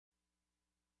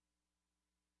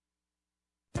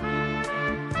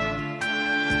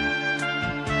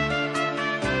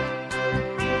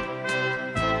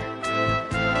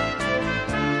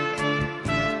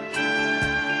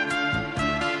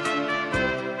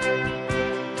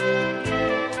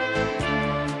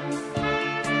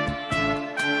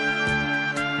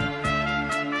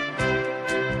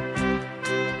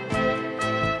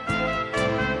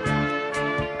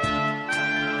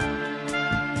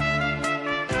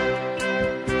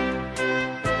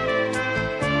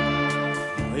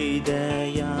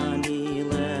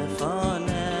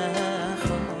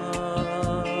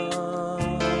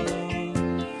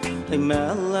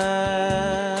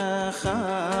melech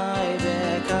chai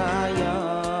v'kayam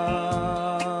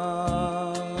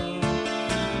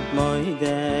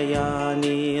moidei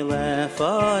ani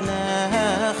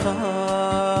lefanecha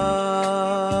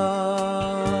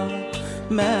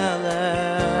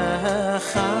melech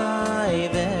chai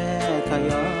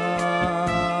v'kayam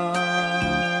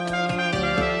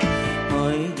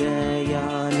moidei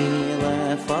ani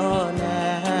lefanecha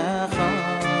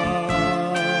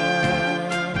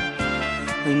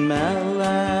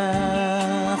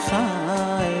melech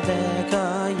chai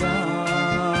v'kayam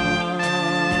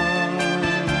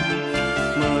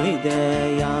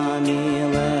moidei ani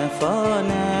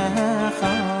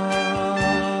lefanecha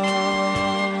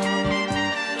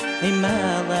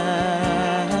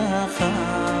melech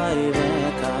chai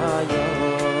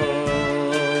v'kayam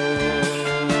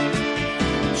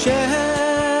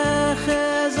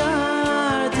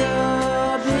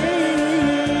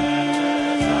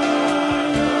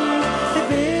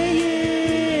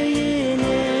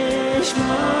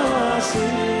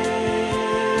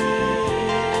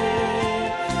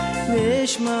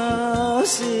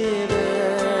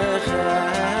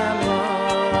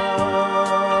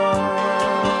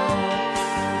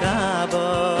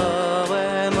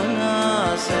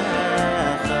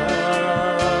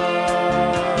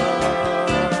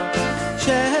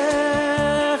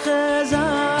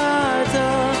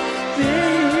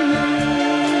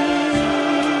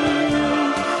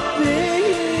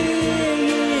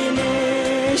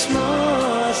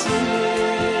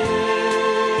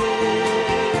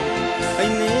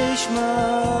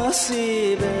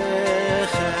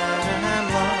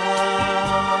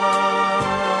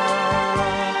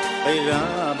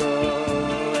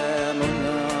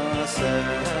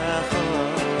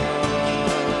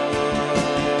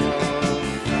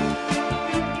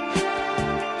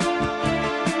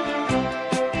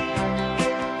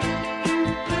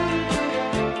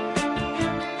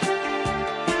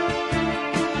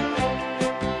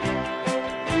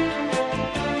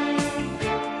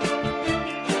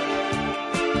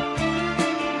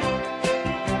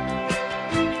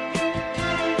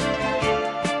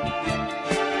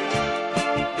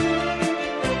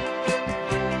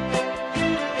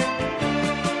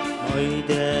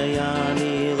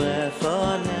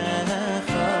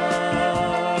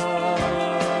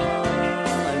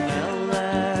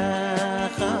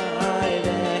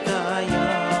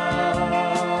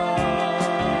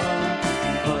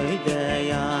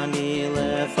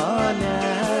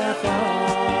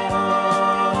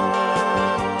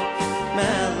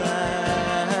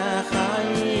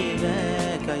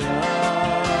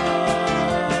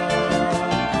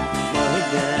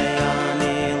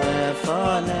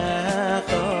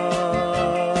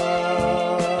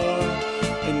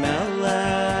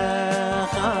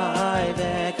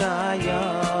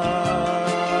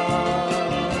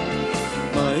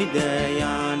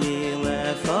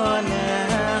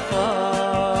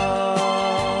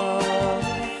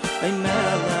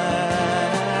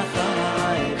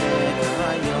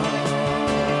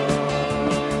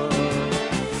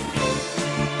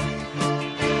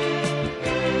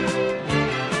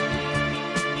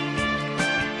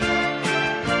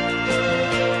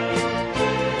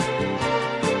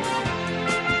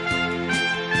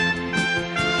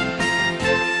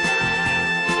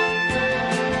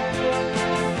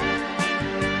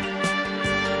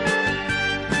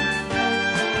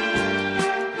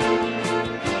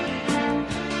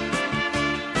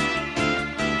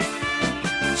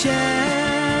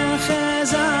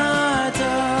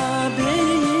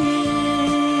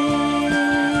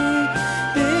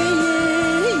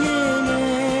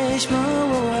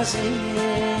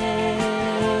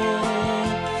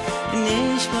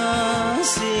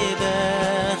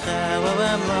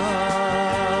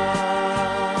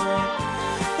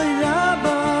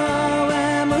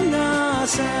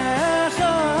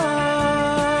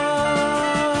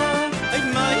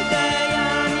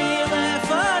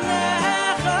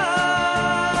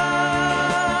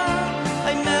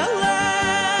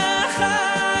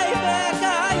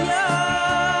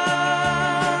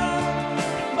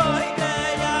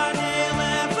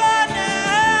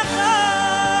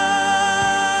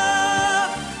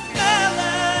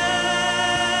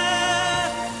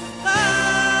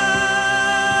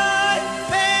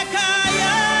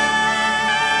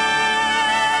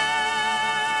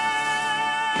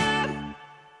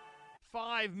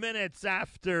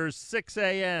After 6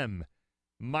 a.m.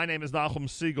 My name is Nachum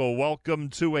Siegel. Welcome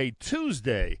to a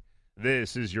Tuesday.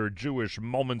 This is your Jewish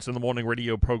Moments in the Morning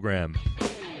radio program.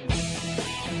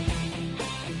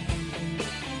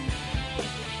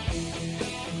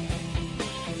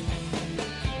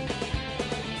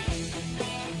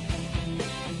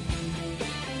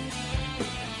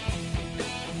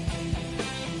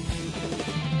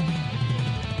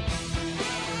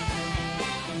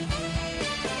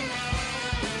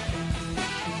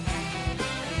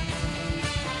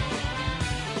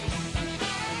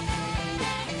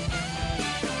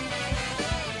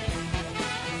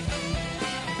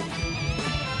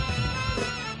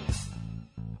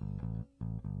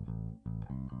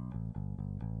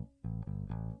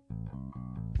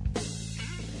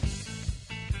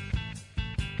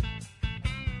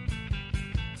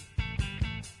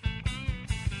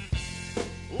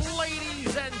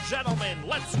 Ladies and gentlemen,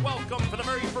 let's welcome for the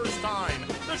very first time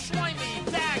the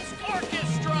Shlomi Dax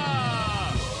Orchestra!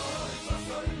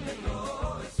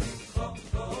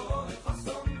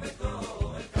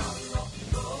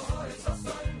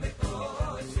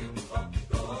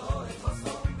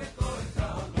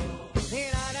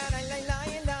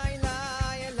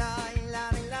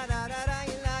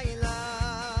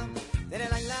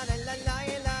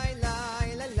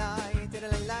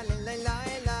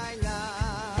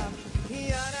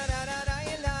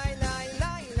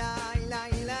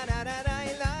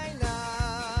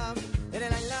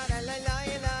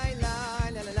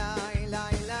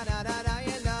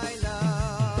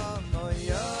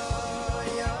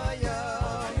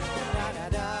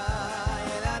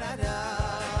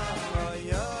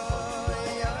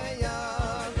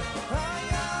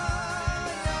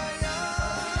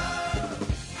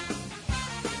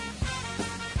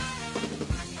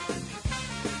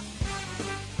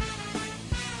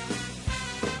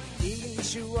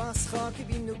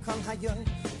 Kivinu kol hayoim,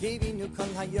 kivinu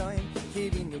kol hayoim,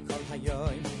 kivinu kol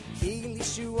hayoim. Ki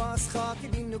Yeshuascha,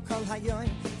 kivinu kol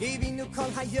hayoim, kivinu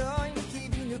kol hayoim,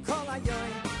 kivinu kol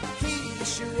hayoim. Ki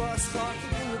Yeshuascha,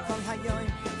 kivinu kol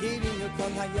hayoim, kivinu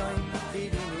kol hayoim,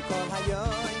 kivinu kol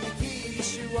hayoim. Ki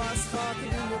Yeshuascha,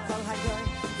 kivinu kol hayoim,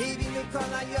 kivinu kol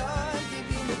hayoim,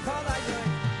 kivinu kol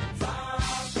hayoim.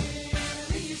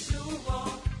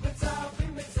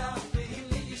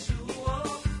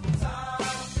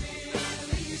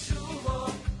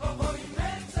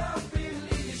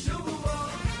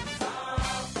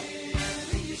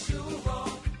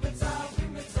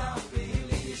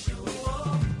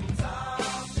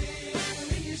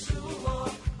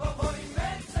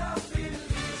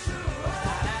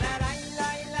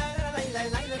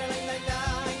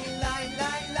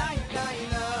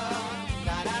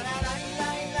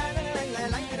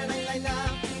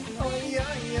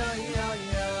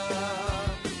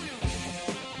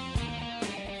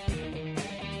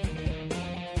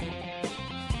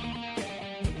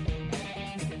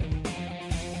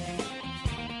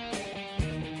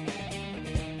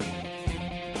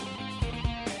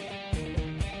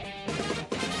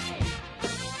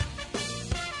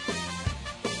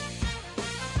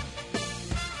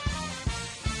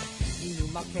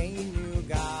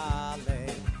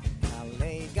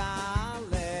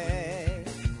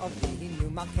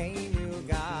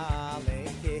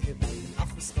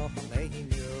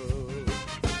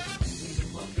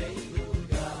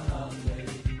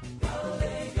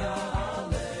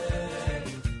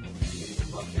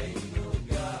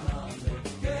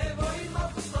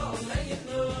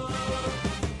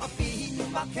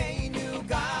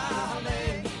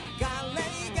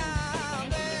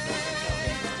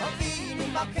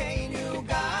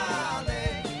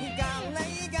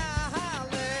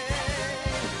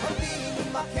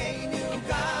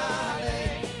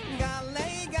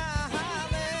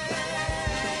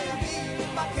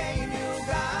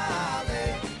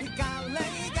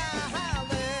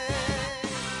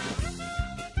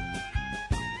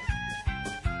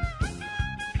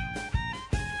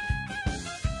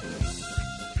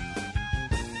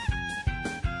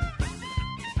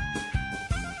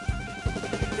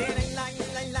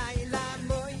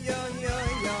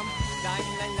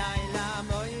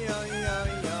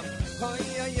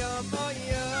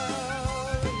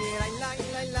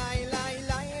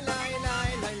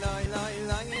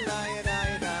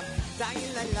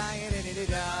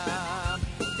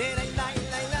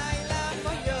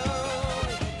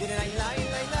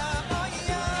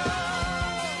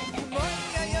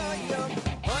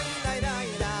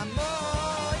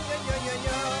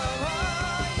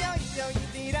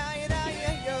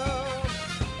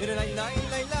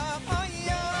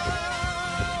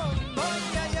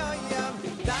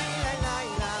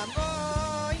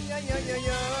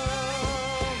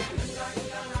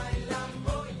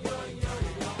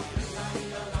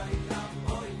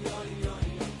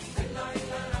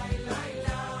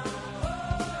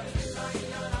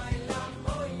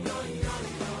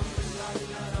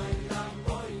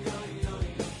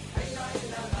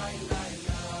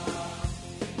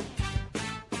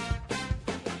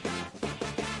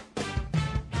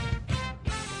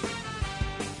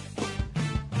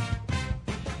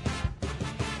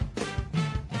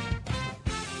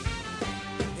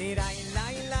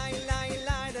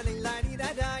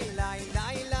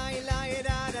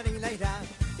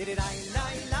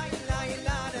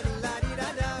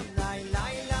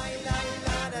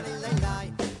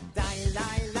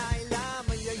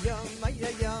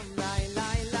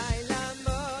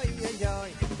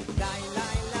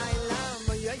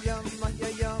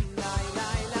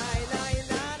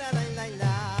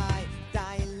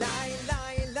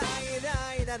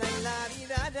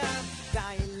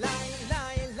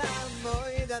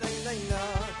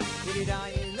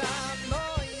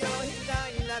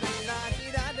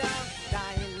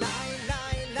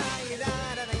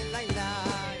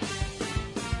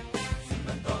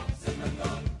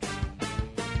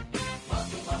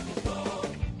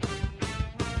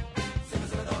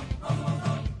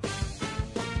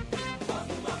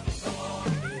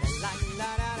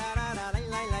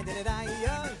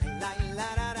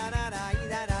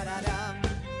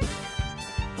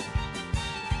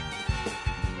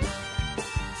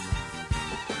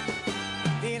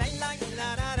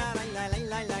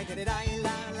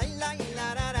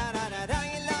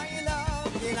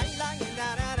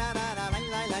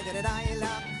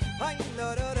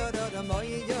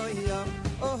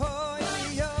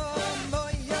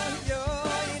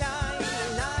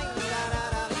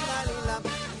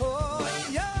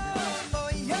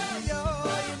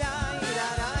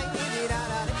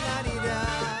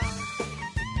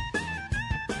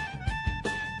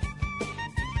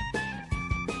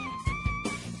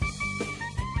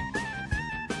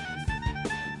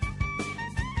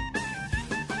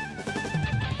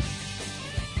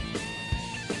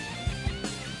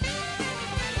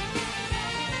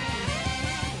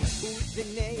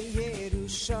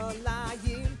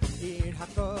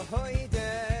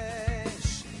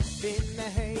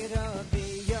 meheira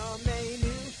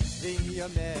v'yomeinu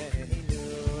v'yomeinu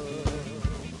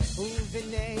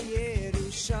u'v'nei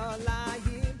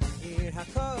Yerushalayim ir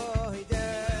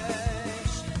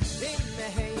hakodesh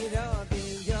v'meheira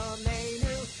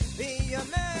v'yomeinu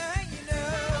v'yomeinu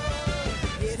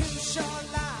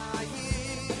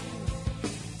Yerushalayim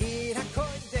ir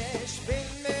hakodesh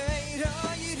v'meheira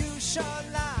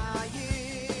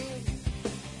Yerushalayim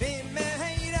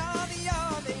v'meheira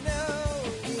v'yomeinu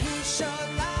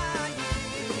Yerushalayim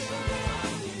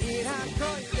ir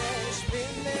hakodesh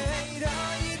v'meheira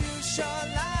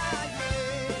Yerushalayim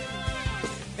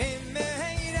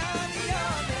v'meheira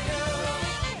v'yomeinu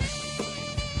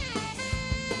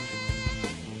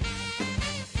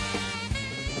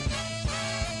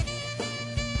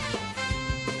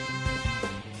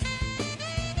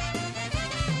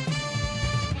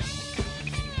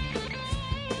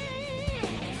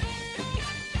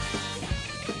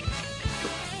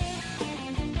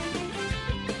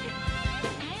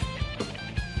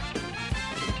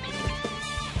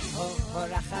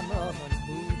Rachamon,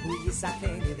 who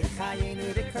Yisakenu, the Chayenu,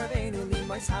 the Kervenu,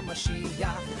 Limois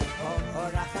Hamashiach.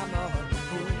 Rachamon,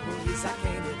 who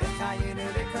Yisakenu, the Chayenu,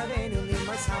 the Kervenu,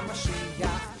 Limois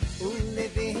Hamashiach.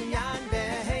 Ulevinian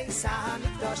behei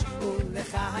Samikdosh,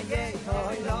 Ulechaye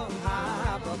Hoylom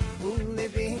Habo.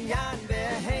 Ulevinian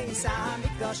behei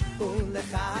Samikdosh,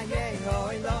 Ulechaye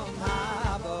Hoylom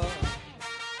Habo.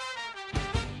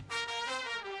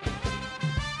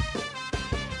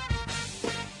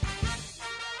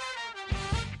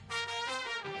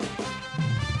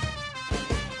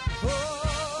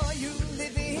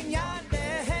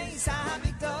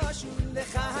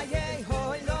 Lechaye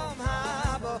hoylom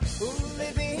habo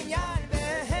ulevinian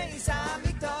behei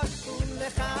samikdosh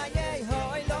lechaye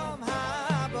hoylom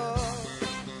habo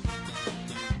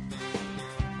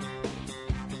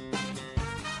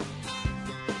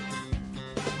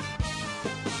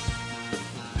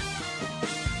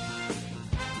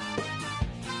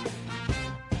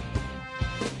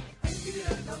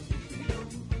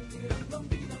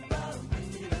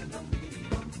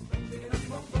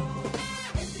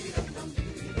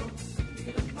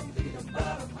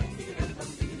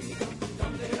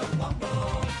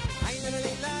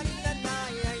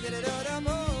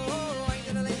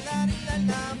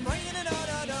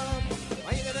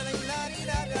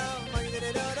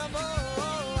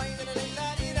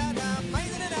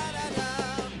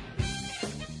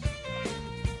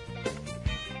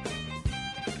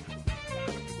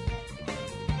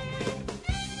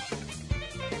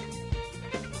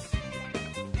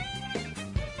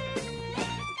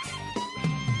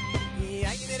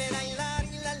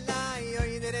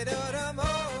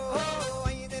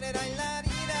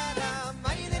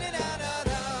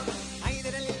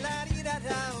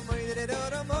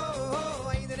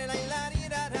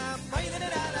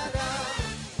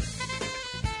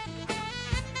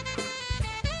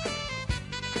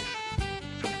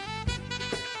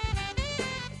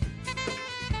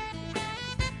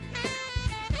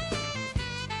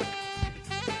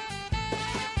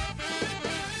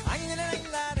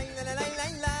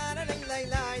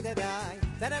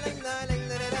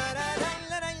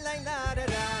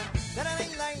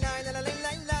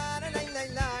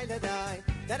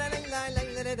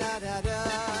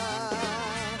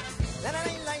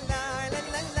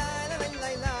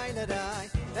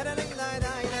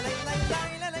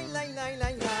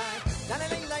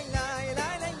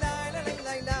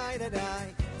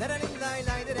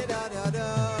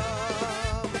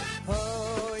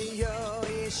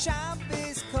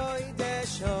Shabbos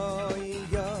kodesh, oy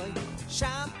oy.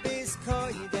 Shabbos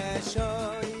kodesh,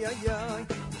 oy oy.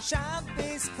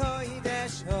 Shabbos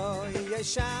kodesh, oy oy.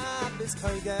 Shabbos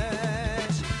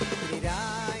kodesh.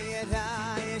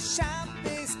 Yirai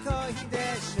Shabbos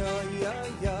kodesh, oy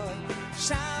oy.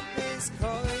 Shabbos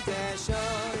kodesh,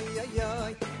 oy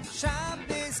oy.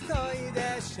 Shabbos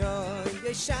kodesh, oy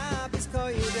oy. Shabbos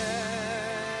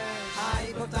kodesh. I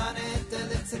both on it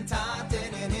till it's in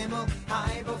Taten in Himmel.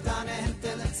 I both on it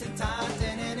till it's in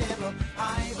Taten in Himmel.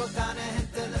 I both on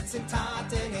it till it's in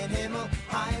Taten in Himmel.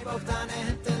 I both on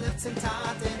it till it's in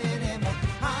Taten in Himmel.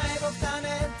 I both on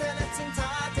it till it's in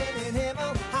Taten in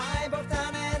Himmel. I both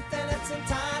on it till it's in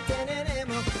Taten in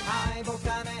Himmel. I both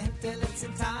on it till it's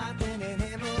in Taten in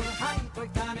Himmel. I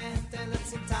both on it till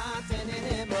it's in Taten in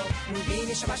Himmel.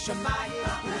 Uvini Shabashamayim,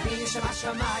 Uvini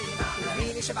Shabashamayim,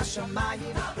 Uvini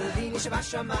Shabashamayim, Uvini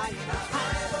Shabashamayim. I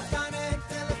both on it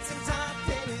till it's in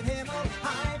Taten in Himmel. I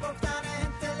both on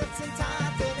it till it's in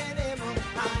Taten in Himmel.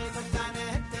 I both on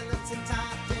it till it's in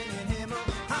Taten in Himmel.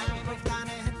 I both on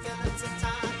it till it's in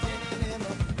Taten in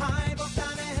Himmel. I both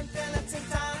on it till it's in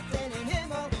Taten in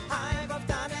Himmel. I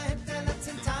both on it till it's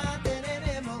in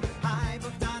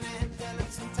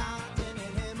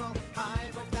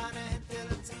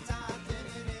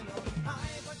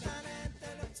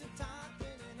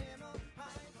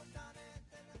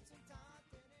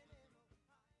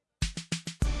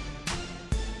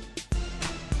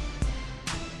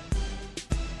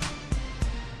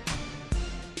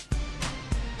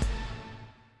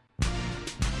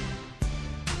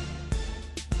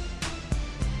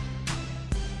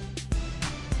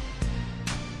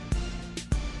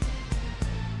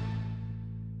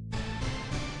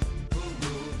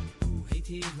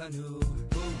Yitiv lanu,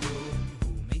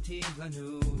 Yitiv lanu,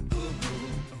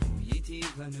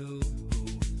 Yitiv lanu,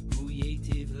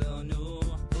 Yitiv lanu,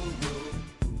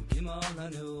 Gimal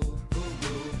lanu,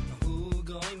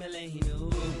 Goy melenu,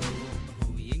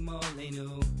 Yigmalenu,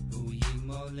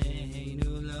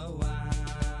 Yigmalenu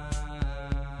lawad.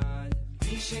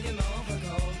 Yishigamo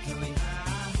fakotoi,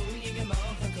 Yigamo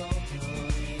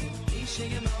fakotoi,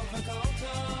 Yishigamo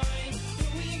fakotoi,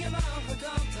 Yigamo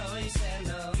fakotoi,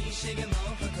 Selo, Yishigamo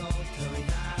fakotoi,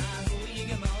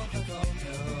 Yigamo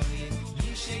fakotoi,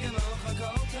 Yishigamo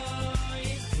fakotoi,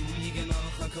 Yigamo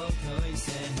fakotoi,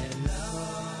 Selo.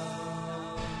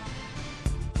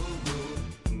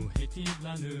 Hetiv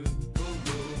lanu,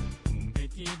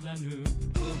 Hetiv lanu,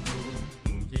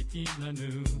 Hetiv lanu,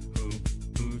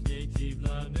 Hetiv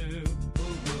lanu,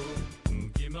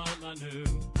 Gimal lanu,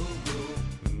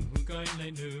 Goy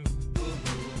lenu,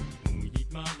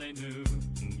 Yigmal lenu,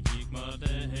 Yigmal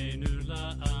lenu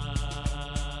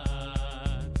la'ad.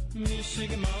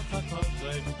 Mishigamal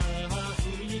chakotoi,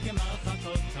 Yigamal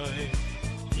chakotoi,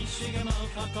 Mishigamal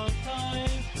chakotoi,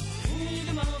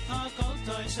 Yigamal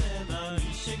chakotoi, Shela,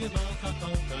 Mishigamal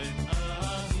chakotoi,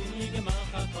 Yigamal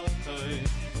chakotoi,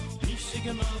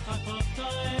 Mishigamal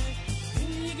chakotoi,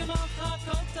 Yigamal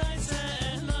chakotoi,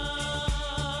 Shela.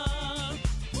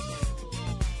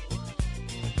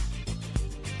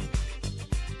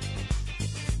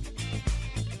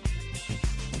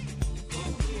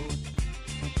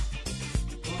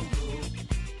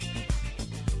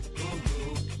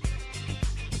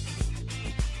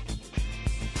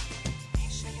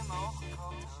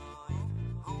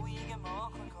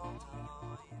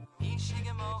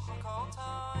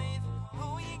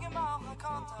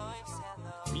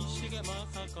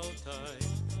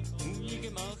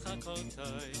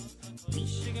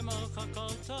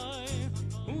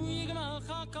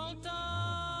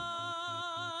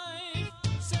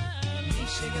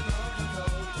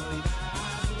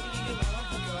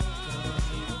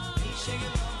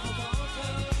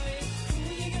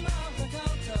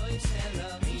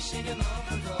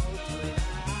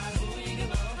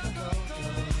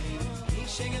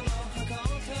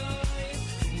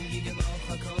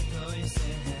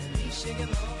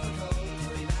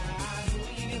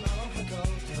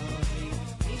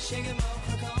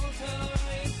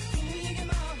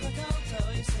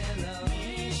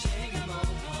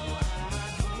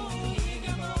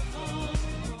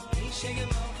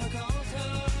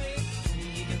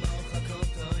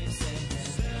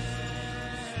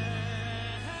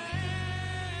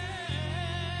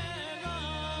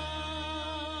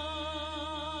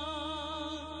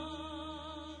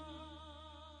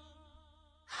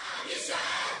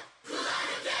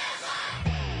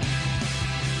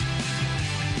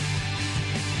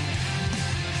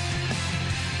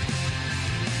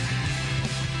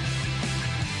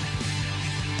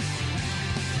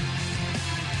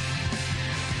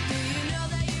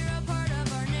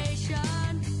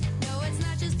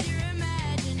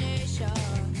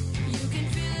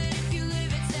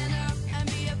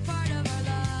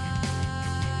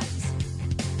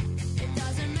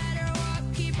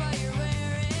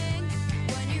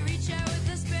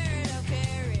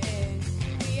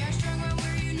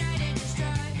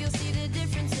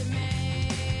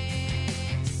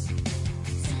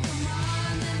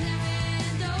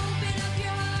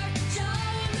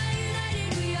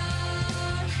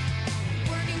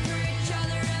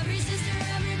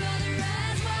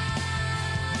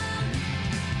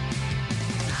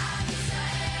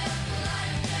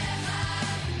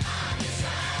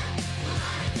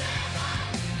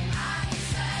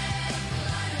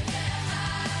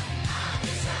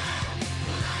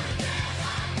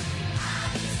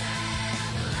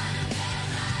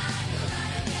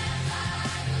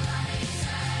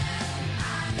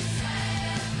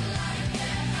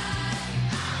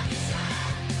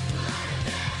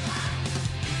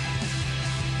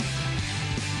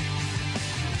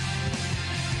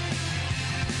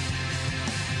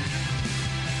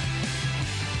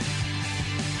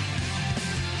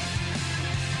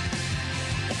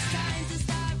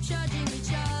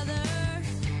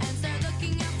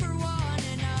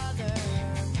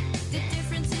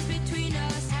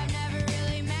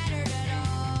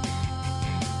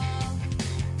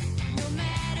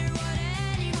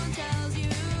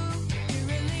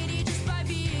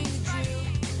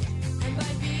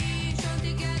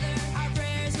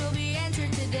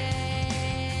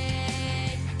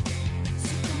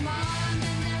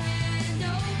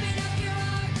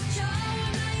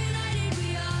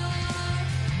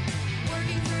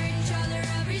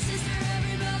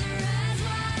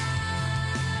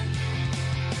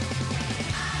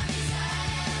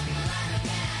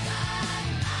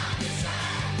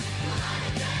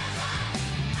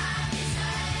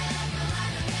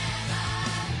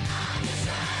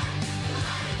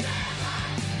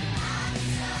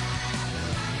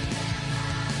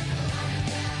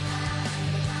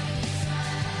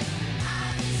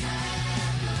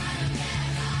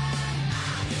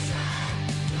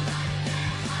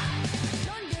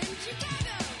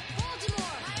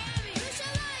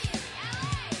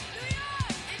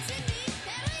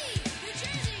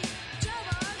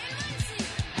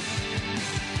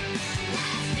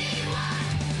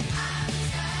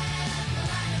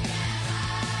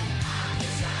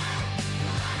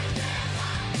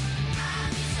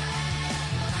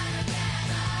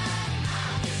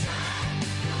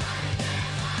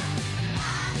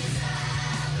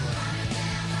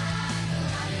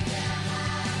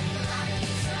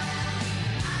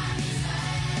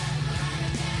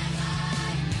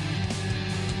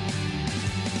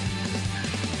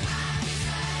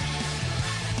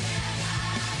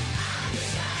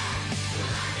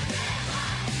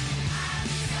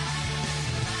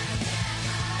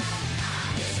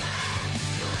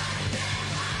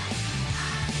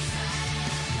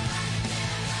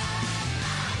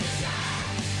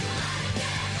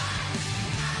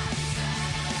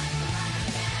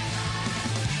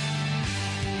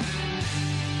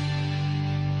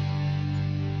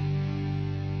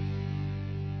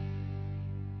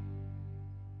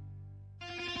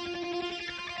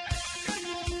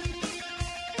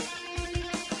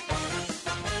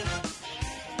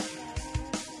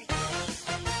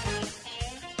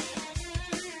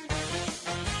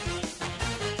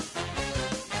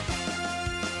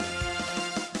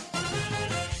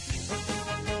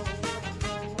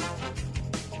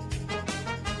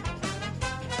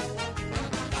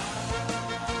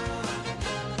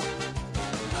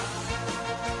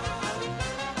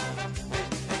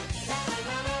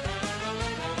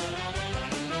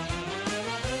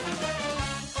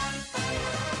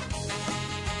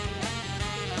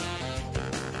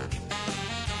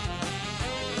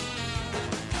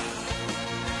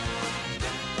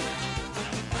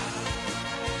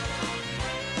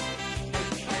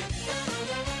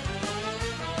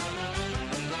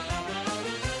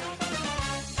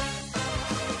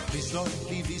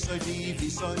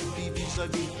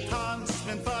 wie tanzt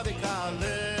men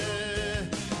Fadikale.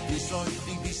 Wie soll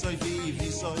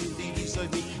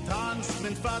wie tanzt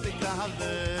men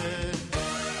Fadikale.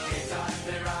 It's on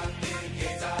the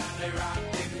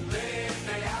rockin', live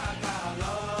the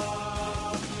Yakalo.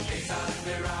 It's on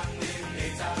the rockin',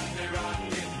 live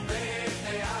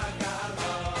the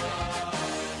Yakalo.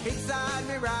 It's on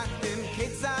the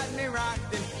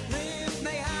rockin', live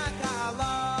the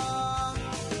Yakalo.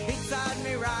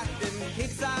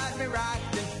 It's on the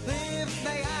rockin', live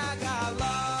the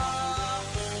Yakalo.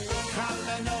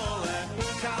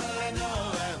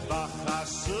 Kalenoe,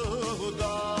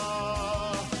 Bachasudo.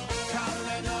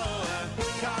 Kalenoe,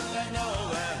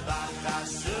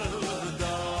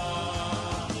 Bachasudo.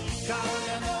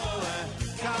 Kalenoe,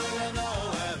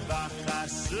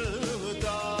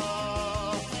 Bachasudo.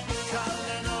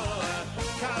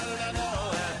 Kalenoe,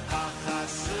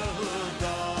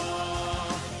 Bachasudo.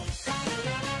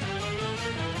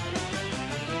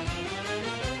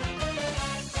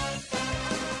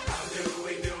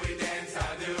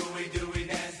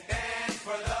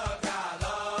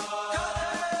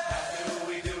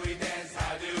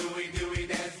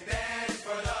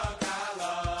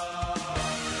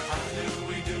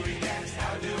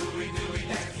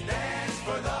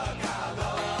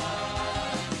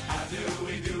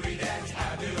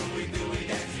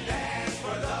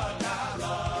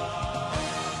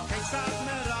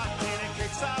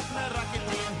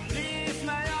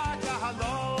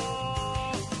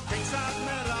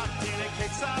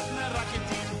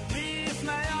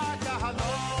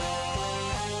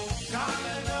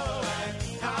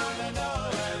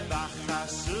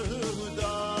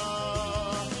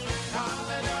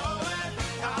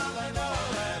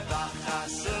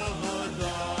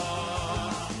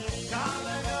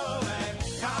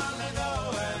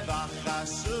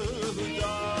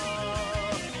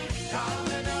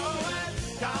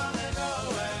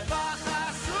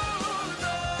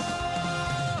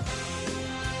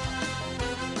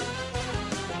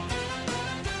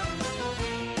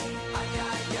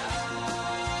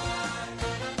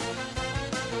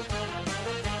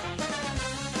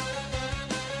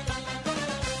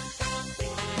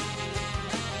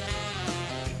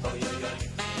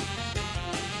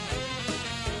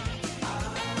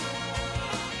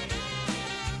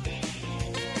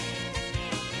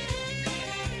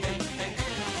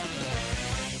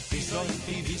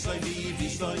 Wie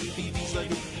soll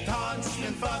wie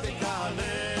tanzen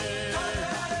Fadikale.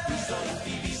 Wie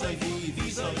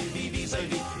soll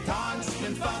wie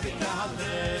tanzen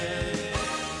Fadikale.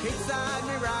 Kids on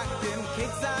me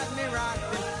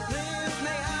rockin', live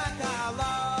me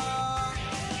Yakalo.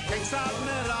 Kicks out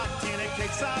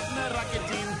me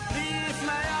rockin', leave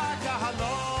me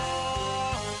Yakalo.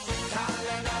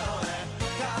 Kalenoe,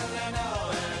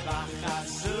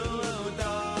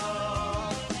 Bachasudo.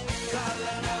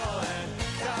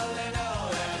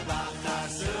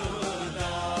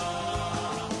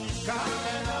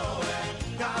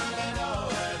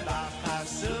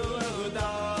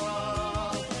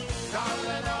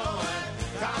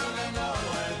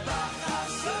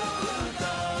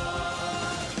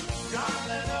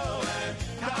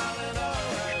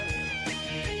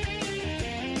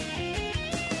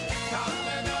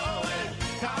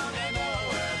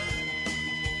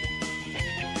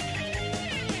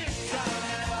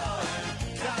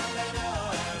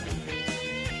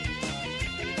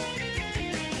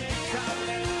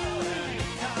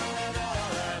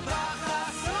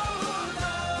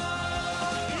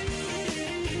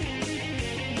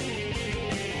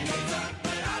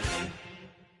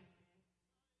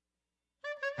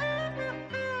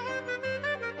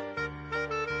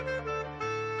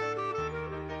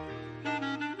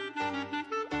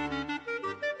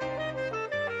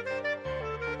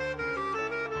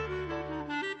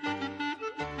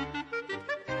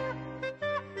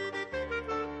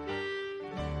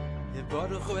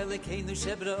 Baruch Elokeinu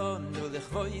Shebron,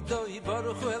 Ulechvoi Doi.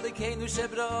 Baruch Elokeinu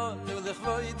Shebron,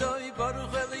 Ulechvoi Doi.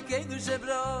 Baruch Elokeinu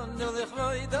Shebron,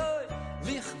 Ulechvoi Doi.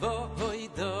 Lichvoi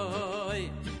Doi.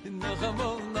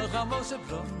 Nochamol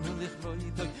Shebron, Ulechvoi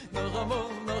Doi.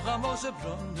 Nochamol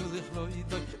Shebron, Ulechvoi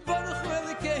Doi. Baruch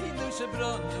Elokeinu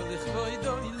Shebron, Ulechvoi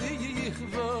Doi.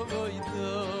 Lichvoi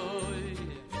Doi.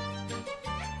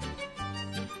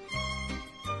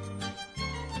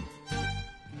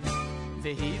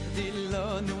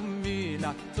 והבדילנו מן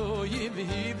הטועים,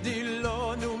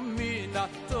 הבדילנו מן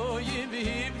הטועים,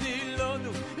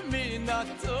 הבדילנו מן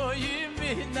הטועים,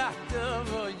 מן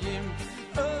הטועים.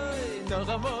 אוי,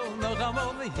 נוחמול,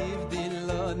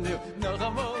 והבדילנו,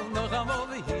 נוחמול,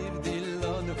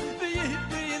 והבדילנו,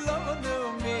 והבדילנו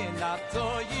מן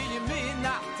הטועים, מן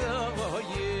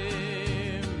הטועים.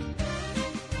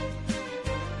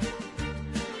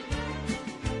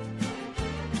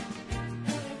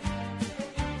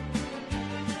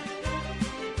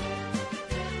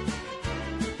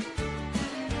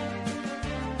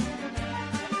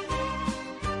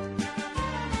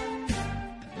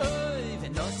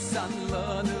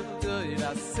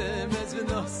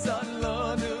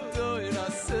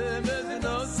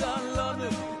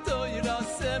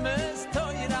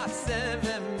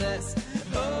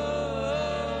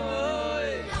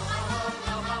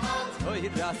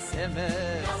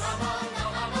 semes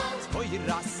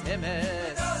toira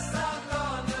semes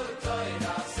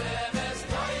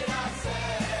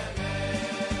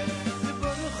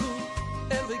Baruchu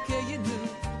Elokeinu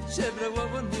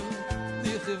Shevravonu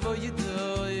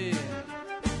Lichvoyidoi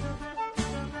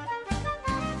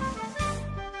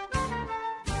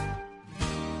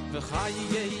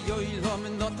V'chaye yoylom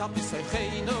not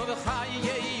apisecheinu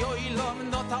V'chaye yoylom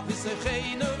not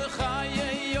apisecheinu V'chaye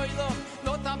yoylom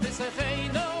not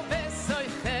apisecheinu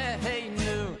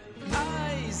V'soicheinu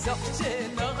Ay, zochte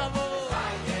noch amol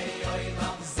Chaye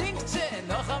yoylom Zingche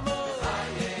noch amol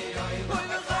Chaye yoylom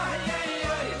V'chaye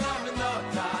yoylom not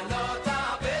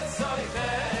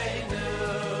apisecheinu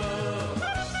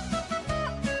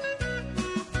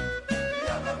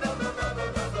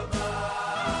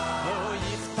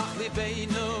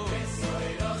Beinu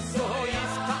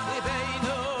Yiftach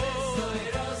Beinu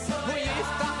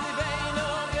Yiftach Beinu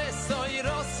Besoy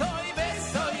Rosoy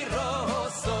Besoy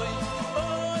Rosoy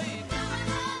Oy Yiftach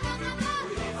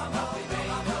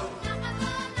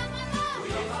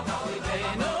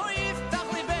Beinu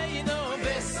Yiftach Beinu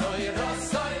Besoy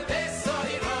Rosoy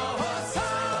Besoy Rosoy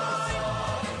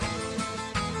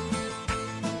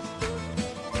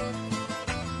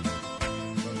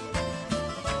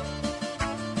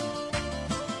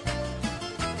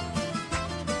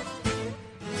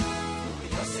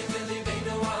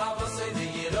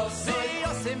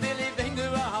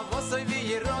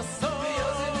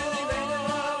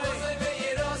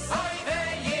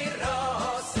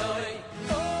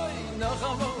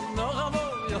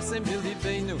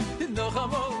Noch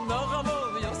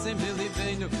amol, Yosem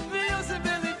Bilibenu, Yosem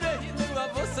Bilibenu,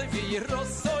 Avosoi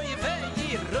Virosoi,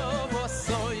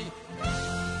 Veirosoi.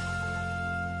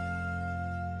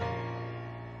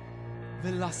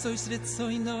 Velasoi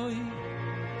Sritzoi Noi,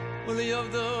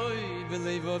 Uliovdoi,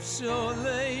 Belevov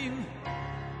Sholem.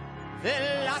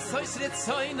 Velasoi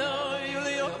Sritzoi Noi,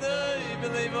 Uliovdoi,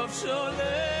 Belevov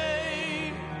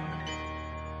Sholem.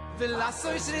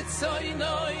 Velasoi Sritzoi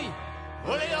Noi,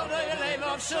 Uliovdoi,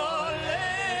 Belevov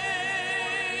Sholem.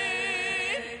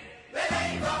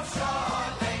 Belevov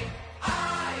Sholem.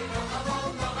 Ay, noch amol,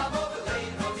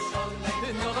 Belevov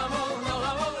Sholem. Noch amol,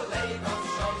 Belevov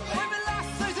Sholem.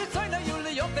 Velasoi Sritzoi Noi,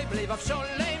 Uliovdoi, Belevov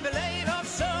Sholem, Belevov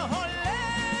Sholem.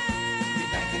 Wir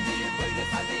danken dir, Beide,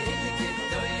 Fadi, Hinnikit,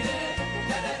 Deure.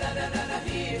 Da-da-da-da-da-da,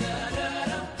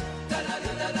 hi-da-da-da.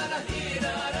 Da-da-da-da-da-da,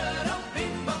 hi-da-da-da.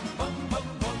 Bim, bam, bam, bam,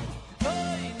 bam.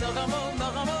 Hey, noch amol,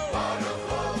 noch amol.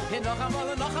 Noch amol,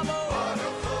 noch amol.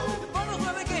 Baruch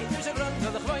Rabbi Geinu Shevron,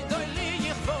 Melech Voidoi, Li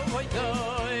Yichvo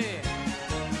Voidoi.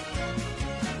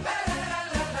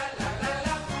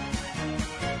 La-la-la-la-la-la-la.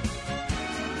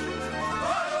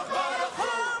 Baruch, Baruch Hu.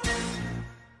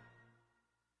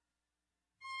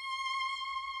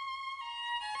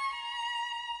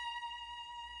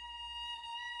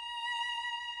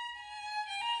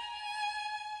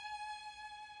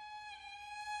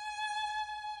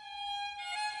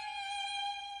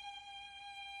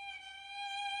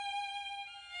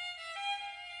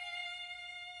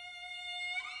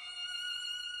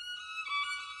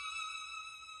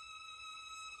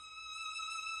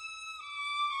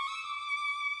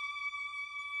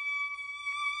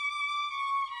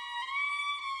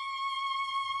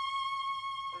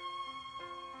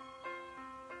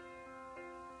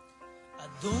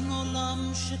 אדון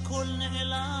עולם שכל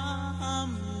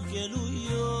נעלם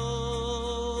גלויות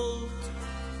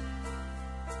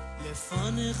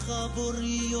לפניך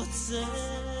בורי יוצר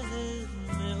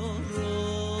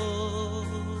מאורות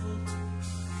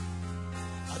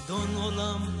אדון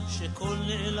עולם שכל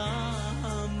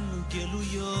נעלם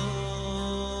גלויות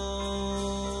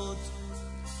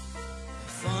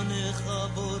לפניך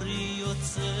בורי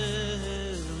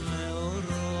יוצר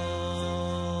מאורות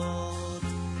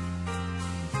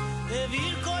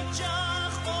אוויר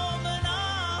קודשך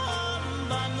אומנם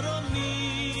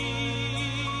במרומים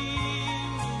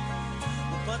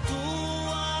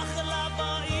ופתוח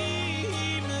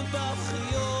לבאים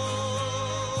בחיות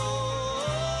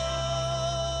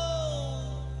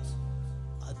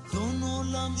אדון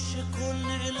עולם שכל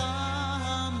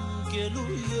נעלם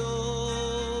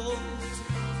גלויות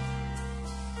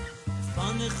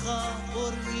פניך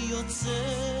אור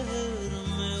יוצר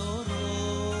מאורות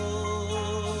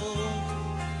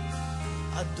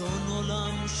אדון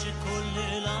עולם שכל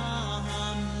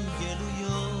נעלם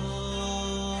גלויות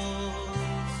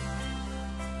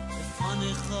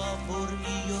לפניך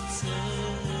בוראי יוצר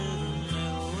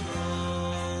מאורות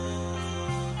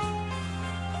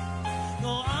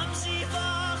נועם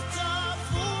זבח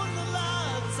צפון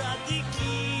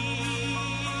לצדיקים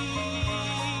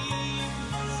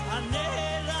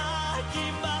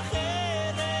הנהרגים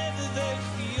בחרב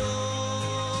וכי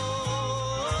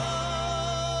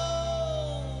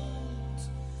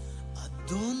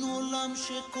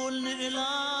שכל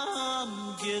נעלם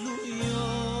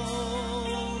גלויות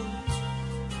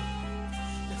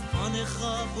לפניך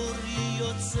בורי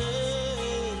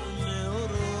יוצר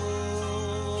מאורות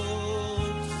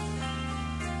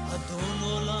אדון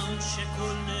עולם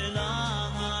שכל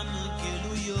נעלם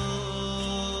גלויות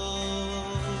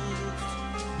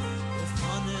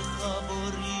לפניך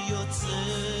בורי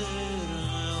יוצר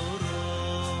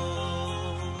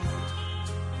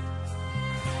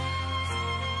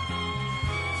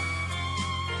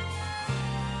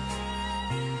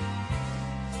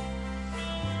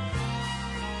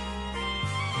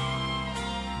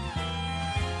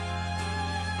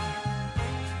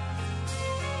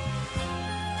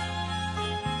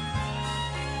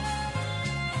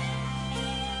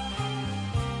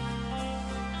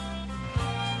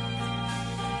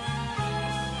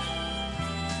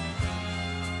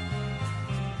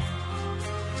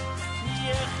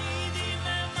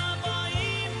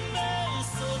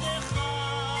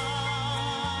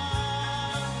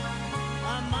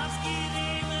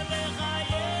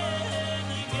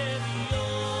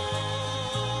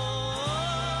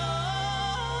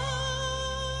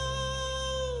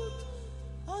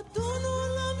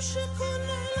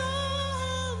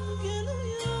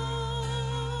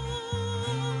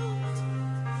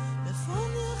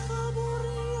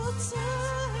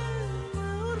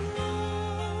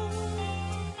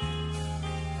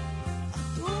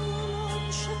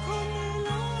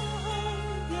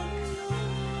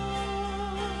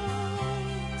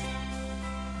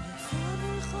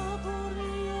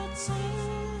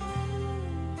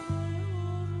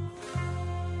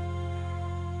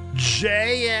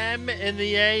JM in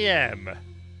the AM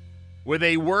with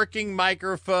a working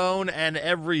microphone and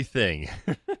everything.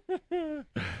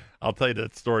 I'll tell you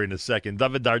that story in a second.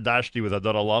 David Dardashti with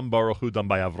Adar Olam, Baruch Hu done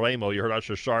by Avremo. You heard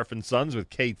Asher Sharf and Sons with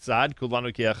Kate Zad,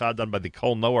 Kulanu Ki Echad done by the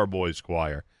Kol Noar Boys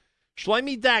Choir.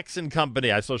 Shlomi Dax and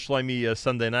Company. I saw Shlomi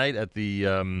Sunday night at the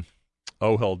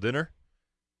Ohel dinner.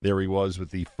 There he was with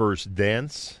the first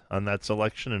dance on that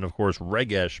selection. And, of course,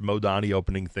 Regesh Modani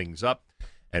opening things up.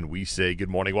 And we say good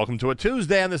morning. Welcome to a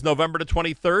Tuesday on this November the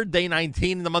 23rd, day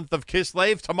 19 in the month of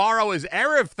Kislev. Tomorrow is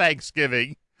Erev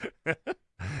Thanksgiving.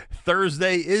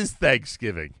 Thursday is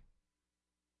Thanksgiving.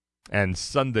 And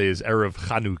Sunday is Erev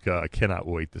Chanukah. I cannot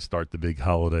wait to start the big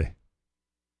holiday.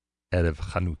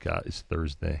 Erev Chanukah is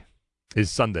Thursday.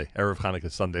 Is Sunday. Erev Chanukah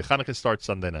is Sunday. Chanukah starts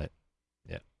Sunday night.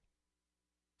 Yeah.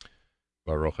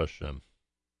 Baruch Hashem.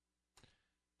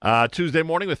 Tuesday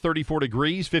morning with 34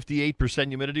 degrees, 58%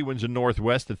 humidity, winds in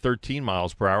northwest at 13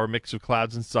 miles per hour, mix of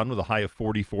clouds and sun with a high of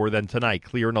 44. Then tonight,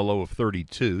 clear and a low of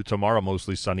 32. Tomorrow,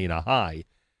 mostly sunny and a high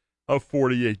of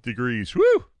 48 degrees. Woo!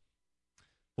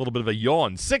 A little bit of a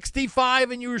yawn. 65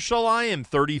 in Yerushalayim,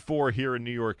 34 here in New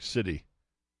York City.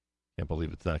 Can't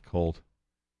believe it's that cold.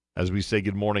 As we say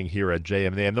good morning here at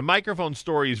JMAM. The microphone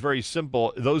story is very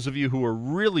simple. Those of you who are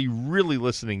really, really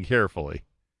listening carefully,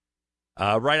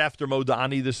 right after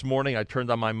Modani this morning, I turned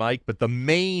on my mic, but the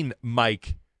main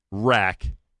mic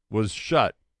rack was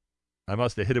shut. I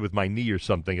must have hit it with my knee or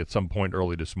something at some point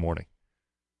early this morning.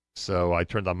 So I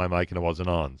turned on my mic and it wasn't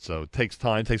on. So it takes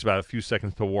time, takes about a few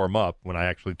seconds to warm up when I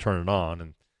actually turn it on,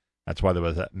 and that's why there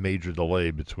was that major delay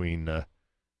between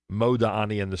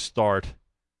Modani and the start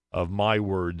of my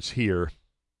words here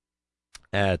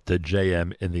at the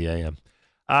JM in the AM.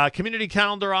 Community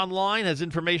Calendar Online has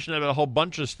information about a whole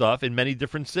bunch of stuff in many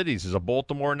different cities. There's a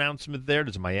Baltimore announcement there.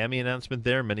 There's a Miami announcement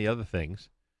there, many other things.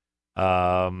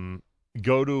 Go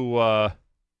to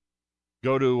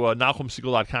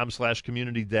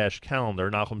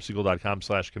NachumSegal.com/community-calendar,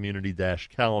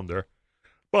 NachumSegal.com/community-calendar.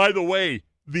 By the way,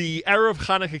 the Erev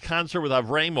Chanukah concert with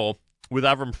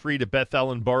Avram Fried at Beth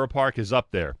El and Borough Park is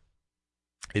up there.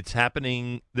 It's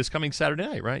happening this coming Saturday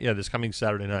night, right? Yeah, this coming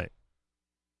Saturday night.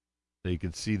 So you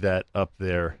can see that up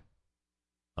there.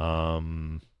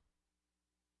 You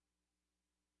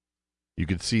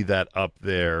can see that up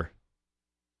there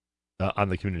on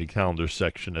the community calendar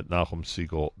section at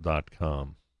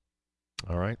NachumSegal.com.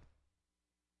 All right?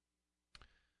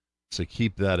 So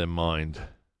keep that in mind.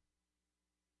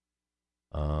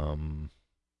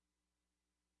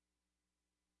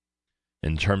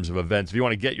 In terms of events, if you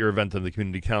want to get your event on the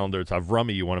community calendar, it's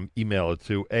Avrami. You want to email it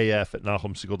to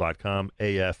af@NachumSegal.com,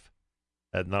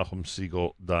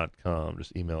 af@NachumSegal.com.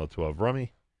 Just email it to Avrami,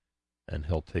 and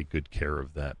he'll take good care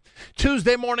of that.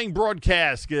 Tuesday morning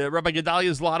broadcast. Rabbi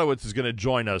Gedaliah Zlotowitz is going to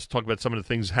join us, talk about some of the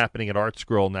things happening at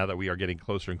ArtScroll now that we are getting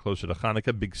closer and closer to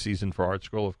Hanukkah. Big season for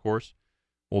ArtScroll, of course.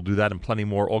 We'll do that and plenty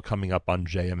more, all coming up on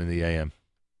JM in the AM.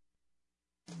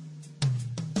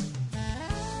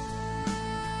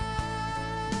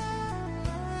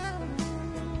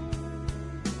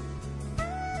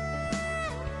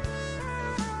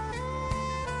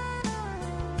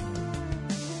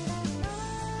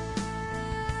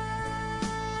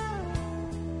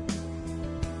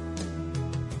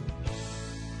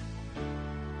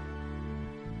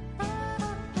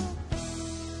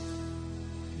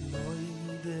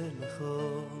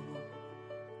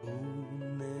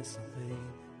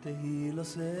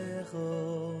 tehilosecho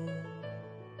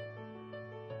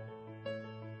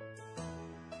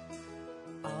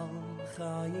al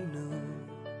chayinu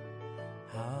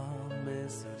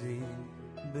ha-mesurim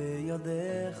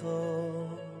beyadecho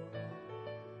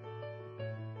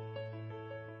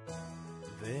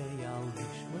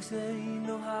ve'yalvish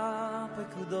moseinu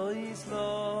ha-pekudois lo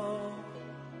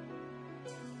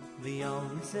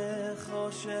ve'yalvisecho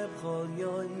shebchol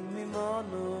yoim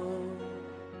mimonu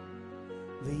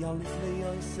ve'yalifnei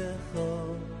yoisecho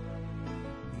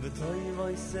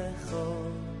v'toivoisecho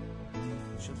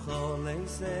shebchol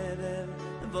eiserem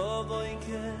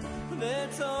v'voike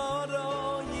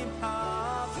v'tzoroyim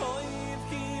ha'toiv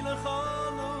ki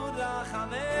l'chol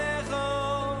u'rachamecho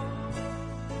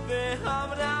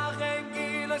ve'hamrachem ki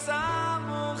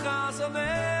l'samu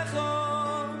chasamecho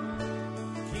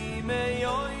ki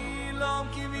me'yoilam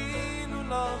kivinu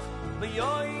lach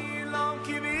me'yoilam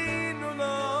kivinu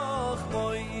lach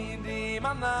mo'idim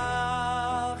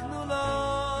anachnu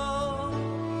lach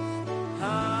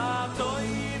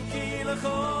ha'toiv ki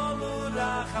l'chol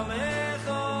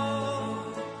u'rachamecho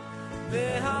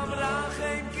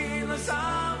ve'hamrachem ki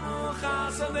l'samu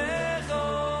chasamecho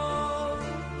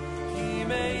ki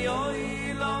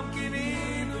me'yoilam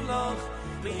kivinu lach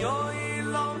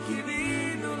me'yoilam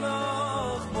kivinu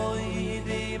lach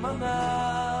mo'idim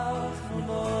anachnu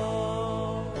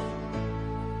lach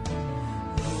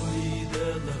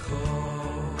lo'idelecho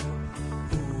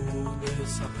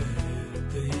u'nesaper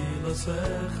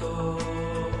tehilosecho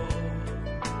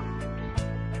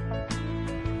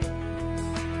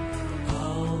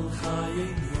al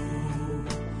chayenu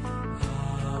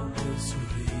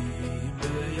ha-mesurim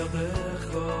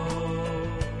beyadecho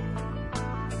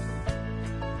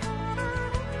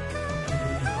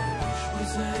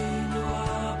Zeinu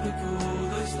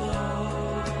ha-pekudois lo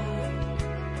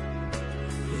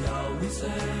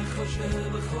V'yalvisecho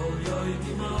shebechol yoim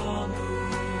imanu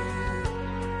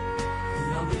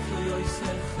V'yalvicho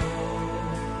yoisecho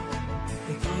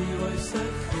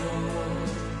v'toivoisecho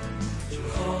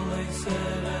shebechol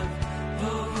eiserem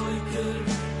v'voiker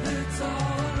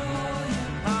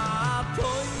v'tzoroyim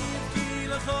ha'toiv ki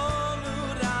l'chol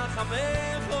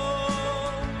u'rachamecho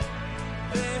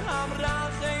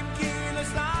ve'hamrachem ki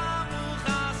l'samu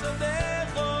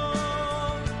chasamecho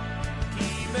ki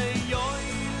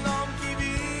me'yoilam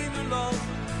kivinu loch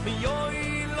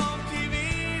me'yoilam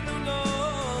kivinu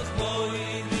loch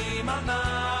mo'idim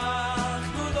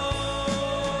anachnu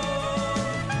loch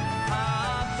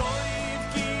ha'toiv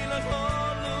ki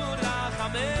l'chol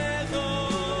u'rachamecho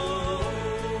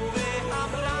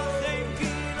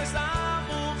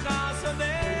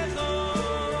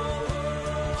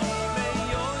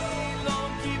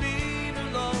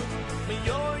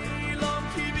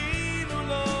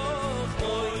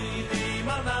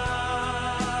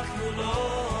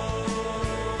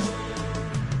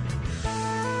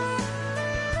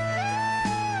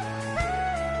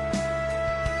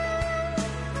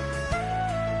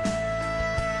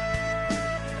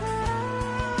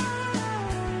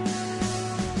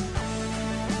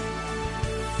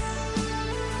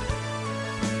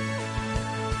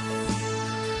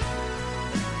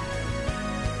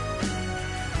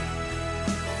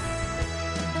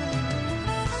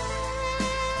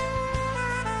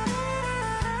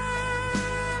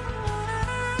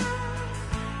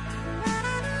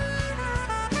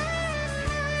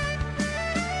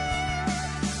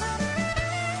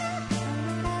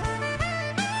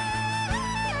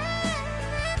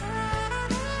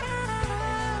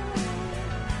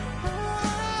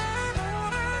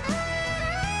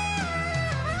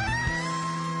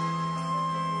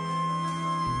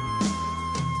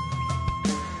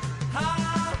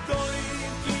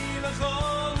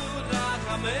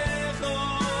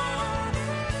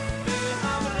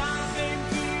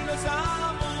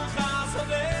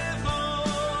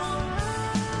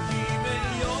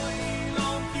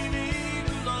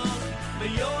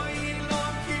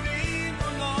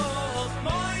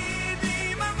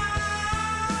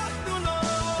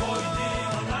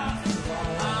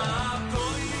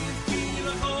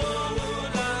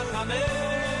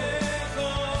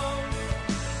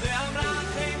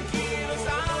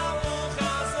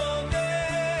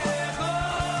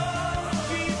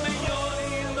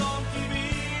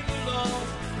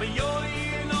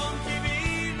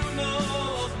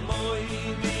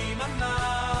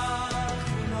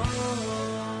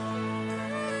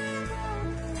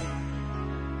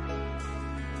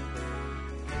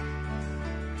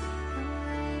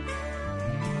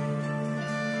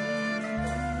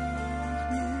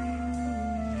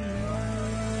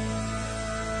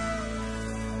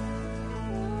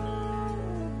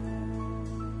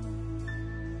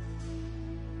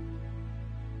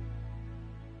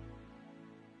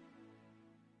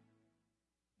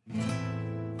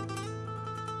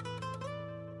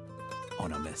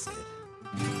Messer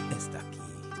está aquí.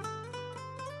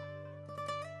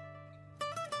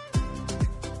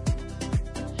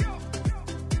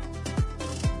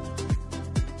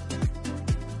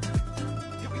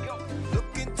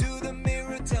 Look into the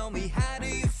mirror, tell me, how do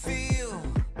you feel?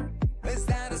 Is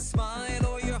that a smile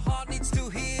or your heart needs to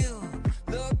heal?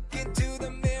 Look into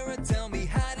the mirror, tell me,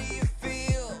 how do you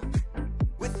feel?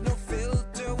 With no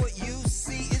filter, what you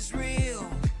see is real.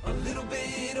 A little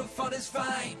bit of fun is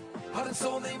fine. Heart and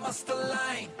soul, they must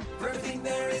align. For everything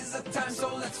there is a time,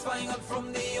 so let's find out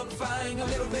from the unfine. A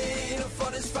little bit of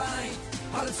fun is fine.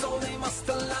 Heart and soul, they must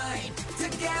align.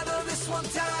 Together this one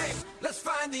time, let's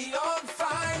find the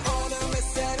unfine. Ona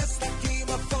mesera está aqui,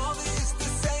 my father used to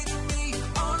say to me.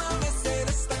 Ona mesera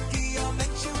está aqui, I'll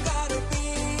make you gotta be.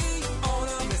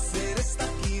 Ona mesera está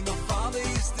aqui, my father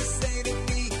used to say to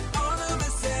me. Ona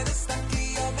mesera está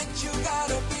aqui, I'll make you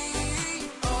gotta be.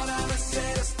 Ona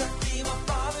mesera está aqui, my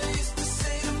father used to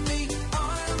say to me.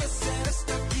 Ona mesera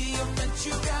está aqui, I'll make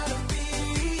you gotta be.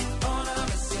 Ona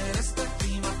mesera está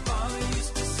aqui, my father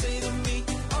used to say to me.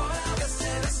 Ona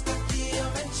mesera está aqui,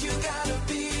 I'll make you gotta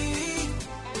be.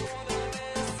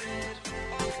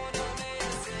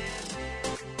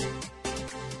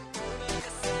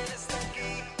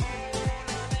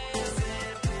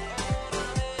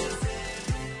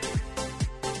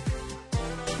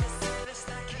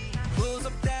 Close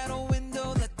up that old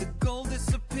window, let the gold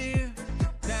disappear.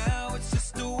 Now it's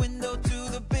just a window to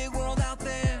the big world out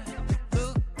there.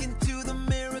 Look into the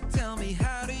mirror, tell me,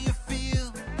 how do you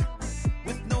feel?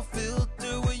 With no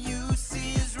filter, what you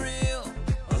see is real.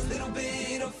 A little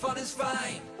bit of fun is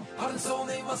fine. Heart and soul,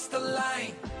 they must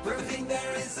align. For everything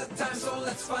there is a time, so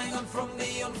let's find out from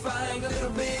the unfine. A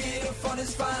little bit of fun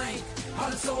is fine.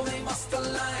 Heart and soul, they must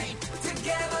align.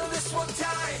 Together this one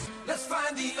time, let's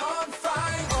find the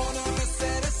unfine. Ona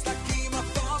mesera está aqui, my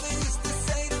father used to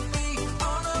say to me.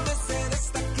 Ona mesera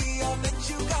está aqui, I'll make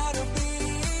you gotta be.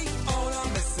 Ona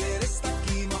mesera está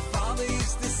aqui, my father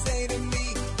used to say to me.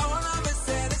 Ona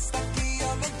mesera está aqui,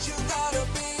 I'll make you gotta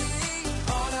be.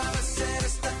 Ona mesera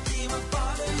está aqui, my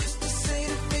father used to say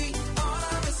to me.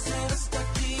 Ona mesera está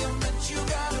aqui, I'll make you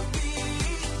gotta be.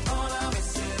 Ona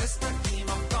mesera está aqui,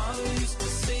 my father used to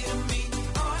say to me.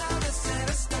 Ona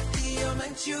mesera está aqui, I'll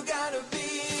make you gotta be.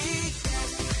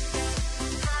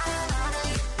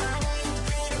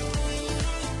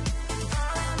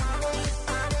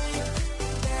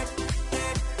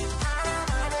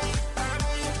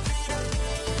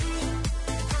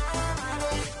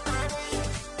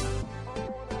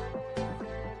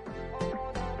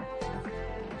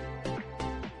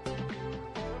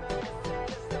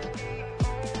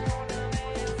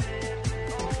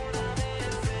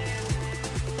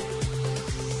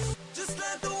 Just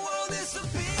let the world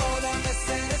disappear. Ona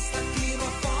mesera está aqui,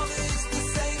 my father used to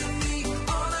say to me.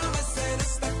 Ona mesera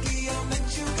está aqui, I'll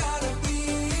make you gotta be.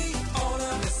 Ona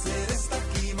mesera está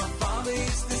aqui, my father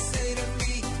used to say to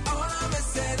me. Ona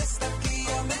mesera está aqui,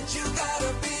 I'll make you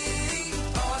gotta be.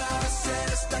 Ona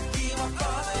mesera está aqui, my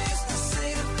father used to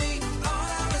say to me.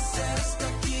 Ona mesera está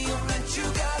aqui, I'll make you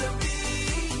gotta be.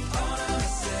 Ona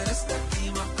mesera está aqui,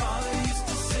 my father used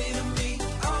to say to me.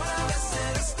 Ona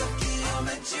mesera está aqui, I'll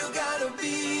make you gotta be.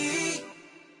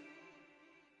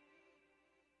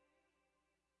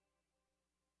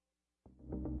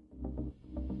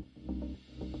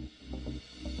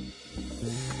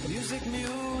 Music,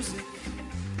 music,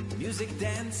 music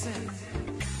dancing.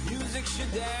 Music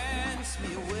should dance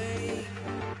me away.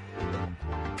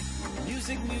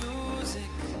 Music, music,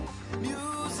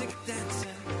 music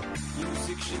dancing.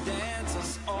 Music should dance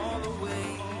us all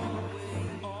away.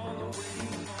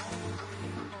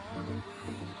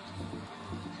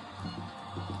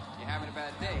 You having a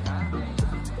bad day, huh?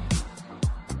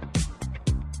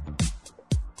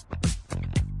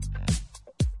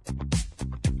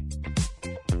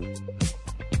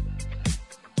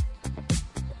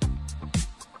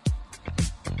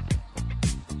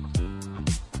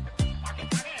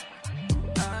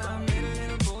 I met a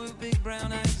little boy with big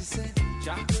brown eyes. He said,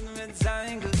 chocolate and red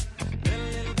sign good. Met a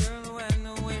little girl who had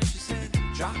no way. She said,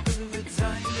 chocolate and red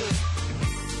sign good.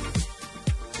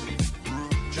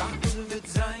 Chocolate and red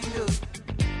sign good.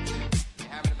 You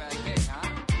having a bad day, huh?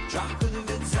 Chocolate and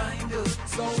red sign good.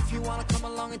 So if you wanna come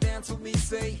along and dance with me,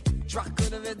 say,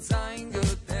 chocolate and red sign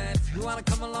good. And if you wanna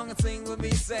come along and sing with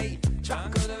me, say,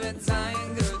 chocolate and red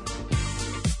sign good.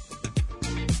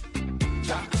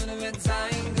 Chocolate and red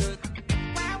sign good.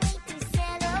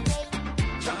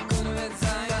 Chocolate and red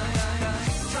sign.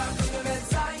 Chocolate and red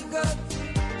sign good.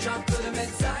 Chocolate and red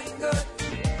sign good.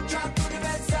 Chocolate and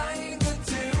red sign good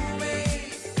to me.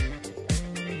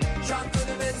 Chocolate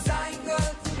and red sign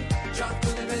good.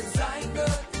 Chocolate and red sign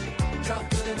good.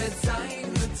 Chocolate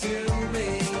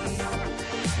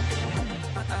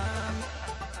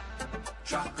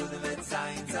Zlotowitz,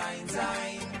 Zain, Zain,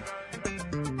 Zain.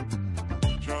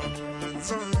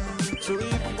 So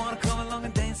if you wanna come along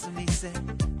and dance with me, say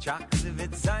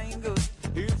Zlotowitz, Zain, good.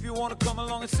 If you wanna come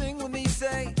along and sing with me,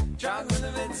 say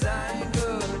Zlotowitz, Zain,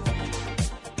 good.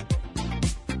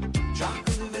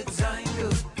 Zlotowitz, Zain,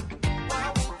 good.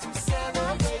 Why won't you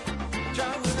celebrate?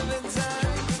 Zlotowitz,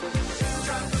 Zain,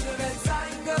 Zlotowitz,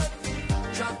 Zain, good.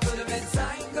 Zlotowitz,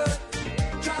 Zain, good.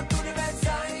 Zlotowitz,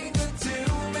 Zain, good to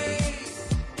me.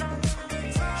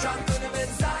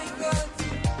 Zlotowitz, Zain, good.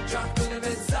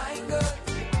 Zlotowitz, Zain, good.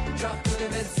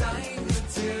 Zlotowitz, Zain, good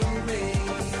to me.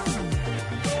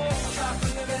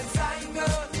 Zlotowitz, Zain,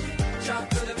 good.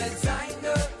 Zlotowitz, Zain,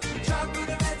 good.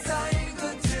 Zlotowitz, Zain,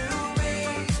 good to me.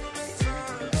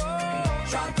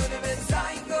 Zlotowitz,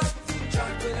 Zain, good.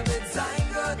 Zlotowitz, Zain,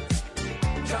 good.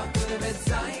 Zlotowitz,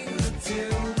 Zain, good to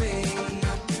me.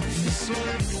 So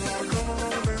if you wanna come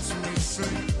along and dance with me,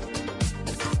 sing.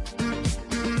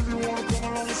 If you wanna come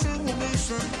along and sing with me,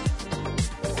 sing.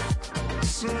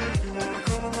 So if you wanna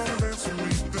come along and dance with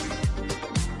me, sing.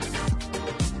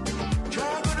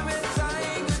 Zlotowitz,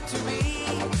 Zain, good to me.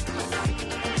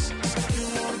 If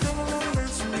you wanna come along and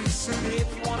dance with me, sing. If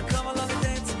you wanna come along and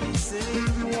dance with me, sing.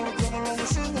 If you wanna come along and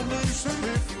sing with me, sing.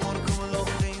 If you wanna come along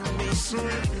and sing with me, So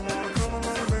if you wanna come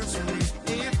along and dance with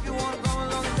me, if you wanna come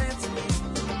along and dance with me,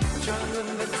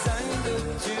 Zlotowitz, Zain, good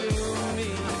to me.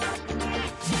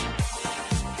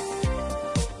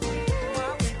 why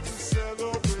won't you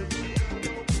celebrate?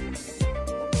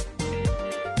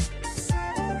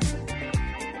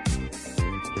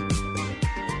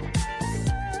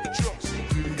 Just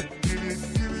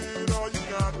give it all you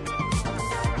got.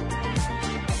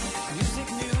 Music,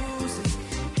 music,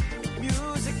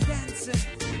 music dancing.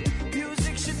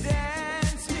 Music should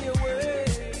dance me away.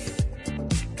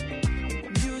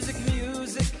 Music,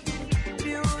 music,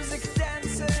 music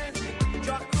dancing.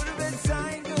 Zlotowitz,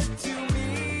 Zain, good to me.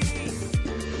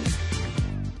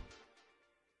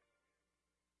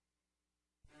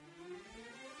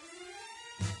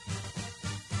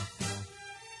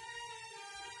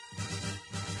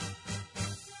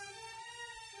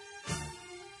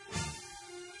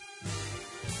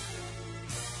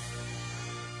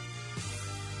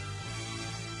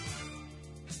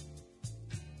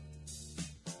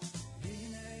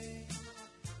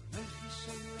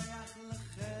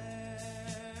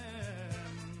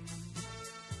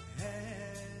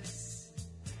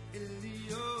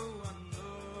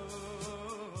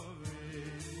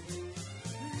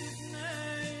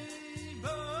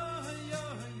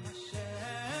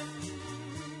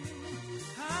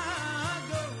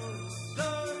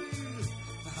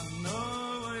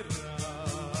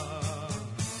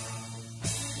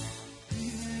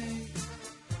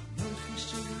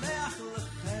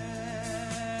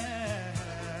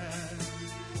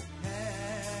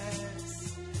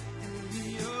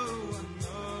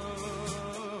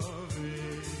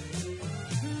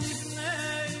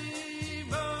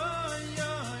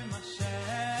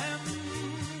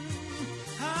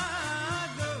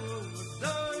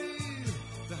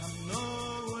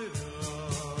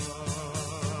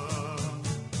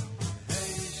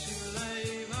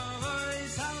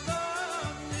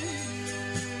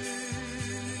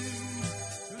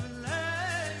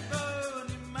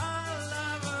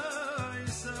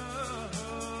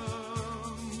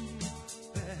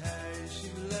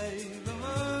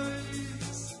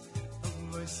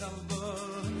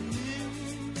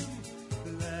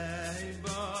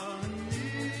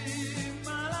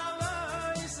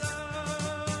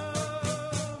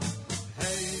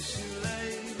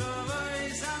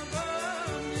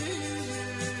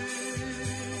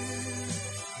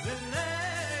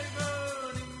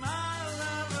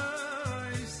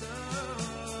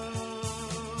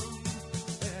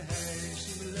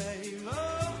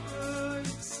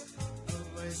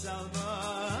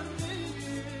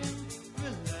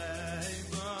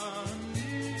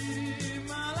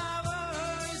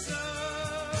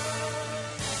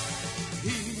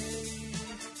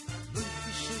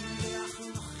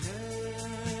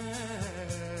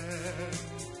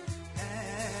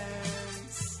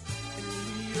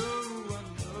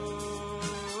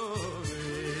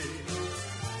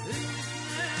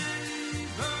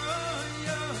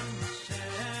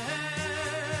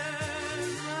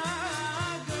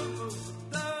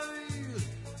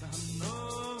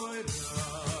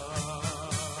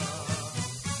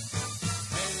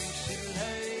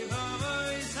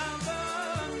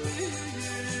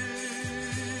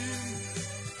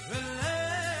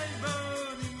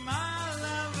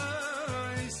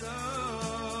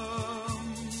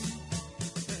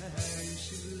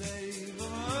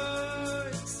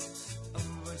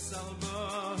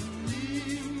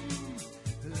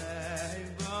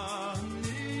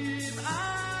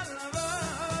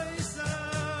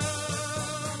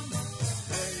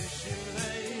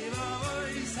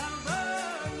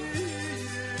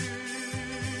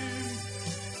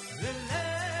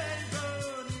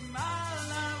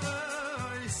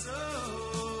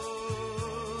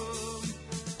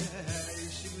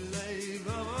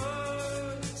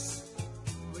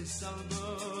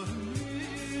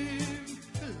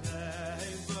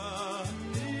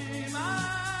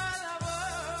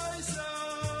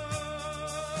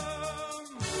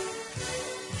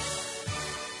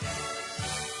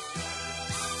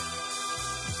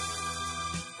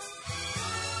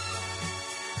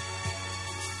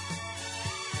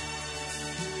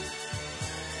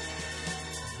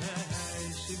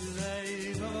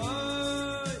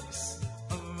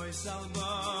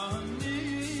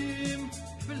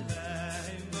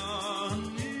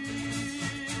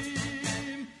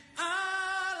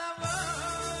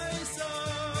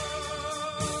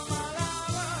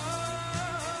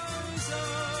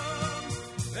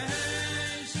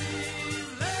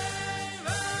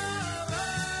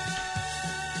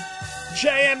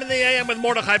 JM in the AM with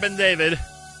Mordechai Ben David.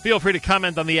 Feel free to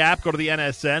comment on the app. Go to the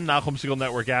NSN, Nachum Segal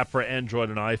Network app for Android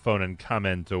and iPhone, and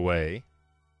comment away.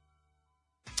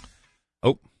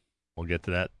 Oh, we'll get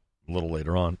to that a little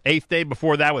later on. Eighth day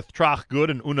before that with Trach Good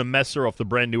and Una Messer off the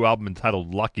brand new album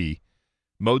entitled Lucky.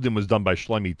 Modin was done by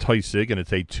Shlomi Toysig, and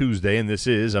it's a Tuesday, and this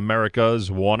is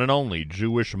America's one and only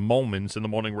Jewish Moments in the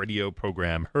Morning radio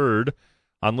program, heard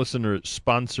on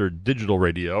listener-sponsored digital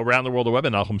radio around the world, the web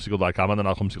at NachumSegal.com, on the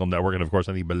Nachum Segal Network, and, of course,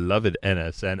 on the beloved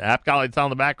NSN app. Gedaliah in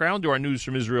the background. Do our news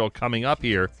from Israel coming up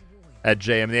here at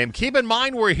JM. Keep in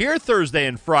mind, we're here Thursday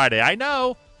and Friday. I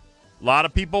know a lot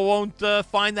of people won't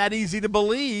find that easy to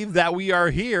believe that we are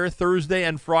here Thursday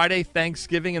and Friday,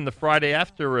 Thanksgiving, and the Friday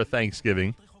after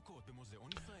Thanksgiving.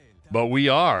 But we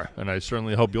are, and I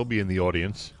certainly hope you'll be in the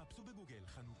audience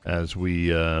as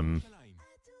we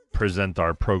present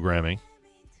our programming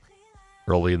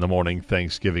early in the morning,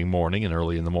 Thanksgiving morning, and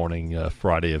early in the morning,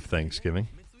 Friday of Thanksgiving.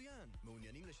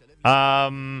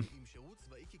 Our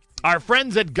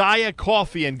friends at Gaia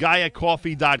Coffee and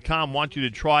GaiaCoffee.com want you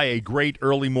to try a great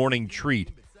early morning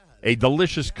treat. A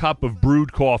delicious cup of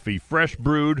brewed coffee, fresh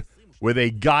brewed, with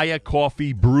a Gaia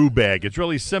Coffee brew bag. It's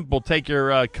really simple. Take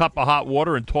your cup of hot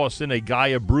water and toss in a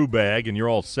Gaia brew bag, and you're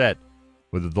all set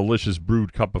with a delicious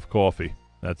brewed cup of coffee.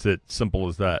 That's it. Simple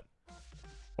as that.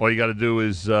 All you got to do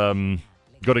is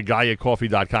go to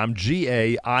GaiaCoffee.com,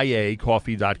 GAIA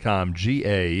Coffee.com,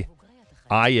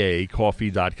 GAIA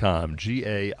Coffee.com,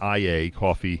 GAIA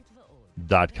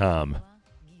Coffee.com.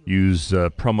 Use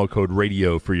promo code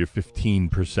radio for your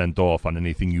 15% off on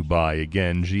anything you buy.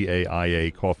 Again,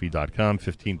 GAIAcoffee.com,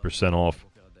 15% off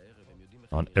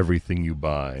on everything you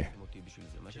buy.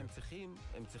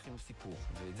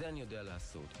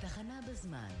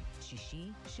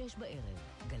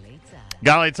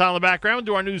 Gedaliah in the background.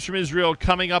 Do our news from Israel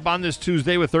coming up on this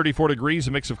Tuesday with 34 degrees,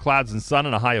 a mix of clouds and sun,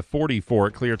 and a high of 44.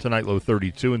 Clear tonight, low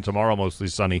 32, and tomorrow mostly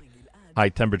sunny. High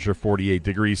temperature 48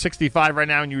 degrees. 65 right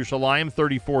now in Yerushalayim,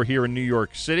 34 here in New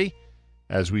York City.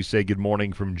 As we say good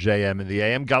morning from JM in the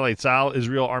AM. Galei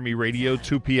Israel Army Radio,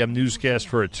 2 p.m. newscast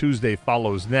for a Tuesday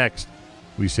follows next.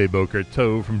 We say Boker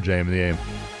Tov from JM in the AM.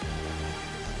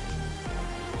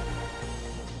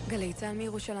 גלי צה"ל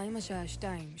מירושלים השעה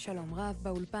 2. שלום רב,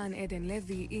 באולפן עדן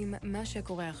לוי עם מה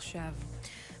שקורה עכשיו.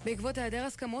 בעקבות היעדר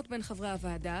הסכמות בין חברי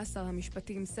הוועדה, שר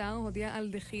המשפטים סער הודיע על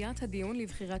דחיית הדיון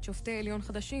לבחירת שופטי עליון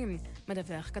חדשים.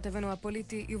 מדווח כתבנו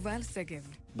הפוליטי יובל סגב.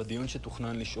 בדיון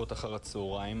שתוכנן לשעות אחר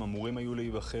הצהריים אמורים היו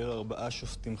להיבחר 4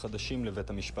 שופטים חדשים לבית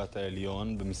המשפט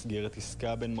העליון במסגרת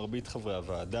עסקה בין מרבית חברי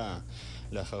הוועדה.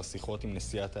 לאחר שיחות עם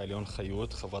נשיאת העליון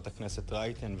חיות, חברת הכנסת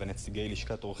רייטן ונציגי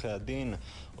לשכת עורכי הדין,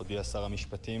 הודיע שר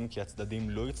המשפטים כי הצדדים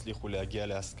לא הצליחו להגיע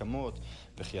להסכמות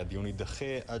וכי הדיון יידחה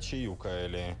עד שיהיו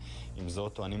כאלה. עם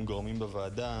זאת, טוענים גורמים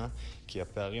בוועדה כי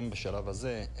הפערים בשלב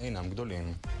הזה אינם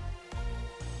גדולים.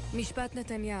 משפט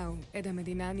נתניהו. עד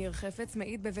המדינה ניר חפץ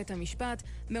מעיד בבית המשפט,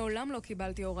 מעולם לא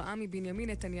קיבלתי הוראה מבנימין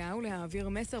נתניהו להעביר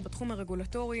מסר בתחום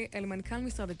הרגולטורי אל מנכ"ל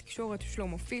משרד התקשורת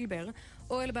שלמה פילבר,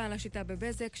 או אל בעל השיטה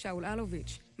בבזק שאול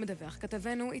אלוביץ'. מדווח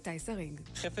כתבנו איתי שריג.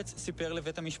 חפץ סיפר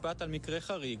לבית המשפט על מקרה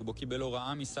חריג בו קיבל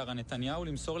הוראה משרה נתניהו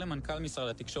למסור למנכ"ל משרד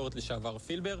התקשורת לשעבר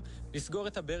פילבר לסגור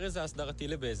את הברז ההסדרתי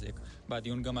לבזק.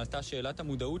 בדיון גם עלתה שאלת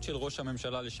המודעות של ראש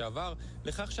הממשלה לשעבר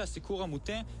לכך שהסיקור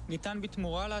המוטה ניתן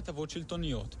בתמורה להטבות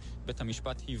שלטוניות. בית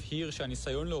המשפט הבהיר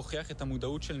שהניסיון להוכיח את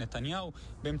המודעות של נתניהו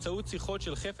באמצעות שיחות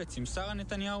של חפץ עם שרה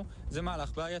נתניהו זה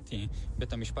מהלך בעייתי.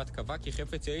 בית המשפט קבע כי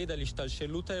חפץ יעיד על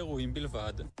השתלשלות האירועים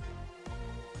בלבד.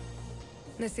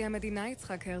 נשיא המדינה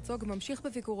יצחק הרצוג ממשיך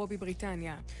בביקורו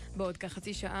בבריטניה. בעוד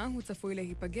כחצי שעה הוא צפוי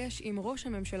להיפגש עם ראש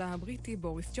הממשלה הבריטי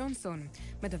בוריס ג'ונסון.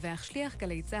 מדווח שליח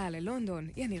גלי צה"ל ללונדון,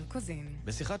 יניר קוזין.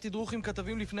 בשיחת תדרוך עם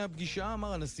כתבים לפני הפגישה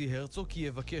אמר הנשיא הרצוג כי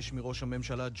יבקש מראש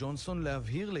הממשלה ג'ונסון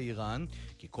להבהיר לאיראן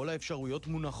כי כל האפשרויות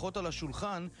מונחות על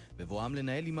השולחן בבואם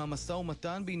לנהל עם המשא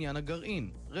ומתן בעניין הגרעין.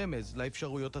 רמז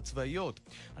לאפשרויות הצבאיות.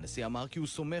 הנשיא אמר כי הוא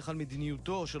סומך על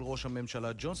מדיניותו של ראש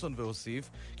הממשלה ג'ונסון והוסיף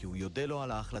כי הוא יודע לו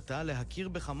על ההחלטה להכיר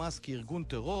בחמאס כארגון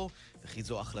טרור וכי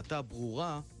זו החלטה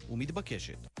ברורה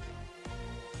ומתבקשת.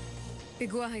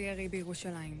 פיגוע הירי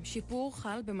בירושלים. שיפור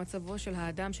חל במצבו של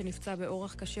האדם שנפצע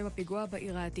באורח קשה בפיגוע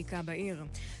בעיר העתיקה בעיר.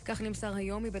 כך נמסר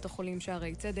היום מבית החולים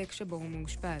שערי צדק שבו הוא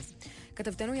מאושפז.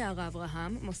 כתבתנו יערה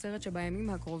אברהם מוסרת שבימים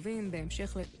הקרובים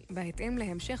בהתאם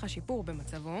להמשך השיפור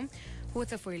במצבו, הוא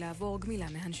צפוי לעבור גמילה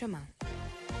מהנשמה.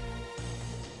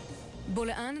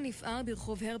 בולען נפער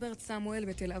ברחוב הרברט סמואל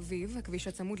בתל אביב, הכביש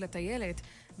הצמוד לטיילת,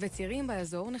 וצירים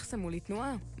באזור נחסמו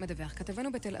לתנועה. מדווח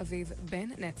כתבנו בתל אביב, בן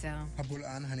נצר.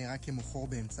 הבולען הנראה כמוחור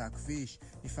באמצע הכביש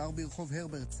נפער ברחוב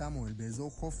הרברט סמואל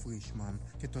באזור חוף רישמן.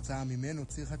 כתוצאה ממנו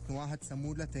ציר התנועה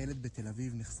הצמוד לטיילת בתל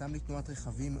אביב נחסם לתנועת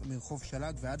רכבים מרחוב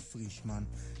שלג ועד פרישמן.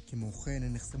 כמו כן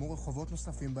נחסמו רחובות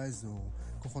נוספים באזור.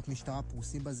 כוחות משטרה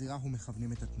פרוסים בזירה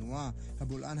ומכוונים את התנועה.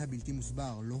 הבולען הבלתי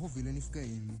מוסבר לא הוביל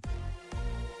לנפגעים.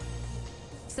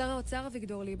 שר האוצר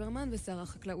אביגדור ליברמן ושר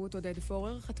החקלאות עודד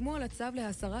פורר חתמו על הצו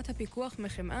להסרת הפיקוח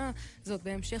מחמאה, זאת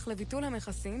בהמשך לביטול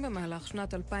המכסים במהלך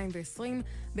שנת 2020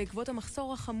 בעקבות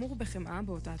המחסור החמור בחמאה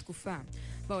באותה תקופה.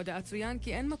 בהודעה צוין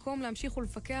כי אין מקום להמשיך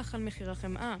ולפקח על מחיר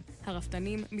החמאה.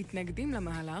 הרפתנים מתנגדים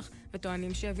למהלך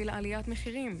וטוענים שהביא לעליית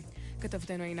מחירים.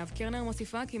 כתבתנו עינב קרנר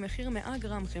מוסיפה כי מחיר 100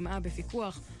 גרם חמאה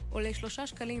בפיקוח עולה 3.94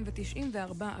 שקלים,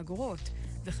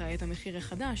 וכעת המחיר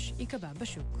החדש ייקבע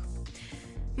בשוק.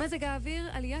 מזג האוויר,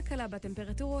 עלייה קלה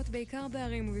בטמפרטורות בעיקר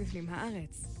בערים ובפנים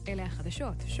הארץ. אלה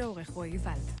החדשות, שעורך רועי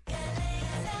ולד.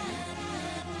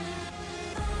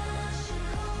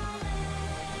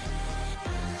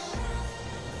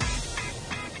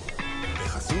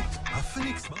 בחסות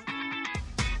הפניקס בר.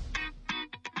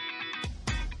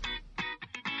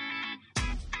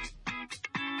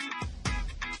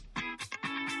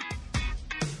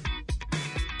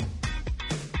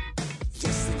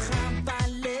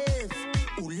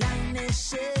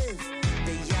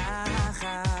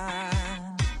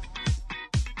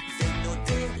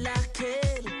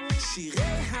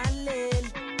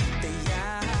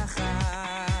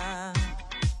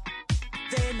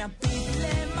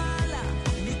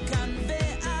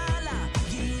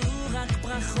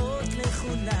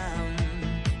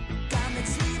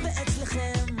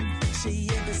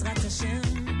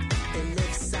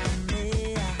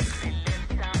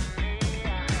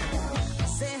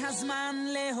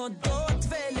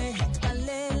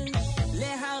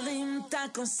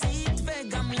 כוסית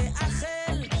וגם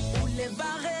לאחל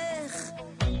ולברך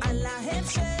על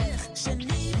ההמשך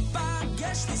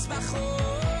שניפגש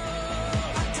לשמחות.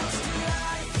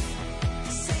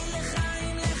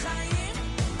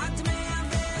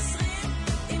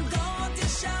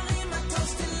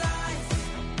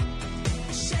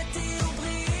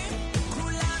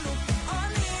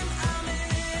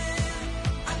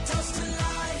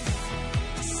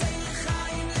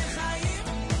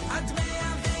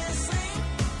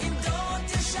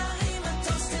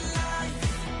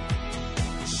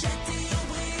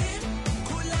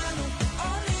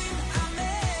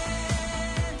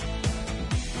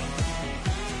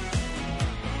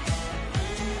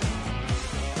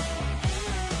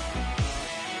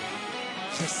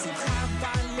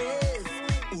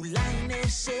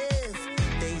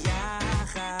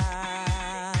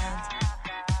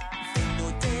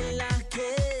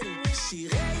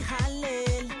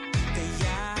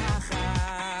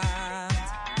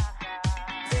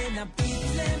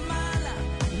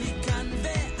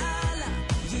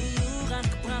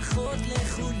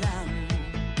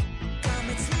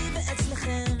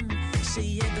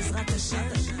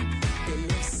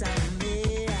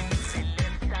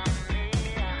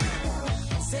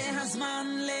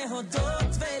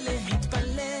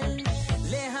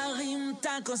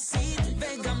 כוסית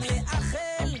וגם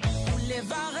לאחל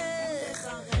ולברך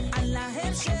על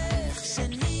ההמשך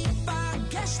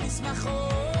שניפגש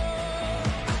לשמחות.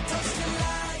 הטוסט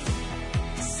אליי,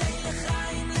 say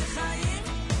לחיים לחיים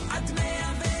עד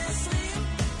 120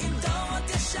 עם דורות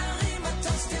ישרים.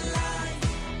 הטוסט אליי,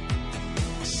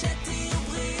 שתהיו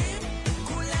בריאים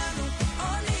כולנו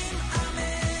עונים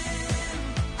אמן.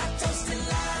 הטוסט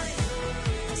אליי,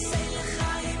 say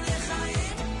לחיים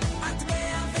לחיים עד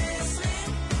 120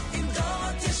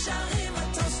 שרים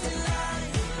הטוסט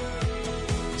אליי,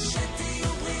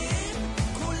 שתהיו בריאים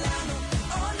כולנו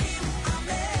עולים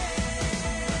אמן.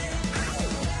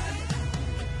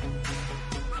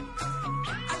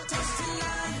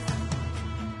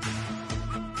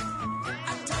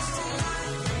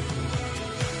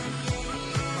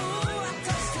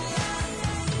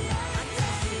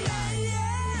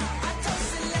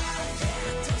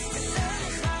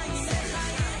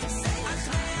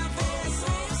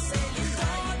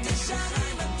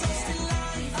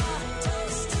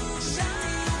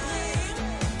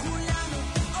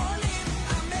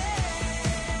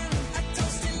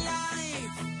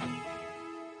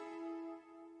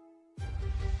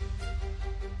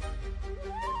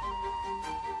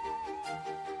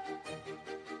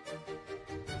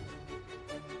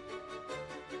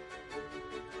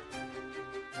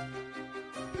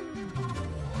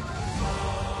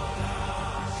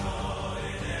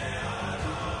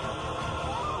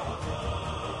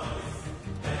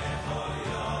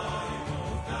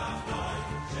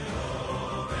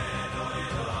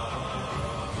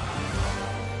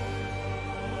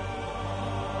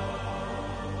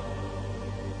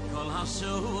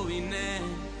 השואינה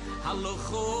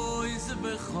הלוכוי זה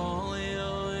בכל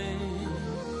יום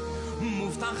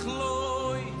מובטח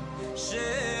לוי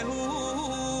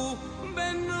שהוא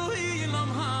בנוי עולם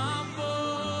הבא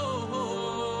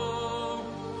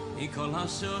כל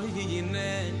השואינה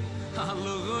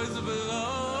הלוכוי זה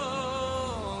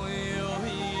בכל יום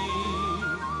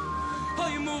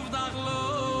אוי מובטח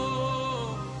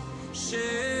לו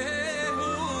שהוא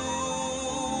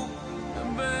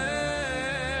בן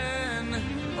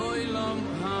עולם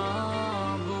הבא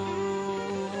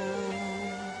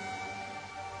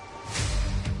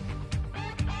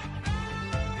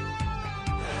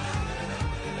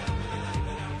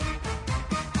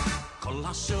כל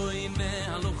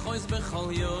השואינה הלוכויס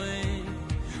בכל יום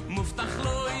מובטח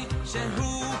לוי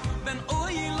שהוא בן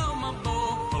עולם הבא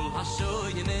כל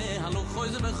השואינה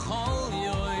הלוכויס בכל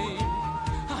יום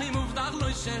מובטח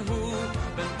לו שהוא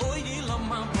בן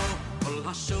עולם הבא כל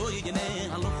השואינה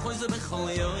הלוכויס בכל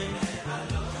יום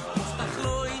מובטח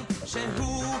לו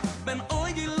שהוא בן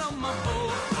עולם הבא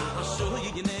כל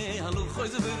השואינה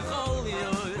הלוכויס בכל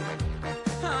יום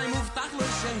מובטח לו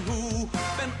שהוא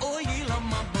בן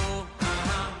עולם הבא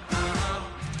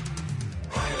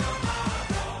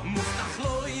מובטח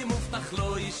לו שהוא מובטח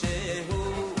לו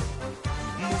שהוא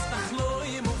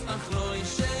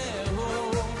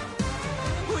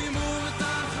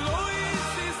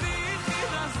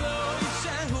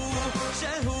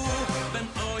שהוא בן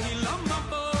עולם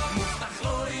הבא מובטח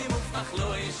לו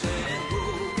שהוא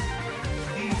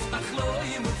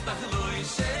מובטח לו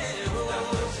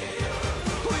שהוא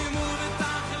הוא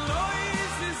מובטח לו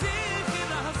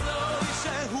זכיר הזוי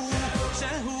שהוא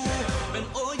בן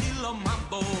עולם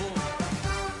הבא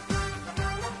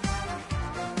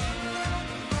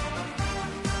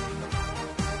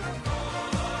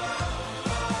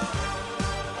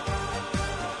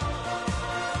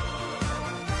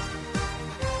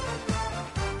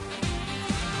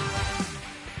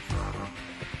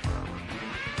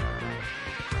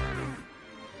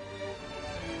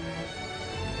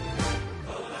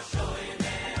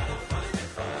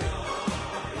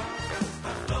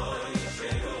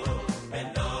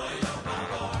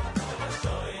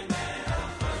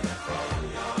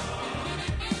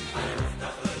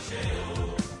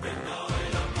שהוא בן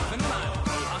עולם הבא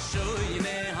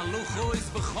השואינה הלוכויס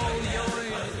בכל יום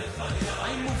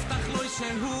מובטח לו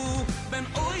שהוא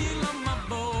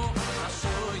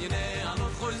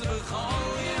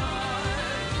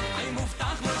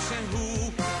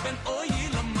בן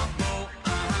עולם הבא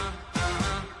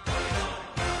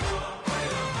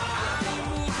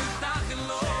מובטח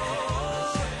לו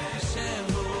שהוא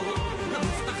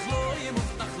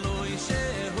מובטח לו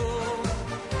שהוא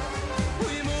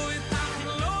הוא מובטח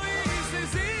לו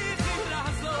זכיר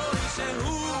הזוי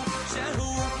שהוא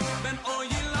בן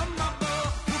עולם הבא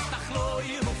מובטח לו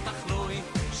שהוא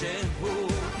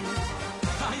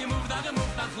היי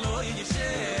מובטח לו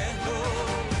שהוא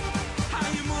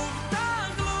היי מובטח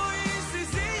לו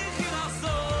זכיר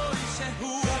הזוי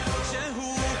שהוא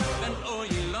בן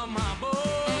עולם הבא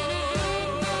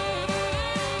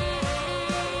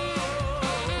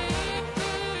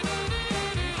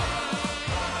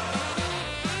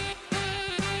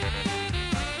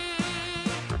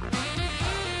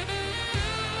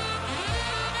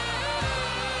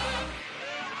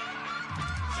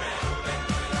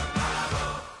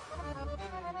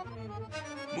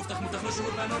מובטח לו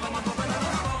שהוא בן עולם הבא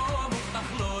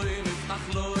מובטח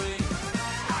לו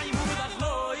היי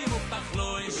מובטח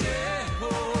לו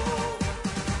שהוא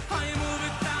היי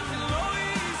מובטח לו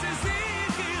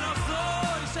זכיר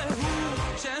הזוי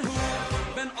שהוא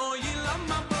בן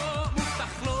עולם הבא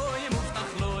מובטח לו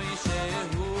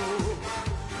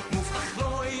שהוא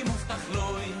מובטח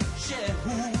לו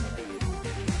שהוא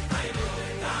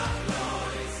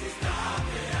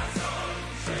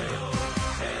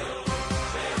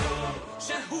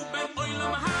שהוא בן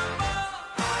עולם הבא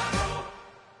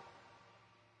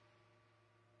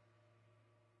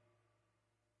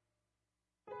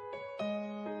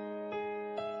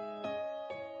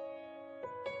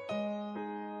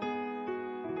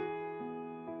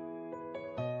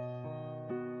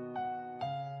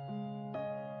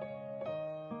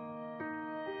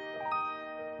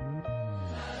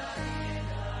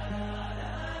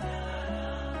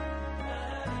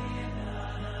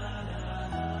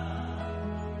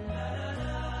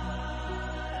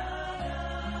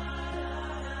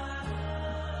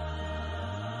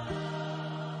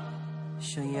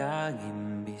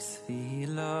שייגים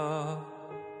בספילו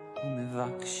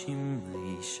ומבקשים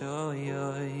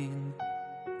לישוין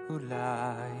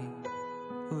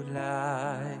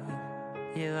אולי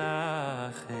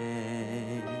ירחם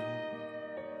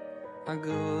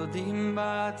הגודים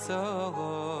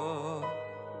בצורו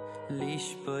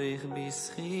לשפוך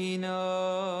בסחינו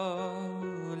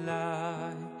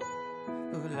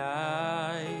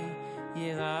אולי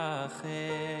ירחם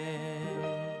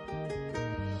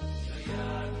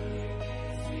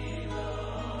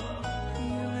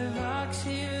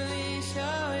יבקשי לי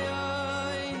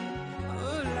שויוי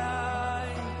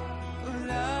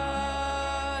אולי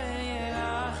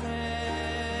ירחם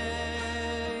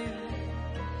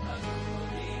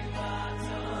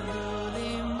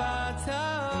הגודים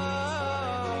בצור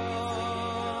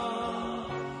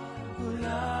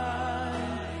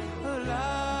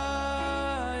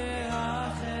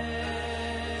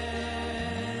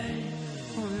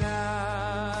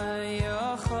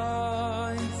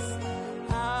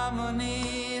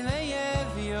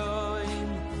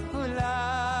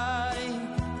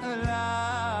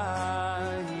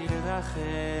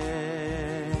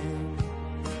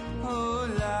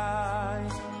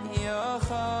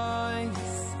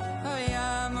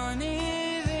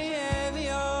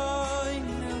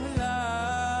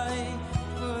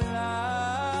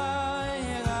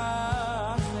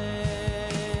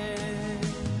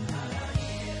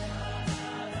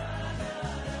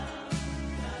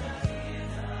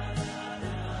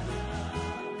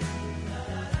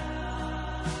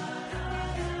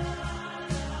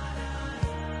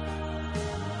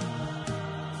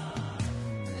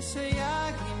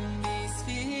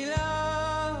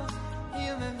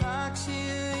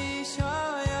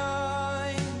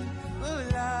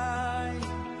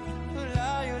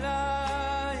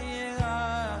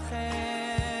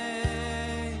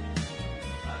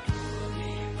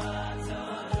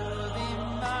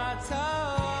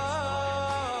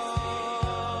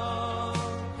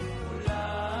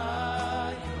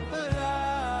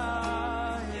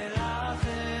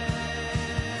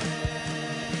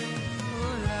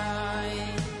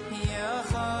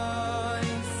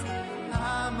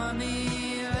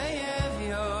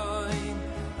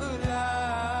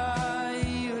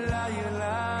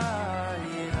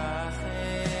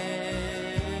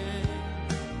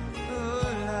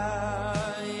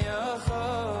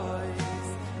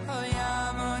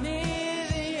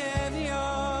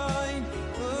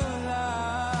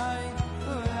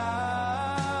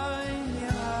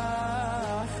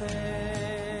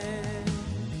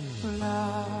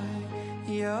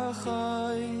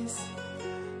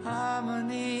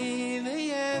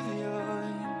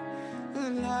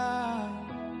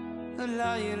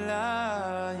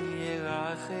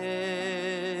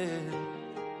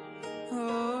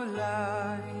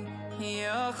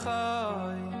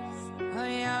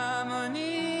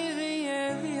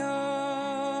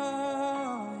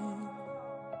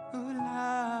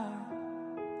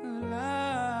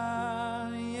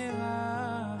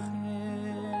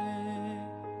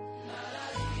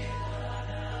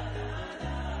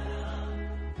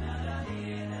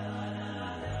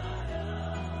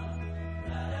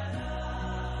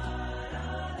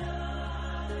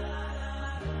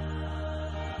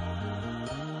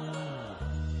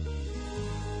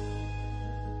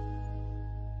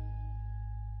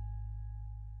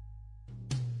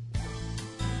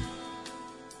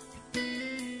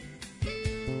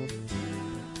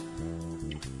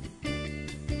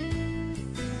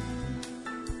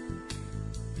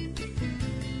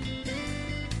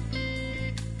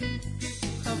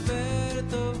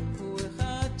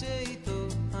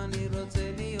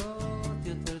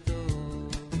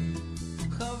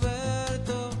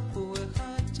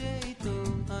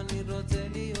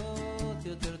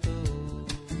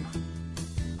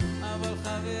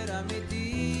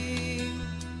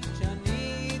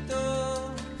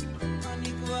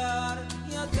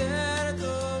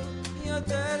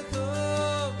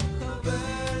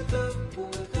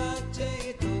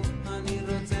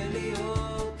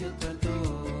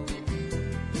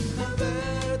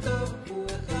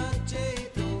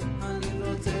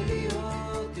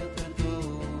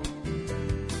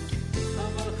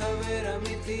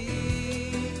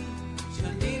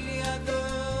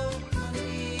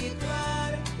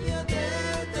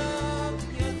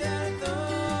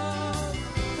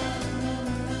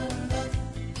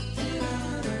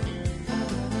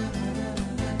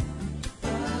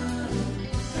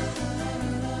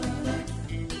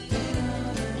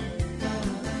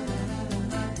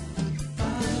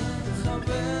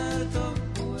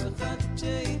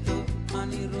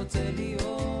רוצה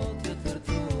להיות יותר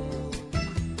טוב,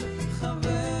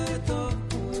 חבר טוב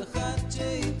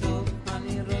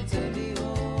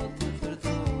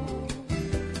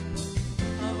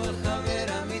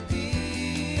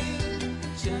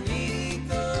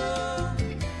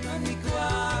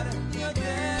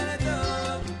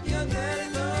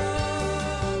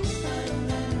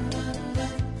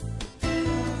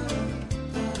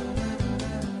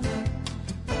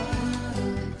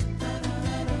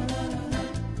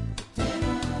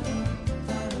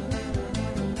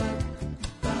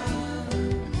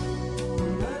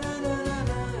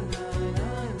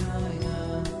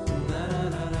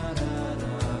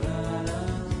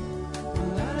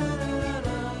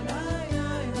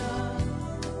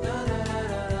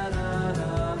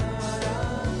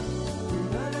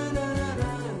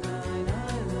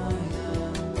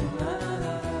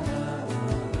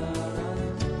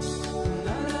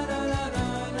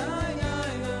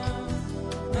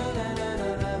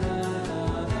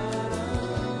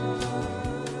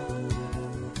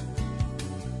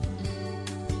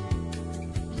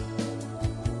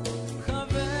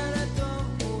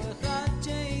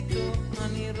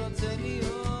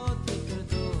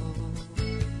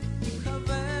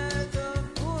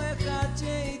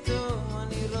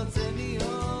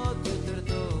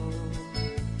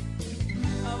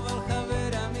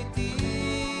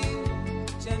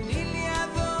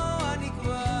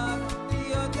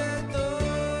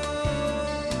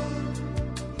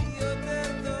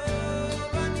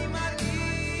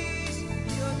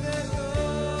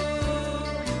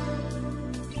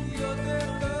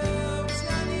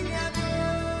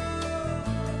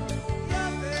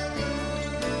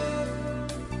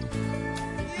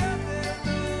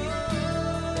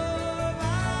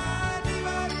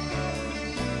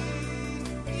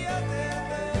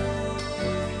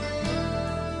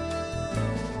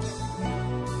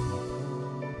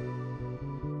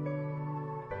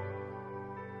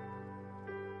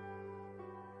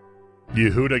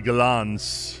Yehuda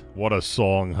Galans. What a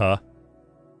song, huh?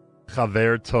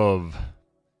 Chaver Tov.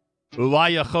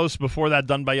 Ulaya Chos, before that,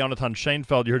 done by Yonatan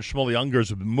Schoenfeld. You heard Shmuley Ungers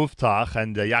with Muftach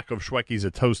and Yaakov Shwekey's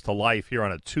A Toast to Life here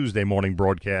on a Tuesday morning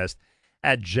broadcast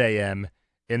at JM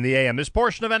in the AM. This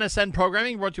portion of NSN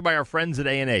programming brought to you by our friends at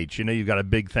A&H. You know you've got a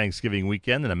big Thanksgiving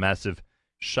weekend and a massive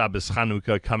Shabbos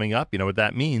Chanukah coming up. You know what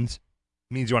that means?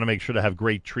 It means you want to make sure to have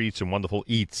great treats and wonderful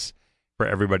eats for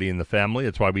everybody in the family.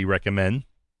 That's why we recommend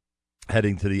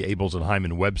heading to the Abels and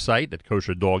Hyman website at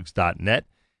kosherdogs.net.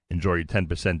 Enjoy your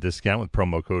 10% discount with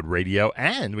promo code radio.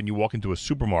 And when you walk into a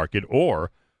supermarket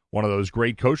or one of those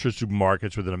great kosher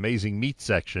supermarkets with an amazing meat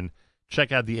section,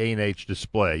 check out the A&H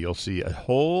display. You'll see a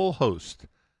whole host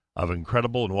of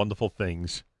incredible and wonderful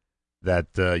things that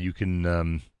you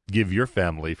can give your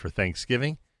family for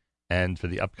Thanksgiving and for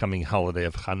the upcoming holiday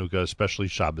of Chanukah, especially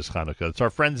Shabbos Chanukah. It's our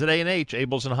friends at A&H,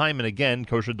 Abels and Hyman. Again,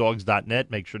 kosherdogs.net.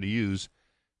 Make sure to use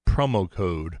promo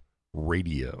code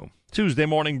radio. Tuesday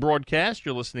morning broadcast.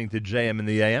 You're listening to JM in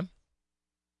the AM.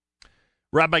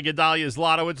 Rabbi Gedaliah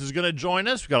Zlotowitz is going to join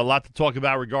us. We've got a lot to talk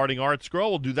about regarding ArtScroll.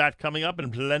 We'll do that coming up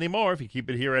and plenty more if you keep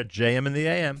it here at JM in the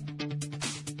AM.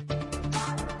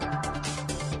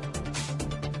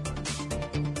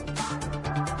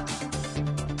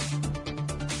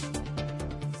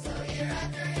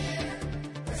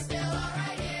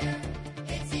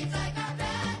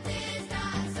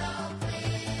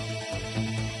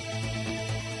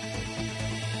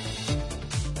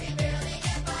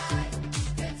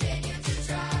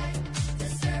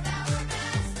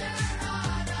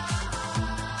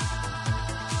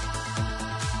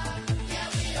 Yeah,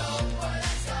 we all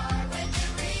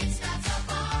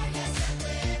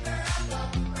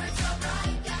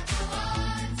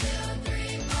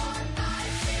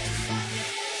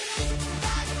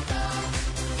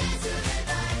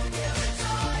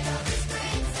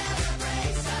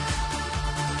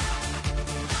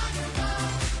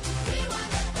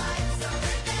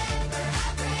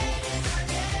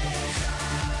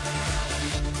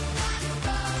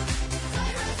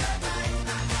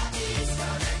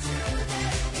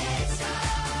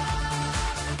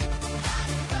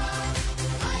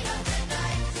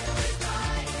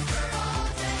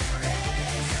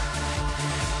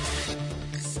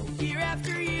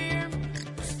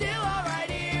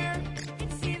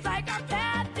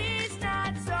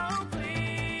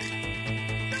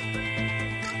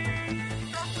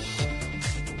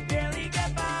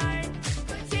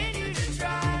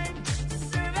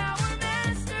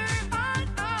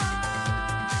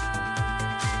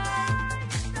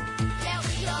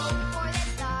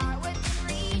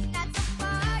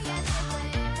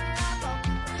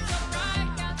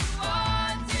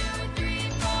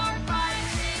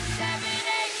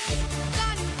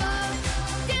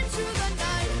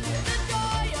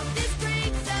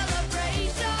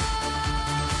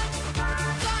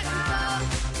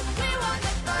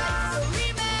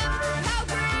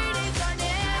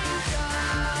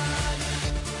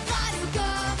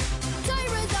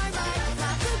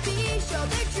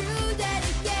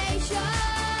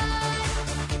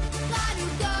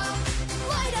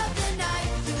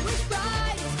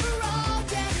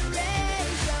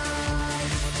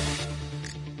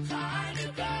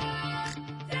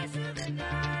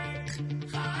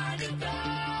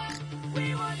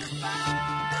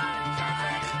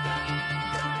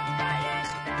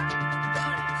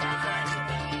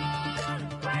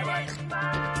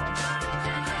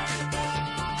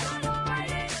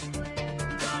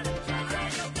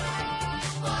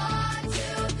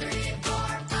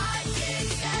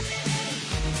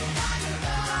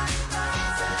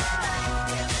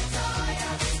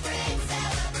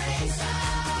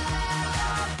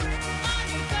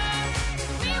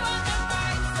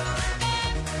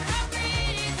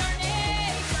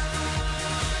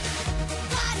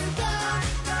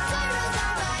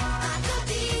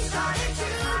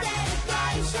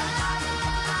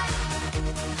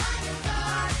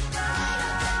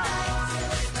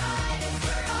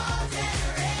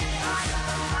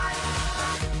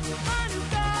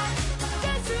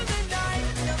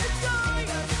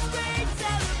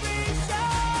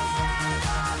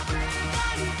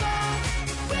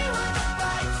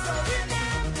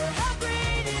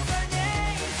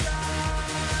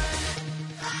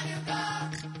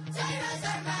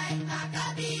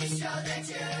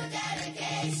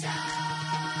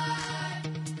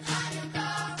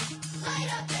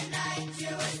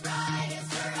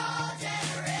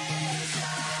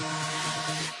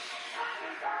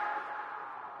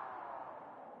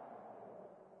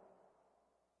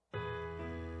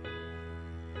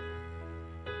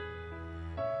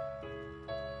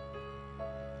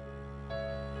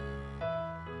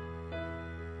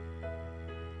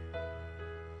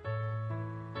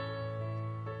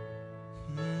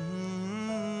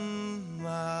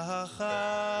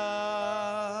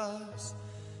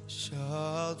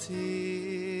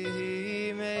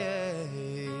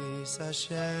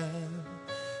Hashem,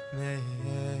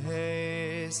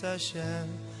 meis Hashem,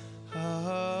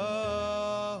 achas,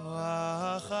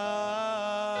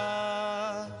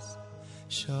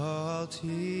 shalti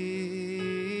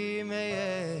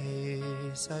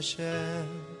meis Hashem,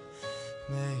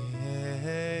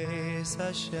 meis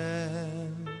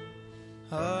Hashem,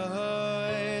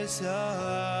 ha'is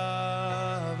avakesh,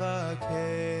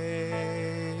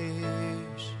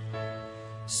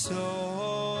 so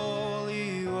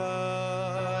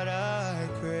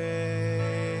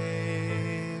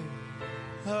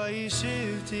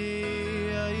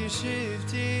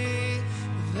Shifty,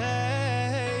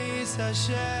 Veis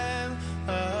Hashem,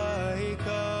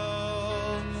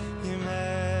 Aikol,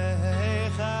 Yimei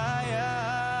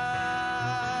Chayai,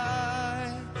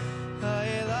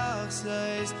 Hailach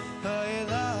Sois,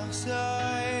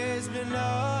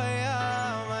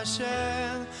 B'noyam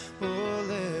Hashem,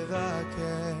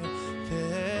 Ulevaker,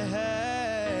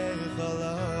 Pehei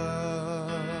Choloi.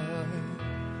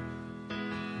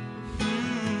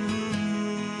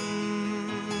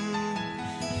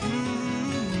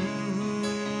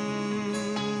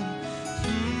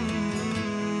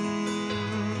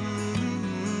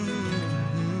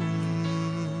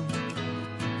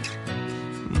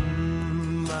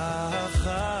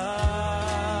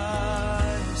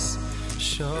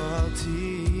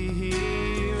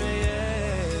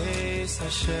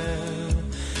 Hashem,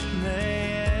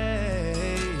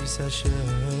 meis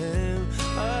Hashem,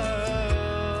 achas,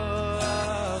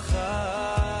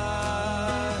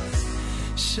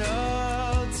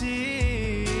 shalti,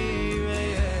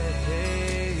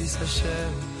 meis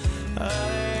Hashem,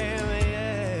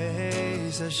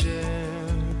 meis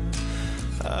Hashem,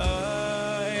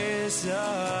 meis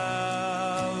avakesh,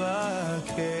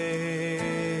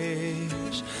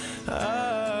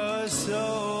 so.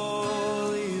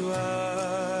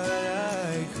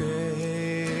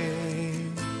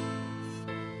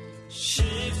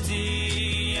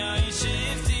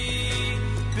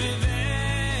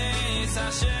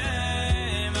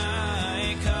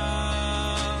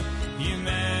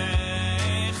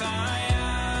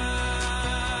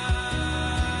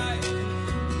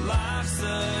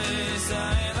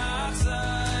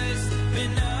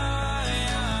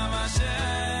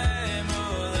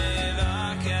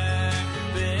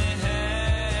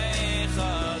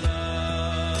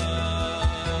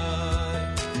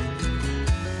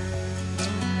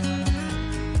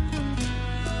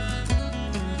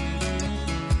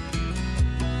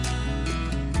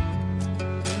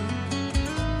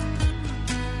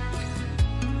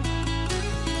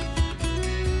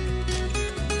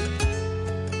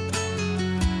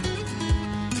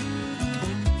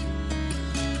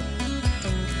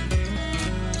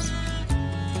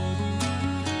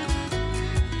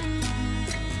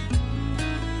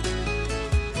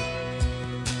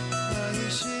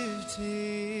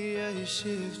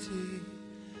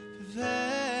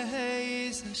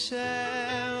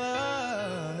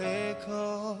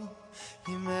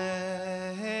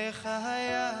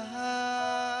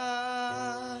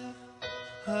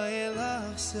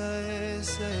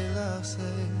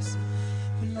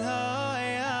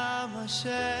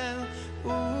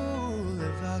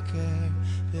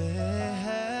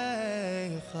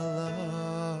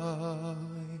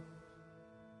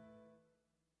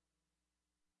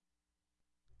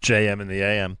 JM in the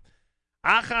AM.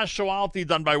 Acha Shoalti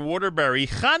done by Waterbury.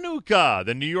 Chanukah,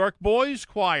 the New York Boys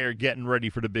Choir getting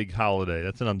ready for the big holiday.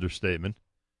 That's an understatement.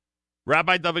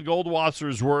 Rabbi David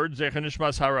Goldwasser's words, Zecher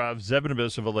Nishmas Harav Zebin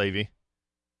B'Yosef Alevi.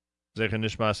 Zecher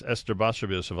Nishmas Esther Basra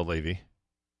B'Yosef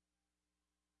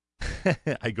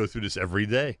Alevi. I go through this every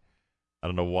day. I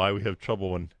don't know why we have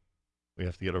trouble when we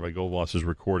have to get Rabbi Goldwasser's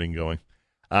recording going.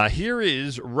 Here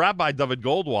is Rabbi David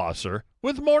Goldwasser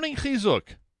with Morning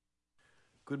Chizuk.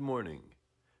 Good morning.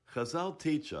 Chazal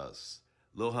teach us,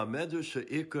 Lo hamedu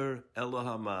she'ikar elo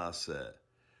ha'maaseh.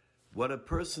 What a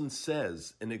person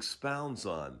says and expounds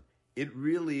on, it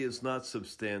really is not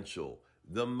substantial.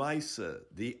 The maisa,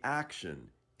 the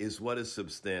action, is what is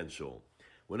substantial.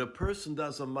 When a person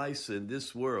does a maisa in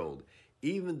this world,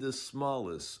 even the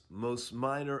smallest, most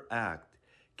minor act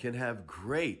can have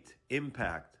great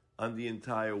impact on the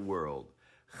entire world.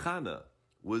 Chana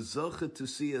was zocheh to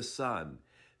see a son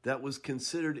that was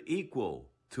considered equal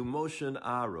to Moshe and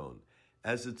Aaron.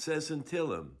 As it says in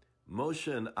Tehillim,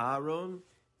 Moshe and Aaron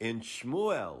and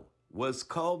Shmuel was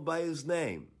called by his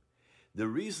name. The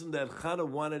reason that Chana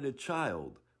wanted a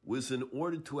child was in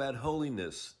order to add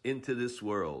holiness into this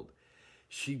world.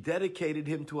 She dedicated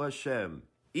him to Hashem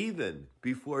even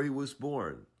before he was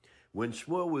born. When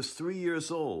Shmuel was 3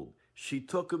 years old, she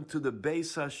took him to the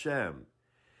Beis Hashem.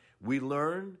 we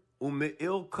learn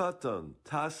ume'il katan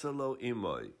tasalo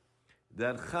imoy,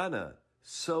 that Hannah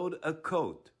sewed a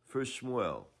coat for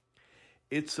Shmuel.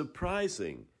 It's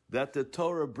surprising that the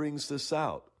Torah brings this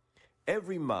out.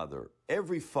 Every mother,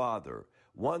 every father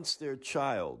wants their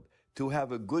child to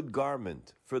have a good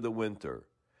garment for the winter.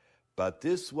 But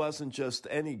this wasn't just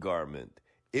any garment.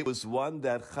 It was one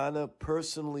that Hannah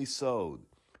personally sewed.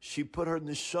 She put her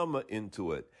neshama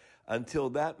into it until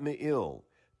that me'il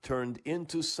turned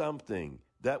into something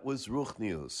that was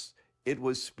ruchnius. It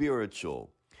was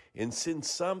spiritual. And since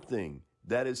something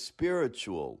that is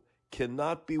spiritual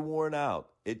cannot be worn out,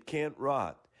 it can't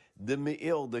rot, the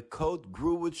me'il, the coat,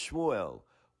 grew with Shmuel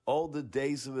all the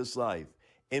days of his life.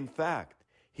 In fact,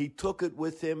 he took it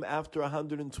with him after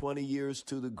 120 years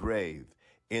to the grave,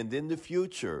 and in the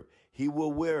future, he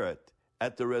will wear it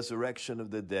at the resurrection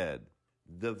of the dead.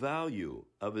 The value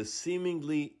of a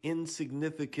seemingly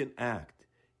insignificant act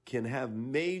can have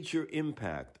major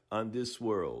impact on this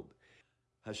world.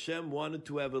 Hashem wanted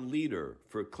to have a leader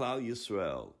for Klal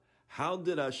Yisrael. How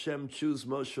did Hashem choose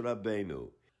Moshe Rabbeinu?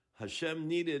 Hashem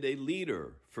needed a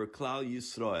leader for Klal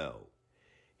Yisrael.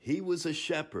 He was a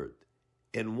shepherd,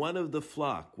 and one of the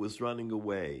flock was running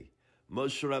away.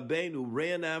 Moshe Rabbeinu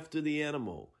ran after the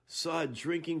animal, saw it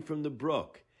drinking from the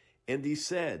brook, and he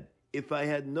said, "If I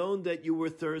had known that you were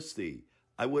thirsty,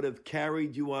 I would have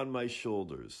carried you on my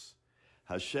shoulders."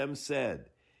 Hashem said,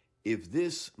 if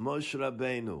this Moshe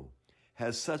Rabbeinu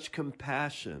has such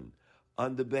compassion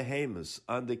on the behemoths,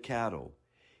 on the cattle,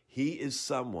 he is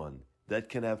someone that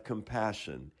can have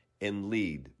compassion and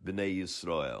lead Bnei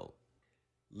Yisrael.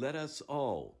 Let us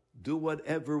all do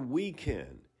whatever we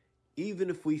can, even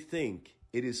if we think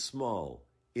it is small,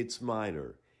 it's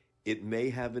minor. It may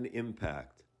have an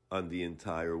impact on the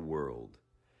entire world.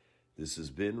 This has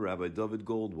been Rabbi David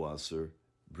Goldwasser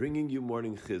bringing you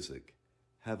Morning Chizuk.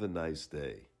 Have a nice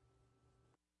day.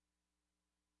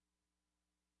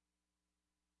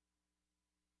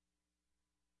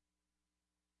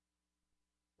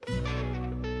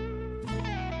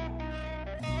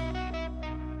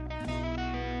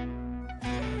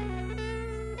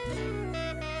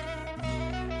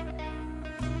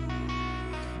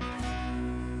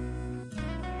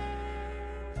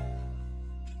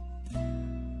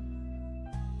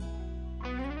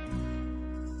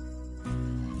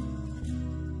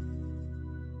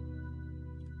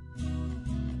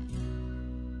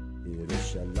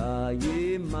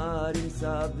 ירושלים מרים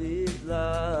סביב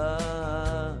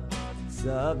לה,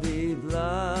 סביב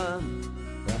לה,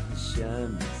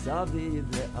 והשם סביב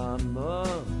לעמו,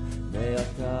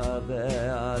 מעתה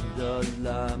ועד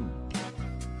עולם.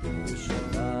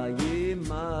 ירושלים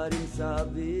מרים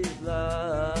סביב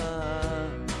לה,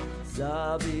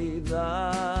 סביב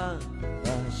לה,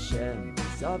 והשם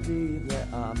סביב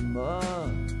לעמו,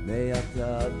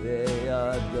 מעתה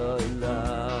ועד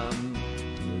עולם.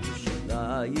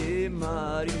 ירושלים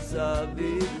מרים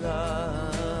סביב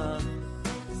לה,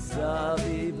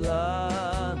 סביב לה,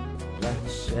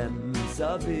 להשם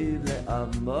סביב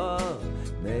לעמו,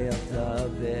 מעתה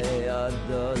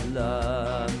ועד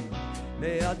עולם,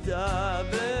 מעתה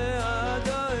ועד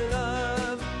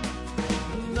עולם.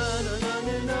 נה נה נה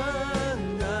נה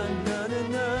נה נה נה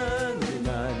נה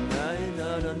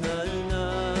נה נה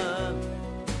נה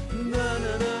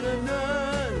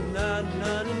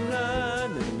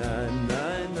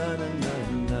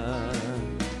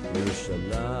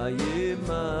ירושלים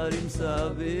מרים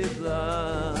סביב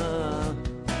לה,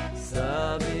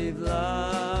 סביב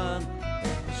לה,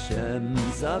 השם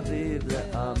סביב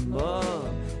לעמו,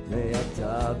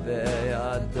 מעתה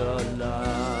ועד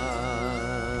עולם.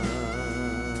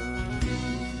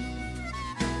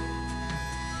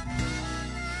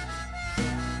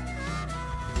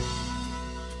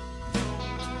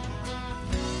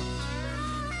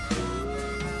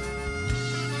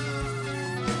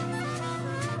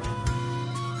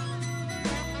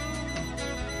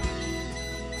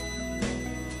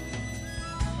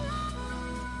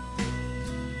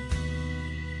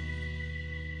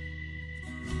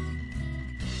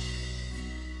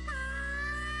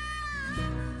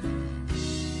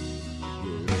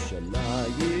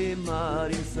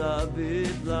 מרים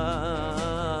סביב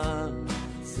לה,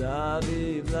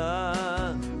 סביב לה,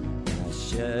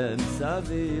 השם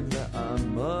סביב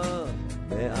לעמו,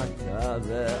 מעתה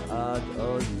ועד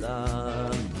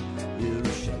עולם.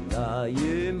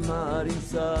 ירושלים מרים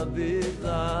סביב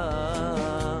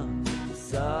לה,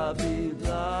 סביב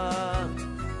לה,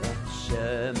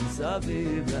 השם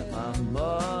סביב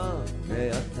לעמו,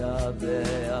 מעתה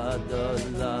ועד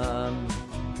עולם.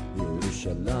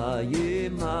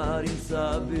 ירושלים מרים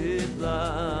סביב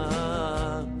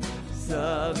לה,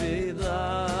 סביב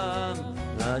לה,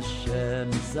 השם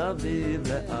סביב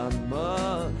לעמו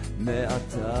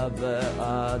מעתה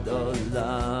ועד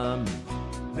עולם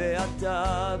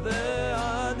מעתה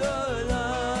ועד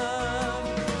עולם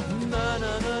na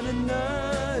na na na na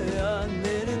na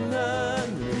na na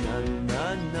na na na na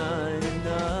na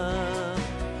na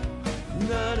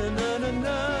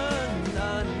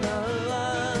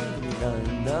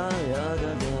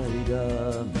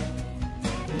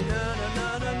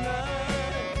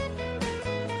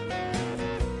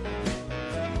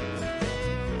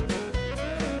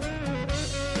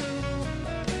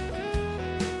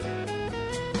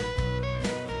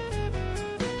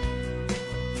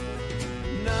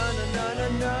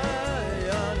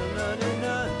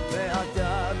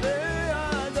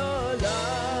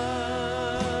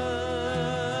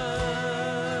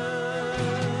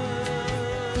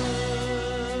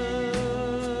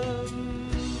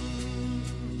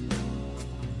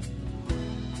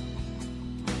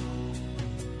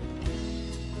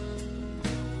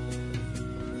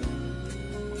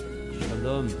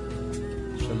שלום,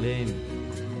 שלם,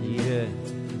 יהיה,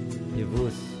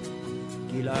 יבוס,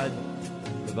 גלעד,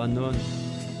 לבנון,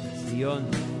 ציון,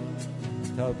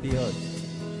 תלפיות,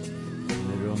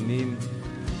 מרומים,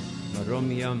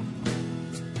 מרום ים,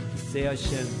 כיסא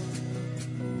השם,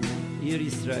 עיר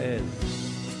ישראל,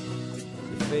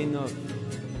 יפי נוף,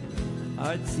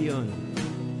 הר ציון,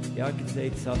 יקצי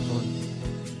צפון,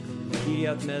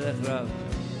 קריית מלך רב,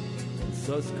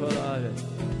 סוס כל הארץ,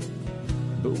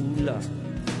 בעולה,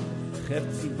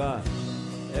 חפצי בה,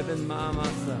 אבן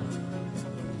מעמסה,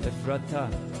 אפרתה,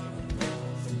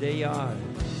 שדה יער,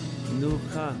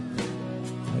 נוחה,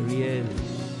 אריאל,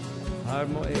 הר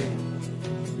מועד,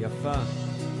 יפה,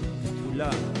 תולה,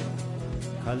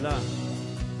 קלה,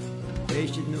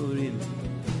 אשת נעורים,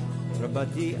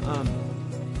 רבתי עם,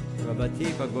 רבתי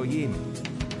בגויים,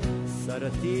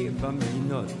 שרתי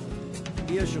במדינות,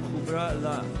 עיר שחוברה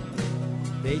לה,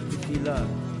 בית תפילה,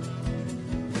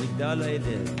 מגדל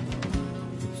העדן,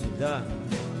 מצודה,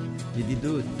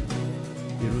 ידידות,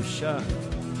 ירושה,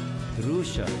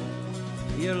 דרושה,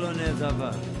 עיר לא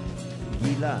נעזבה,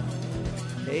 גילה,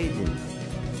 עדן,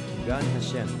 גן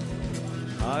השם,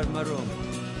 הר מרום,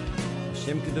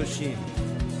 השם קדושים,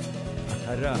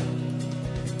 הכרה,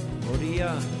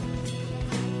 מוריה,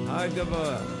 הר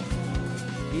גבוה,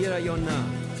 עיר היונה,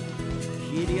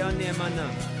 קריה נאמנה,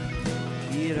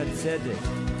 עיר הצדק,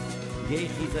 גיא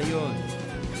חיזיון,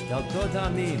 דלתות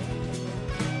העמים,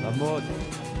 רמות,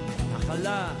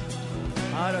 נחלה,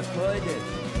 הר הקודש,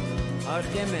 הר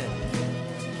חמד,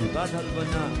 גבעת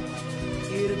הלבנה,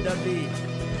 עיר דוד,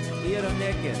 עיר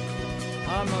הנגב,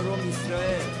 הר מרום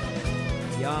ישראל,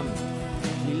 ים,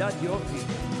 גלילת יופי,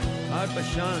 הר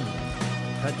בשן,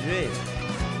 חדרי,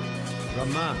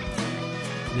 רמה,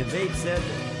 נווה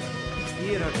צדק,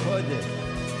 עיר הקודש,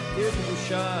 עיר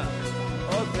קדושה,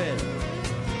 אופל,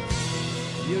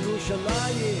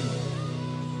 ירושלים.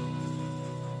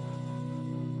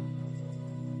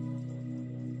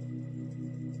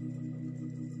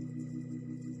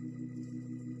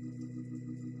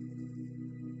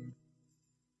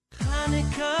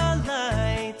 Hanukkah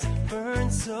light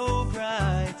burns so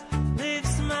bright,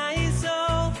 lifts my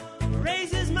soul,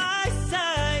 raises my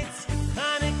sights.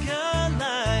 Hanukkah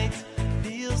light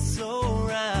feels so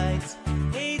right,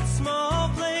 8 small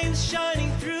flames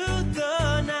shining through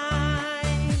the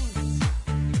night.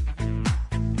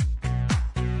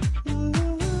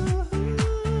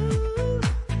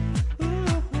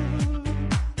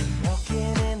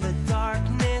 Walking in the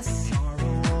darkness,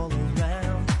 sorrow all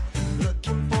around,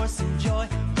 looking for some joy,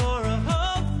 for a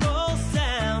hopeful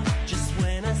sound. Just when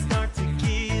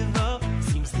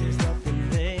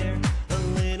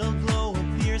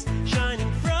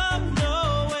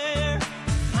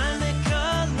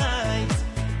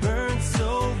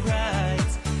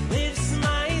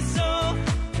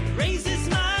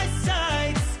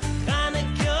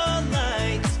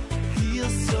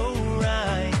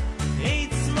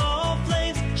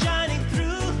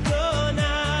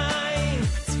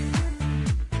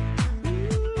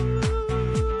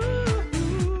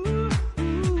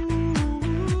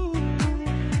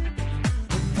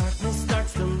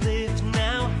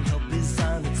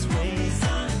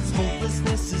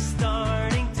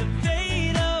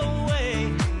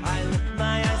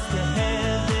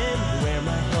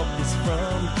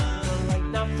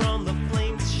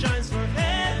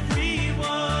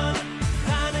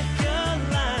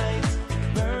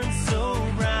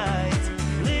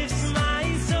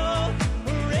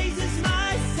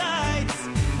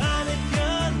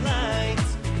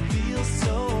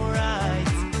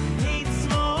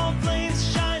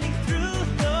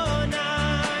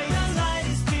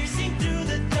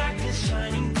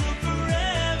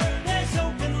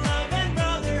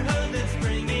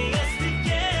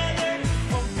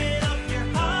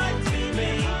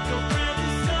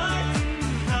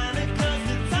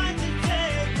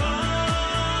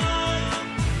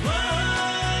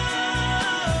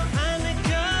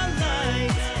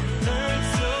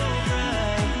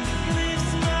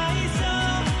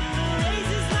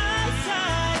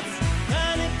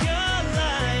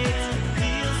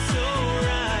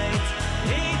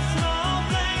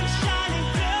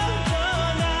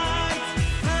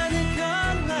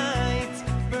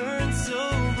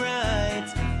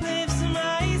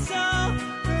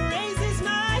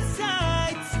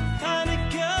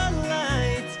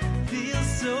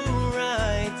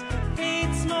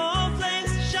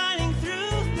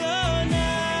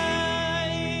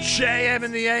JM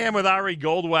in the AM with Ari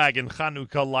Goldwagon,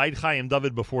 Chanukah Light, Chaim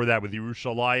David before that with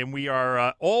Yerushalayim. We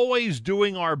are always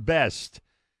doing our best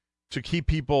to keep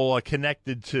people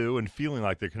connected to and feeling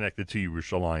like they're connected to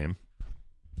Yerushalayim.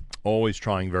 Always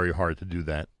trying very hard to do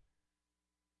that.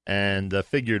 And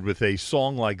figured with a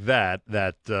song like that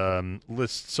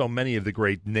lists so many of the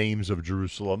great names of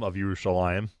Jerusalem, of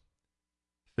Yerushalayim,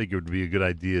 figured it would be a good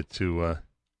idea to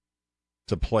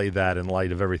play that in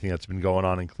light of everything that's been going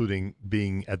on, including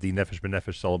being at the Nefesh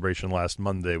B'Nefesh celebration last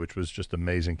Monday, which was just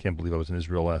amazing. Can't believe I was in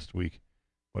Israel last week.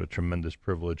 What a tremendous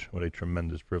privilege. What a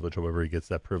tremendous privilege. However, he gets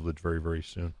that privilege very, very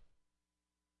soon.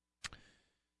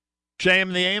 JM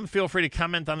in the AM, feel free to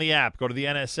comment on the app. Go to the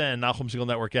NSN, Nachum Segal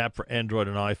Network app for Android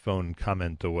and iPhone.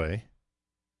 Comment away.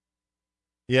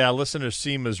 Yeah, listener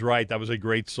Seema's right. That was a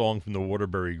great song from the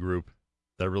Waterbury Group.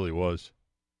 That really was.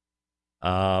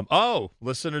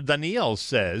 Listener Danielle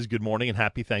says, good morning and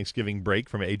happy Thanksgiving break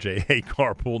from AJA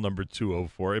Carpool number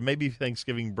 204. It may be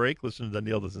Thanksgiving break. Listener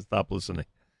Danielle doesn't stop listening,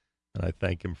 and I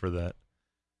thank him for that.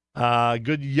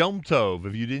 Good Yom Tov.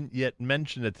 If you didn't yet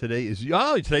mention it, today's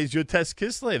Yotes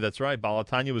Kislev. That's right.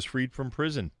 Balatanya was freed from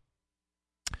prison.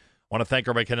 I want to thank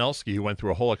Rabbi Kanelsky, who went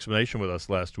through a whole explanation with us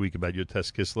last week about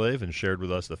Yotes Kislev and shared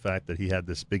with us the fact that he had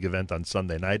this big event on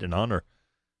Sunday night in honor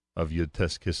of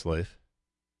Yotes Kislev.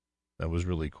 That was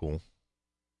really cool.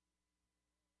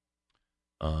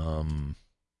 So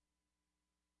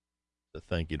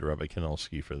thank you to Rabbi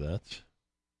Kanelsky for that.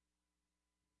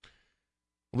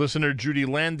 Listener Judy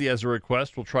Landy has a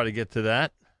request. We'll try to get to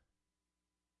that.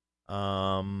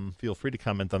 Feel free to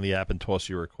comment on the app and toss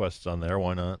your requests on there.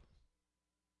 Why not?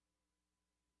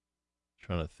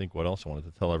 Trying to think what else I wanted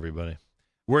to tell everybody.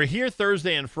 We're here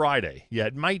Thursday and Friday. Yeah,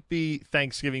 it might be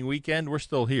Thanksgiving weekend. We're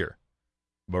still here.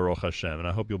 Baruch Hashem. And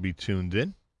I hope you'll be tuned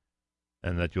in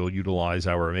and that you'll utilize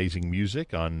our amazing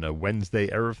music on Wednesday,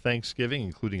 Erev Thanksgiving,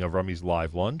 including Avrami's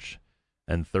live lunch,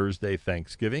 and Thursday,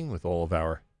 Thanksgiving, with all of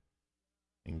our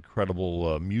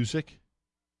incredible music.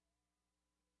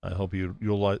 I hope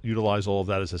you'll utilize all of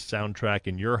that as a soundtrack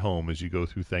in your home as you go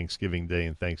through Thanksgiving Day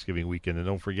and Thanksgiving weekend. And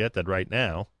don't forget that right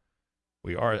now,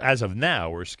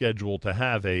 we're scheduled to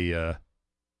have a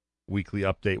weekly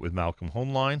update with Malcolm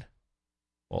Hoenlein.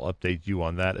 We'll update you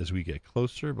on that as we get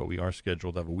closer, but we are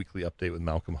scheduled to have a weekly update with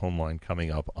Malcolm Hoenlein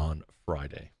coming up on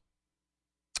Friday.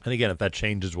 And again, if that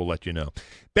changes, we'll let you know.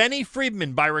 Benny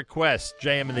Friedman, by request,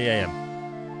 JM in the AM.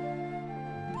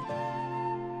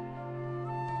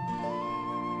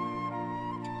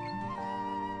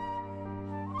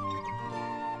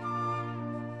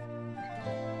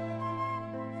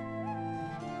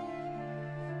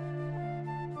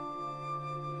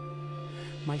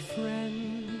 My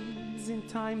friends, in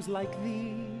times like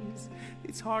these,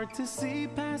 it's hard to see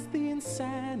past the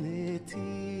insanity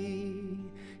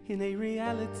in a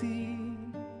reality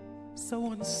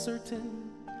so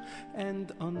uncertain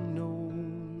and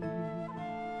unknown.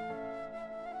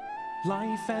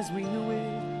 Life as we knew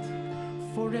it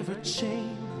forever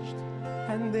changed,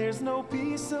 and there's no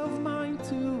peace of mind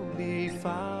to be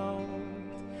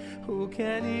found. Who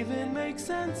can even make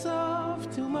sense of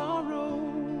tomorrow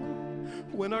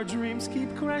when our dreams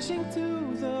keep crashing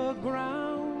to the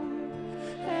ground?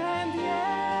 And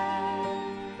yet,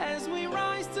 as we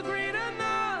rise to greet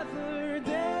another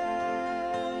day,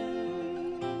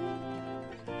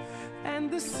 and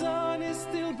the sun is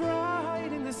still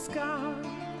bright in the sky,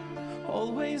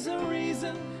 always a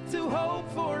reason to hope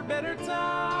for better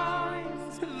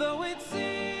times. Though it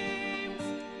seems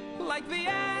like the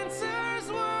answer's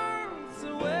worlds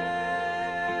away,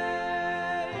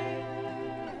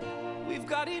 we've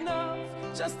got enough,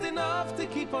 just enough to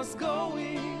keep us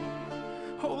going,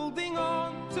 holding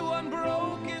on to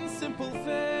unbroken simple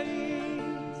faith.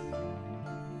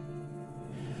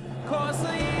 'Cause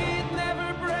the Yid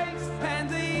never breaks, and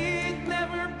the Yid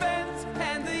never bends,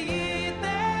 and the Yid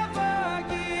never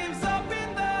gives up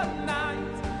in the night.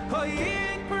 A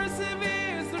Yid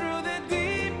perseveres through the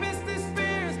deepest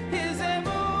despairs. His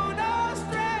emunah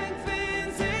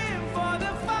strengthens him for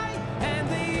the fight, and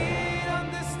the Yid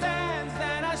understands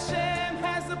that Hashem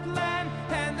has a plan,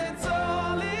 and that's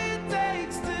all it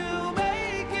takes to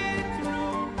make it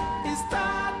through. His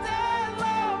thought that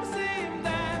loves him,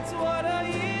 that's what a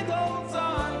Yid holds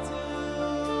on to.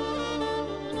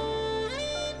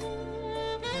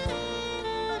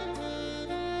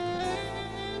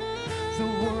 The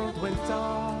world went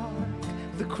dark,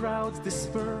 the crowds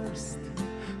dispersed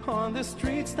on the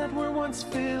streets that were once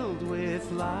filled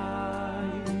with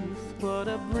life. But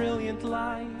a brilliant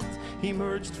light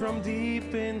emerged from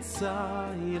deep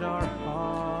inside our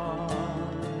hearts.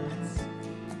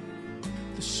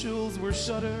 The shuls were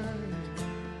shuttered,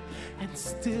 and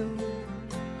still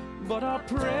but our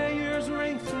prayers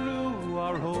rang through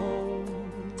our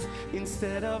homes.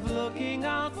 Instead of looking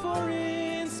out for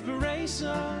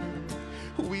inspiration,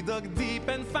 we dug deep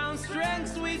and found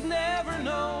strengths we'd never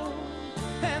known.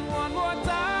 And one more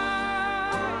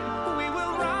time, we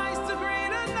will rise to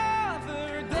greet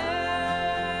another day,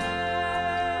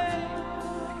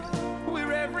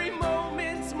 where every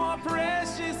moment's more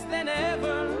precious than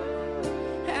ever,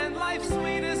 and life's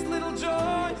sweetest little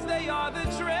joys, they are the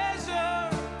treasure.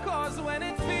 'Cause when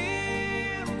it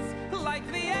feels like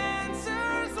the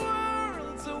answer's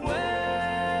worlds away,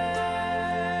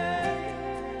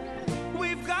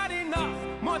 we've got enough,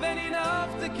 more than enough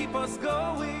to keep us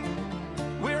going.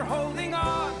 We're holding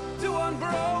on to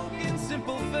unbroken,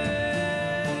 simple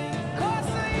faith. 'Cause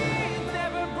the Yid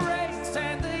never breaks,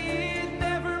 and the Yid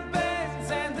never bends,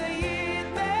 and the Yid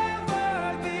never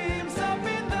gives up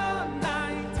in the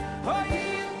night. Oh,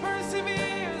 Yid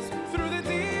perseveres through the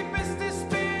deepest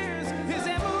despairs. His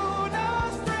emunah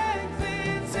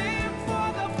strengthens him for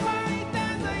the fight,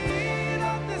 and the Yid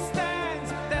understands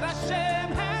that Hashem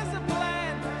has a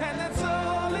plan, and that's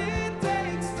all it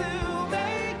takes to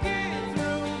make it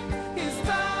through. His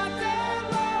God that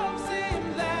loves him,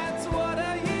 that's what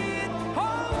a Yid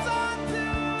holds on to.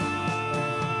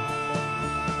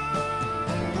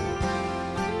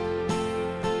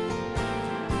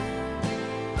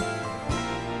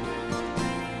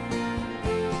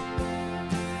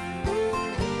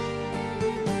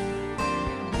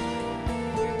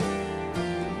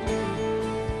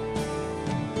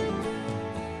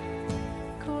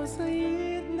 'Cause a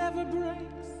Yid never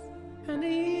breaks, and a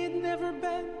Yid never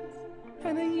bends,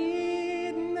 and a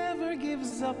Yid never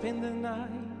gives up in the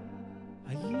night.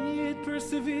 A Yid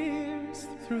perseveres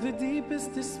through the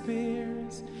deepest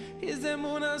despairs. His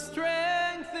emunah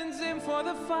strengthens him for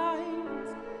the fight,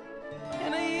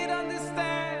 and a Yid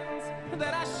understands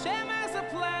that Hashem has a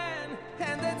plan,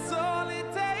 and that's all it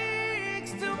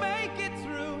takes to make it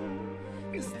through.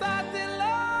 His Tate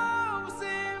loves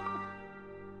him.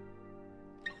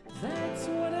 That's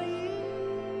what a Yid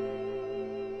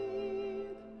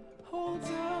holds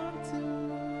on to.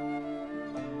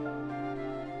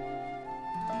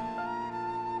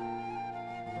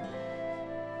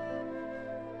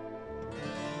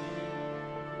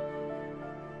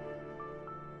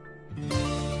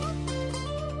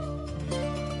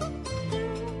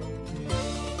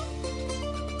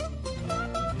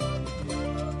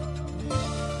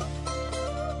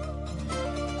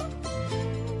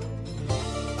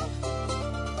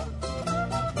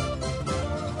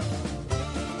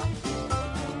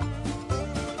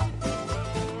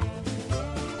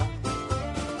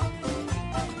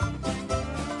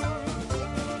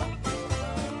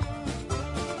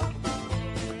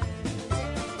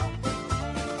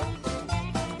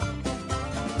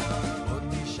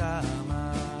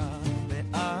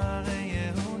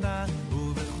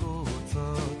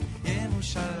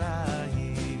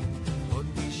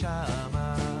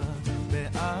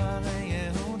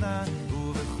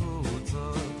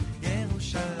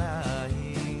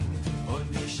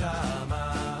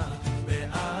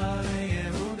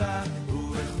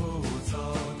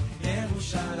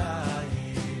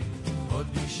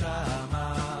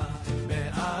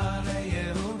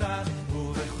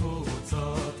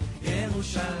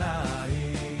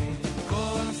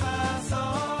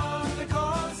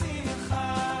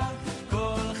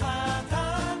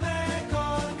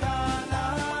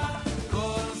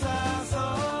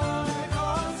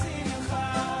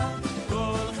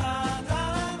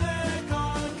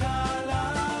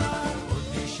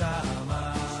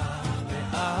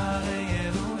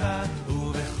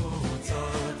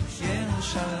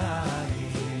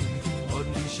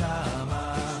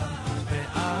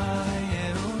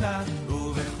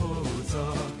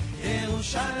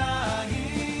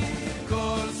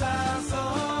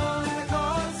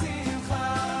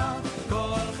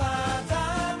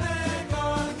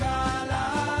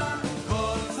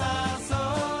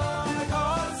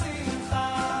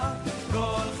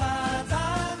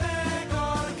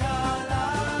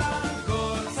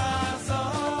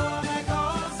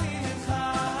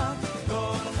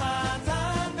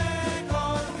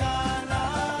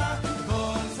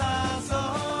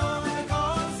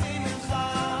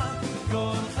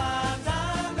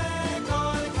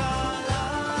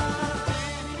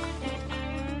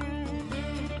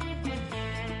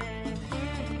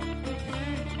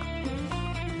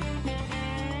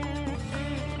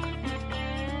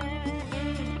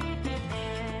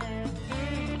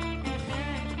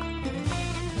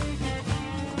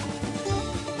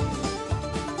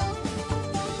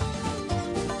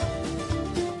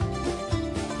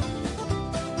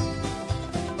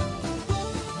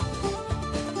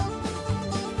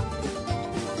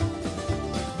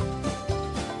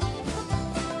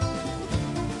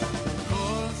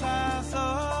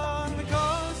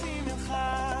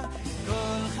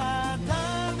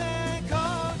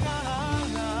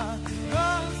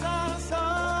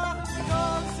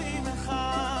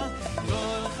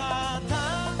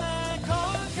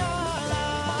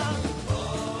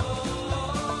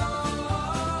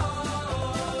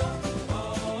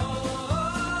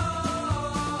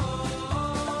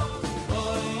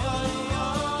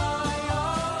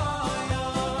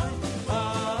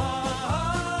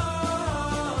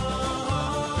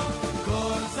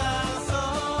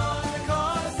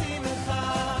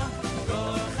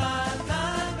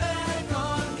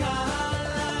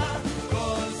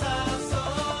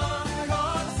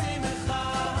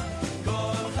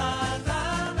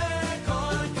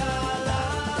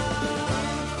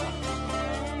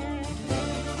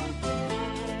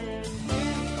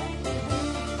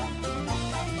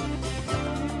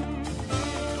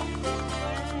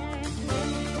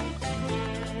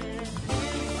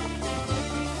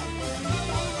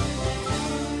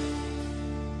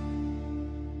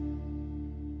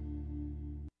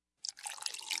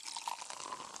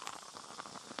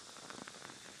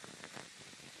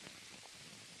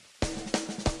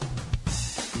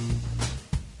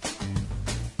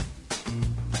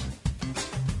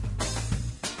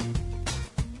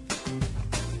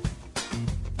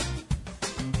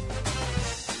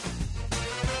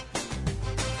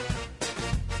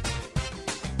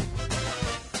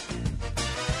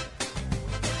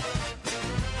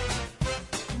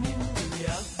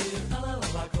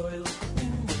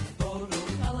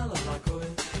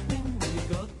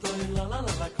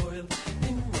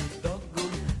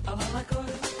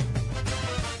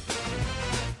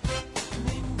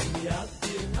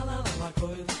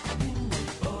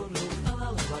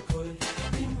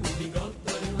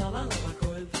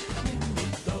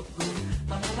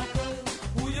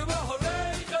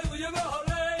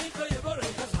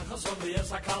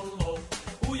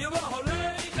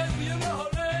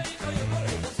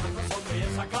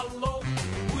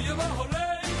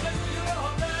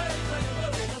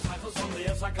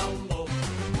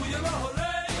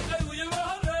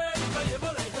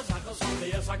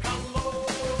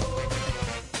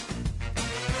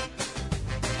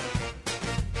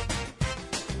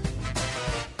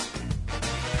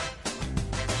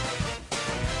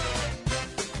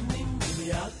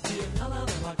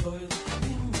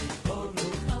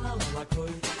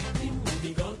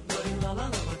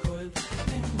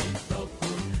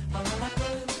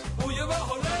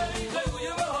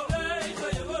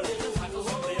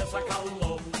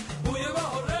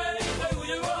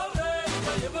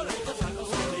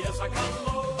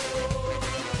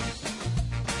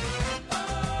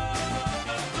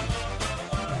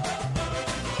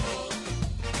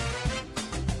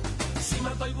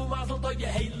 toy ye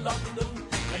hey lanu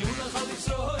ayula khal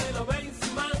Israel away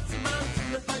man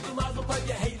simmet toy go mazel toy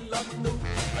ye hey lanu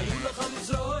ayula khal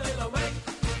Israel away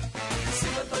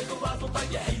simmet toy go mazel toy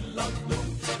ye hey lanu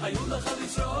ayula khal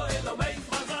Israel away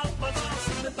mazal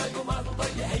simmet toy go mazel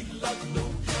toy ye hey lanu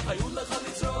ayula khal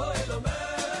Israel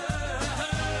away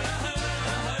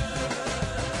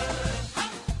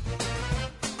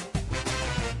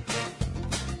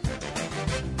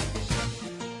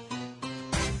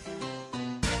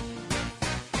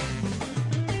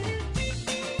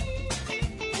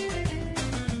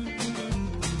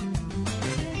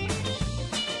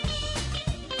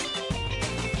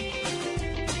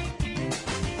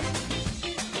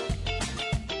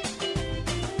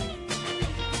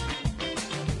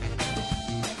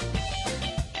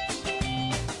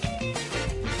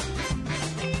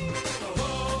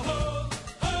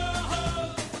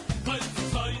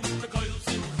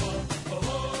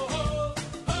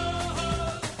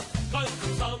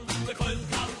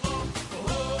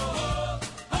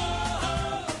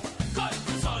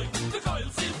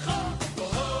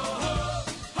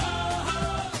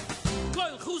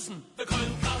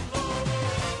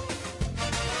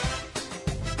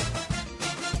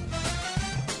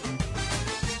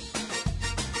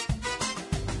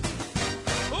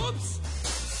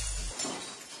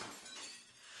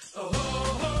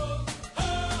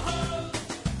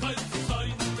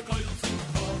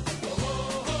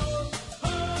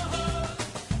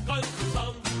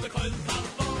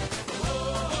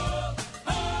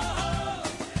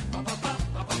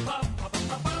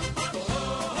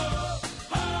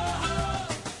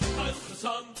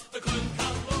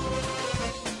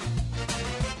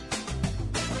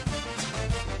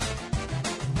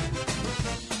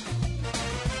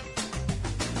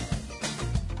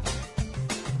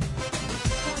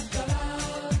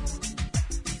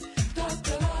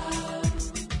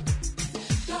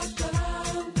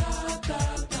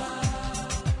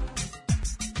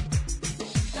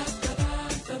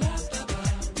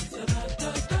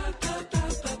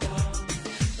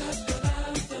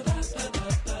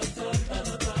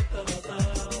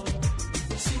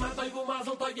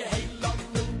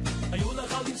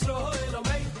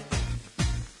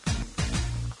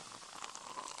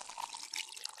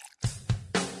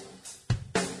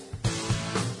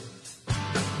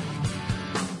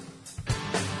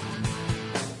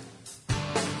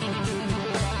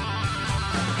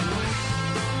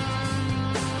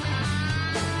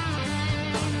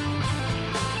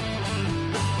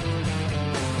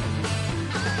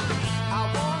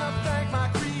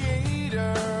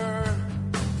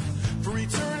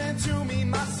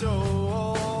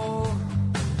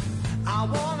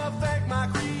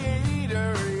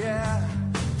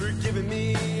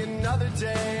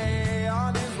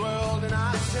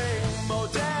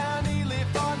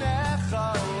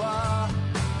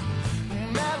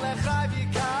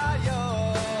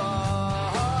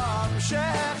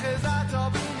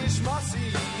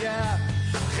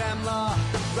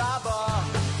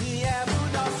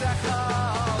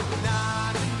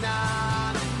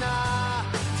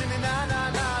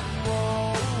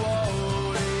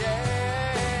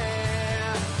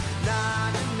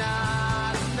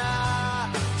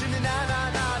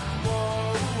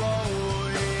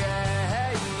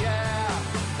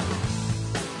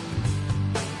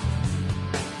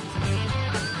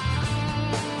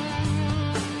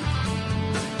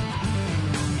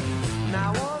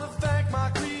Now I wanna thank my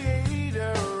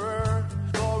creator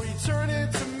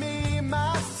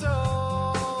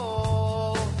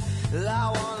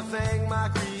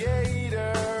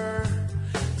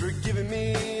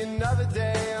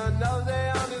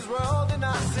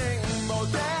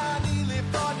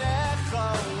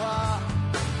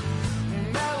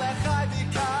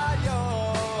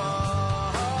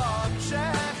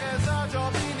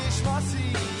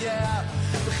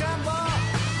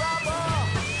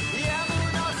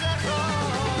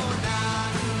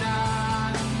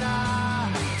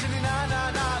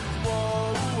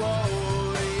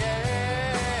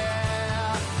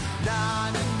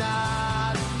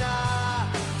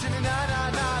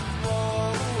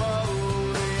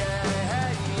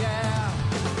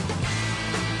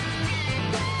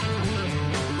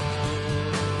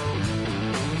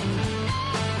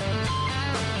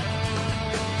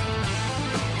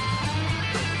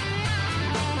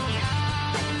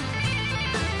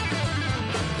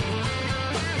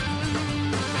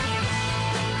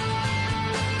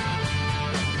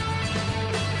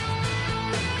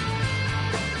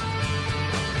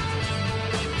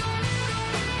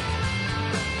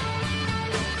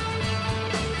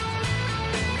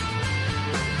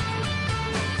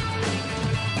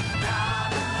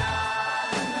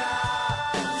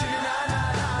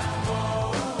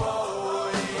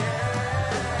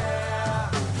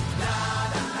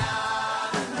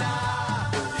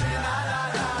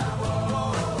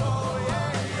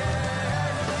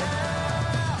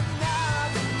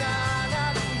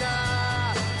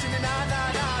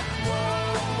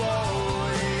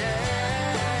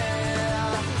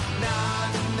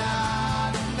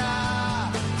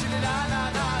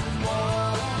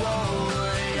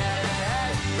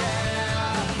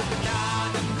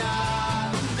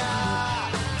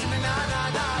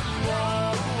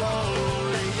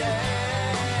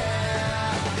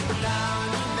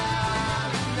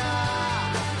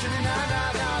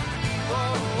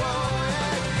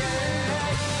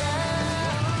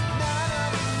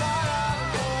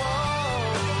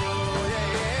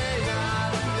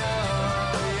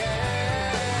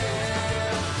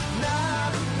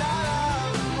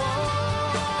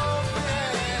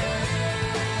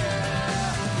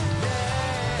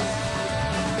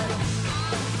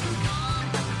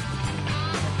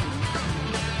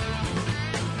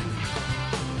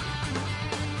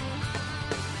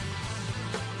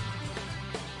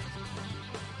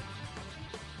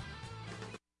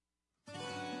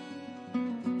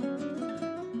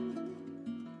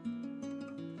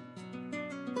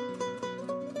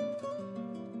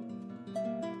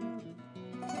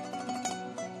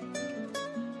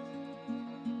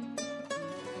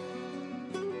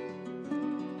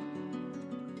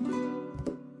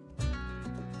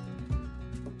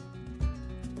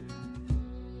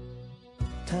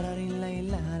tararin lay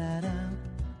la da dam,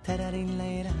 tararin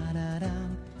lay da da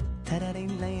dam,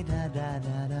 tararin lay da da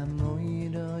da dam, oi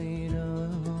do do,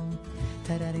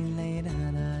 tararin lay da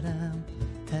da dam,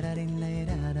 tararin lay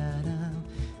da da dam,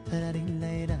 tararin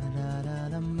lay da da da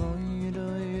dam, oi do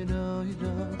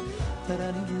do,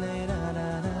 tararin lay da da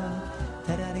dam,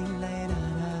 tararin lay da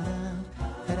da dam,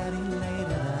 tararin lay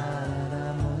da da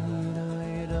dam, oi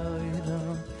do,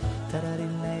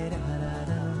 tararin lay da da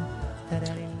dam,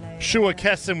 tararin. Shua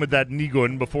Kessin with that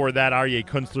Nigun. Before that, Aryeh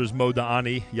Kunstler's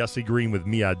Moda'ani, Yossi Green with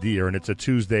Miadir. And it's a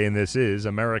Tuesday, and this is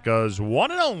America's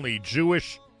one and only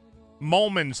Jewish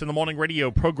Moments in the Morning radio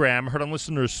program, heard on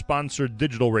listeners-sponsored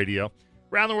digital radio.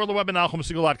 Around the world, the web at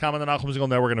NachumSegal.com and the Nachum Segal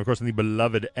Network, and, of course, on the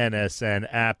beloved NSN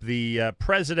app. The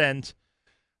president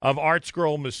of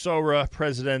ArtScroll Masorah,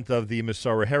 president of the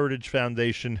Masorah Heritage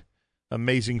Foundation,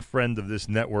 amazing friend of this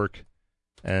network,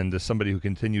 and somebody who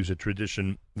continues a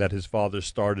tradition that his father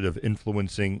started of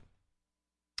influencing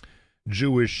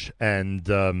Jewish and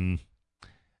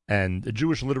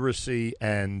Jewish literacy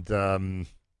and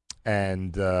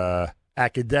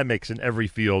academics in every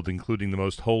field, including the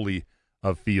most holy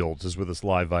of fields, is with us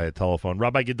live via telephone.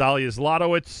 Rabbi Gedaliah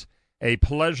Zlotowitz, a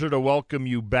pleasure to welcome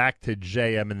you back to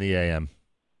JM in the AM.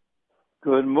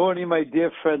 Good morning, my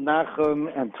dear friend Nachum,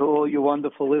 and to all your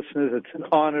wonderful listeners. It's an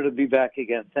honor to be back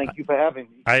again. Thank you for having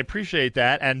me. I appreciate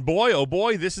that. And boy, oh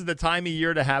boy, this is the time of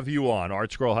year to have you on.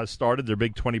 ArtScroll has started their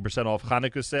big 20% off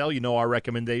Hanukkah sale. You know our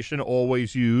recommendation,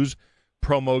 always use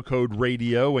promo code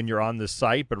radio when you're on the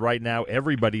site. But right now,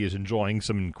 everybody is enjoying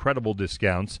some incredible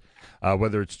discounts,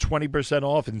 whether it's 20%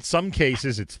 off. In some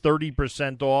cases, it's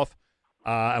 30% off.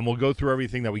 And we'll go through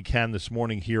everything that we can this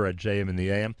morning here at JM in the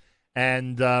AM.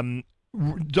 And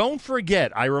don't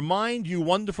forget, I remind you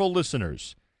wonderful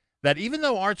listeners that even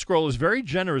though ArtScroll is very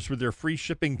generous with their free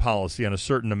shipping policy on a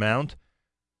certain amount,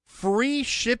 free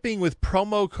shipping with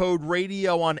promo code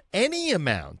radio on any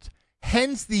amount,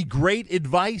 hence the great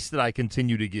advice that I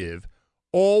continue to give,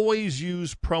 always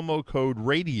use promo code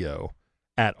radio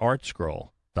at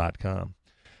artscroll.com.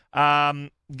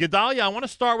 Gedaliah, I want to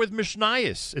start with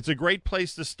Mishnayos. It's a great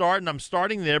place to start, and I'm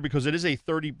starting there because it is a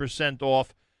 30%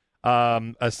 off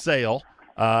a sale,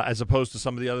 as opposed to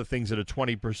some of the other things that are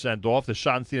 20% off. The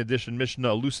Shantin edition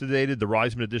Mishnah Elucidated, the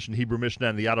Reisman edition Hebrew Mishnah,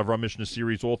 and the Yad Avram Mishnah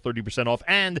series, all 30% off.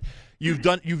 And you've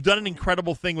done an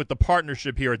incredible thing with the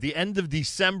partnership here. At the end of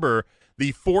December,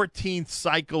 the 14th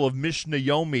cycle of Mishnah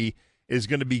Yomi is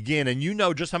going to begin. And you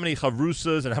know just how many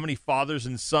chavrusas and how many fathers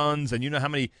and sons, and you know how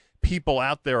many people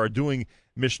out there are doing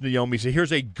Mishnah Yomi. So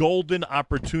here's a golden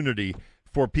opportunity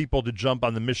for people to jump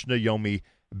on the Mishnah Yomi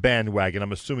bandwagon.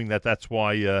 I'm assuming that's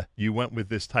why you went with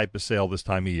this type of sale this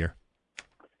time of year.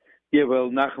 Yeah, well,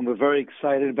 Nachum, we're very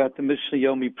excited about the Mishnah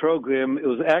Yomi program. It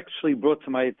was actually brought to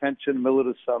my attention in the middle of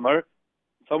the summer.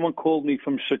 Someone called me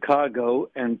from Chicago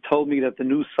and told me that the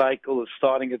new cycle is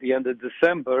starting at the end of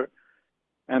December.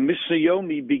 And Mishnah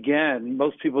Yomi began,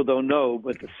 most people don't know,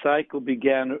 but the cycle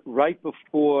began right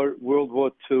before World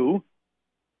War II.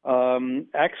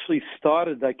 Actually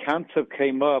started, that concept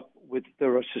came up with the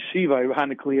Rosh Hashiva,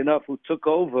 ironically enough, who took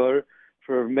over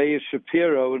for Meir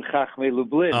Shapiro in Chachmei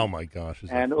Lublin. Oh, my gosh.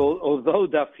 And although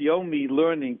Daf Yomi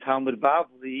learning Talmud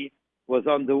Bavli was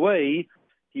underway,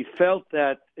 he felt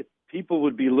that people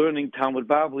would be learning Talmud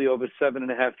Bavli over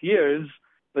 7.5 years,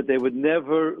 but they would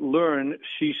never learn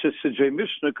Shisha Sidrei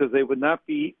Mishnah because they would not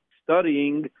be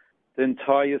studying the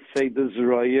entire Seder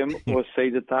Zerayim or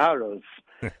Seder Taharos.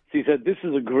 So he said, this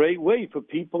is a great way for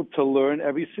people to learn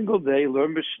every single day,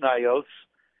 learn Mishnayos.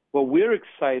 What we're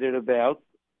excited about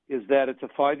is that it's a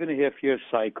 5.5-year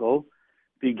cycle,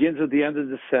 begins at the end of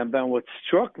December. And what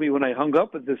struck me when I hung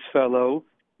up with this fellow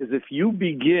is if you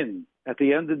begin at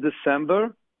the end of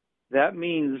December, that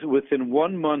means within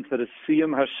 1 month at a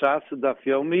Siyum Hashas Daf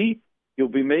Yomi, you'll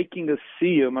be making a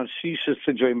Siyum on Shisha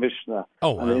Sidrei Mishnah,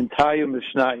 on the entire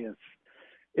Mishnayos.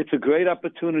 It's a great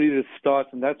opportunity to start,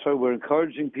 and that's why we're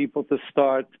encouraging people to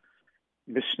start.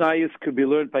 Mishnayos could be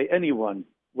learned by anyone,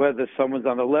 whether someone's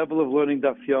on a level of learning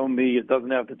Daf Yomi, it doesn't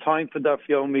have the time for Daf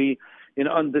Yomi. In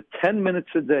under 10 minutes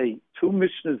a day, 2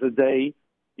 Mishnahs a day,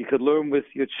 you could learn with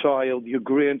your child, your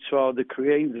grandchild. It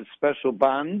creates a special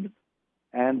bond,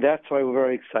 and that's why we're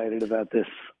very excited about this.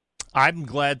 I'm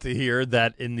glad to hear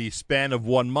that in the span of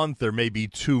 1 month there may be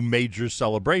 2 major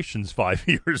celebrations 5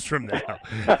 years from now.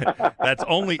 That's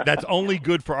only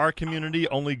good for our community,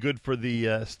 only good for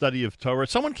the study of Torah.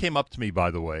 Someone came up to me,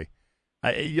 by the way.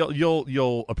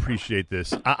 You'll appreciate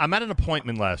this. I'm at an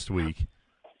appointment last week,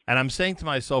 and I'm saying to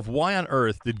myself, why on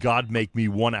earth did God make me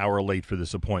 1 hour late for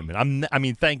this appointment? I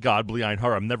mean, thank God, B'li Ayin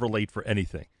Hara, I'm never late for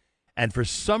anything. And for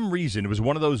some reason, it was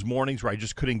one of those mornings where I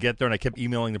just couldn't get there, and I kept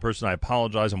emailing the person. I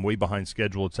apologize. I'm way behind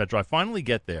schedule, etc. I finally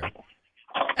get there,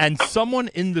 and someone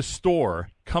in the store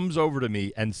comes over to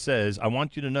me and says, I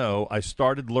want you to know I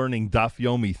started learning Daf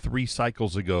Yomi 3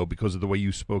 cycles ago because of the way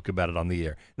you spoke about it on the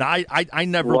air. Now, I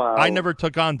never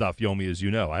took on Daf Yomi, as you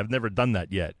know. I've never done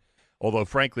that yet. Although,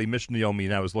 frankly, Mishnah Yomi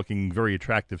now is looking very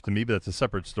attractive to me, but that's a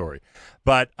separate story.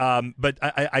 But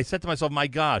I said to myself, my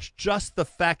gosh, just the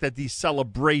fact that these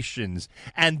celebrations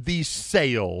and these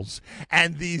sales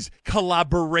and these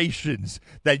collaborations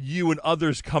that you and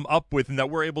others come up with and that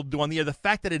we're able to do on the air, the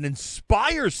fact that it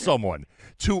inspires someone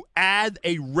to add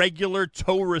a regular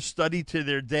Torah study to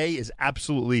their day is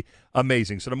absolutely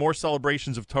amazing. So the more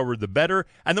celebrations of Torah, the better,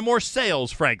 and the more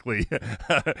sales, frankly,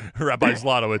 Rabbi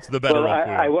Zlotowitz, the better.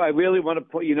 Well, I really want to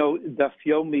put, Daf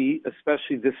Yomi,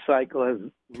 especially this cycle, has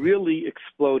really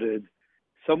exploded.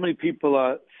 So many people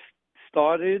are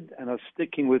started and are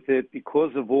sticking with it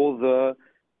because of all the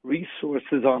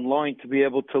resources online to be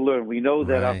able to learn. We know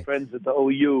that our friends at the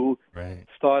OU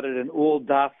started an all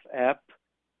Daf app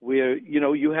where,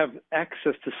 you have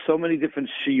access to so many different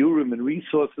shiurim and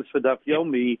resources for Daf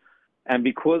Yomi. And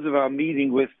because of our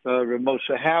meeting with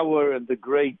Ramosha Hauer and the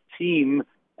great team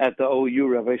at the OU,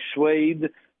 Rabbi Schwade,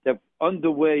 they're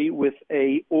underway with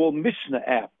a all Mishnah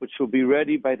app, which will be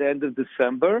ready by the end of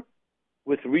December,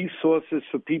 with resources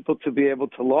for people to be able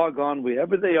to log on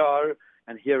wherever they are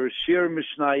and hear a shir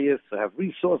Mishnayos, or have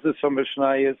resources from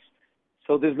Mishnayos.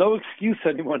 So there's no excuse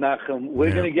anymore, Nachum.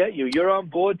 We're going to get you. You're on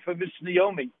board for Mishnah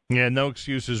Yomi. Yeah, no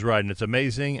excuses, right. And it's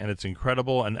amazing, and it's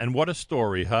incredible. And what a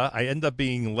story, huh? I end up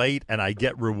being late, and I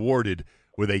get rewarded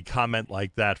with a comment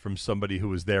like that from somebody who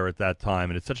was there at that time.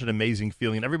 And it's such an amazing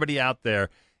feeling. Everybody out there,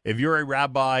 if you're a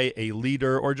rabbi, a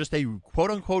leader, or just a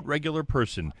quote-unquote regular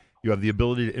person, you have the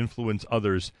ability to influence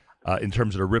others in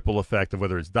terms of the ripple effect of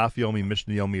whether it's Daf Yomi,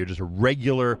 Mishnah Yomi, or just a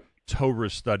regular Torah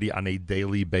study on a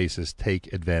daily basis.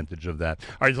 Take advantage of that.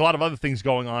 All right, there's a lot of other things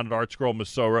going on at ArtScroll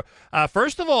Masorah.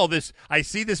 First of all, I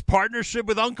see this partnership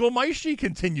with Uncle Moishy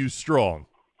continues strong.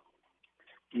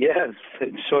 Yes,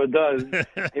 it sure does.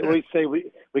 I always say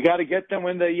we got to get them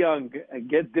when they're young and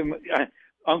get them.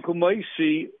 Uncle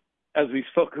Moishy, as we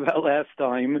spoke about last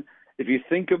time, if you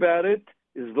think about it,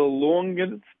 is the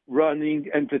longest running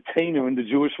entertainer in the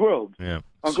Jewish world. Yeah.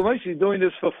 Uncle Moishy is doing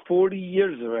this for 40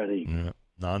 years already. Yeah.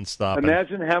 Nonstop.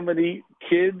 Imagine how many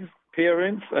kids,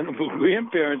 parents, and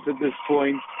grandparents at this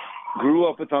point grew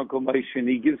up with Uncle Moishy, and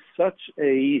he gives such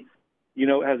a,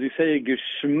 as we say, a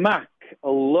geschmack, a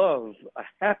love, a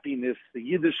happiness, the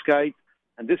Yiddishkeit,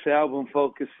 and this album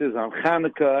focuses on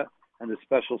Hanukkah and the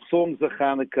special songs of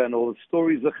Hanukkah and all the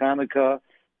stories of Hanukkah.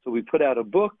 So we put out a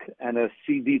book and a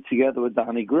CD together with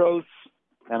Donnie Gross,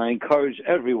 and I encourage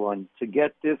everyone to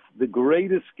get this, the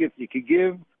greatest gift you could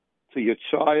give to your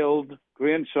child,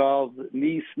 grandchild,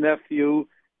 niece, nephew,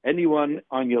 anyone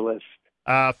on your list.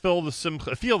 Feel the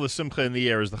Simcha in the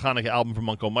Air is the Hanukkah album from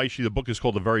Uncle Moishy. The book is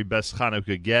called The Very Best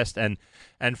Hanukkah Guest. And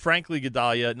frankly,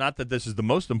 Gedaliah, not that this is the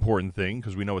most important thing,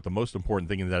 because we know what the most important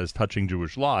thing is, that is touching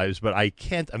Jewish lives, but I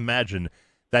can't imagine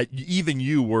that even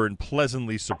you weren't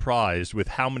pleasantly surprised with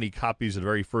how many copies of the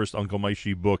very first Uncle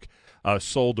Moishy book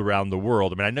sold around the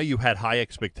world. I mean, I know you had high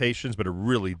expectations, but it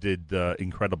really did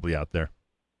incredibly out there.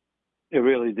 It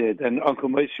really did. And Uncle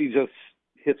Moishy just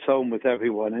hits home with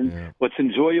everyone. And what's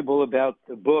enjoyable about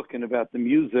the book and about the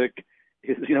music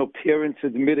is, parents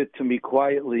admitted to me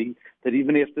quietly that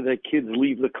even after their kids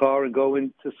leave the car and go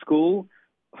into school,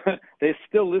 they're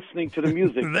still listening to the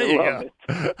music. They love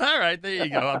it. All right, there you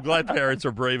go. I'm glad parents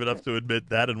are brave enough to admit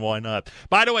that, and why not?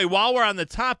 By the way, while we're on the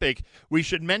topic, we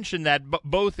should mention that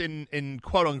both in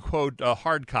quote-unquote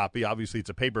hard copy, obviously it's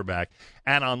a paperback,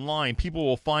 and online, people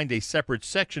will find a separate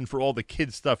section for all the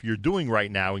kids' stuff you're doing right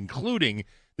now, including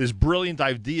this brilliant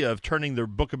idea of turning the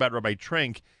book about Rabbi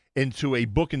Trenk into a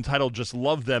book entitled Just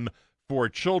Love Them for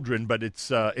Children, but it's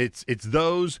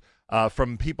those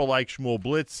from people like Shmuel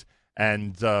Blitz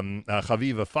and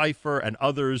Chaviva Pfeiffer and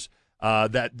others, and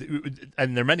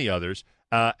there are many others,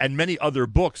 and many other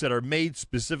books that are made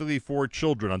specifically for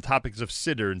children on topics of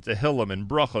Siddur and Tehillim and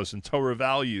Brachos and Torah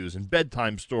values and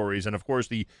bedtime stories, and of course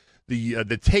the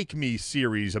Take Me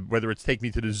series, whether it's Take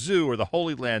Me to the Zoo or the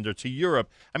Holy Land or to Europe.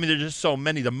 I mean, there's just so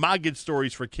many. The Maggid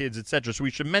stories for kids, etc. So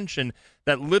we should mention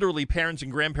that literally parents and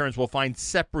grandparents will find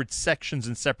separate sections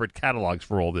and separate catalogs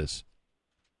for all this.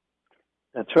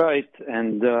 That's right.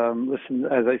 And listen,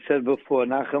 as I said before,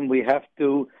 Nachum, we have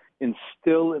to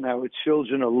instill in our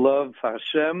children a love for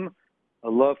Hashem, a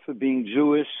love for being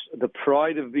Jewish, the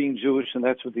pride of being Jewish, and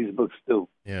that's what these books do.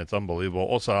 Yeah, it's unbelievable.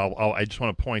 Also, I just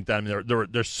want to point out, I mean,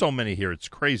 there's so many here. It's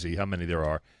crazy how many there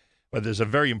are. But there's a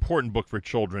very important book for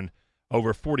children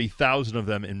over 40,000 of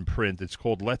them in print. It's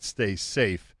called Let's Stay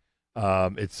Safe.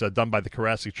 It's done by the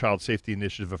Karasik Child Safety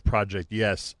Initiative of Project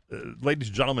Yes. Ladies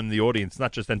and gentlemen in the audience,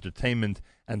 not just entertainment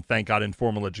and, thank God,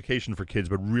 informal education for kids,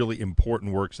 but really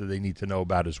important works that they need to know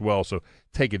about as well. So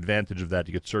take advantage of that.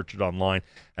 You can search it online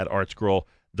at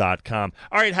ArtScroll.com.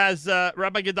 All right, has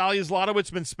Rabbi Gedaliah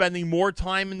Zlotowitz been spending more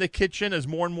time in the kitchen as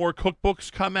more and more cookbooks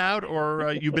come out,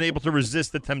 or you've been able to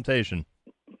resist the temptation?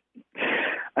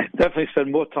 I definitely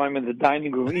spend more time in the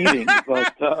dining room eating,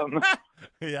 but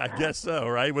yeah, I guess so,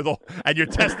 right? And you're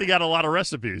testing out a lot of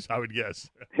recipes, I would guess.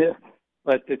 Yeah,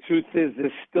 but the truth is,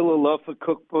 there's still a love for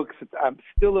cookbooks. I'm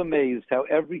still amazed how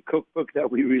every cookbook that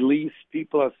we release,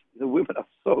 the women are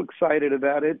so excited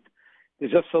about it.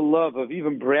 There's just a love of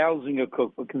even browsing a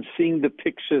cookbook and seeing the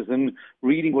pictures and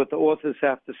reading what the authors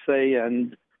have to say.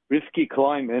 And Rivki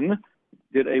Kleiman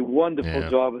did a wonderful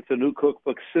job with the new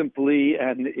cookbook, Simply,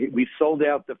 and we sold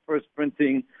out the first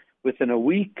printing within a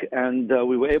week, and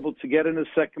we were able to get in a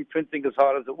second printing as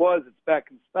hard as it was. It's back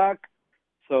in stock.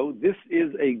 So this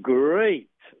is a great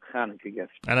Hanukkah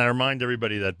gift. And I remind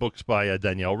everybody that books by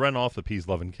Danielle Renoff, The Peas,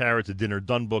 Love, and Carrots, A Dinner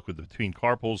Done book with the Between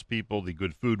Carpools People, The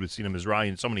Good Food with Sina Mizrahi,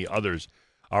 and so many others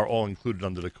are all included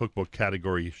under the cookbook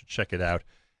category. You should check it out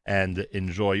and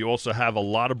enjoy. You also have a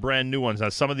lot of brand new ones. Now,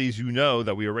 some of these you know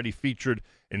that we already featured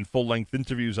in full-length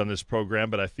interviews on this program,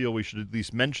 but I feel we should at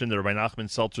least mention that Rabbi Nachman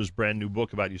Seltzer's brand new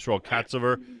book about Yisrael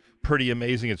Katzover. Pretty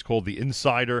amazing. It's called The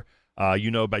Insider.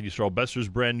 You know about Yisrael Besser's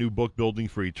brand new book, Building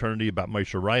for Eternity, about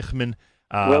Moshe Reichman.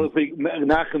 Well,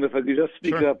 Nachman, if I could just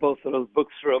speak about both of those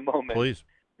books for a moment. Please.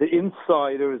 The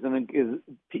Insider is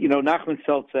Nachman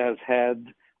Seltzer has had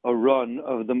a run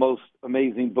of the most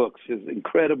amazing books. His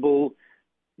incredible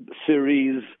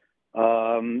series,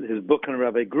 his book on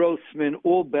Rabbi Grossman,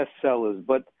 all bestsellers.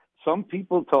 But some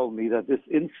people told me that this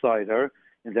Insider,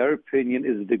 in their opinion,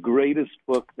 is the greatest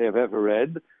book they've ever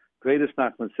read, greatest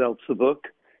Nachman Seltzer book.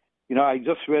 You know, I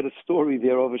just read a story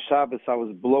there over Shabbos. I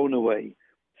was blown away.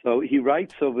 So he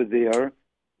writes over there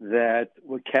that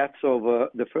with Katzover,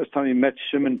 the first time he met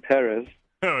Shimon Peres,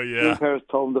 Shimon Peres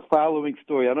told him the following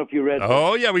story. I don't know if you read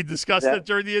Oh, yeah, we discussed that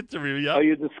during the interview. Yep. Oh,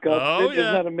 you discussed it?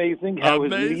 Isn't that amazing? How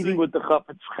his meeting with the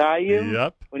Chafetz Chaim,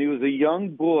 when he was a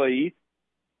young boy,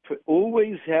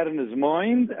 always had in his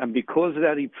mind, and because of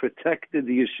that, he protected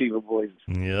the yeshiva boys.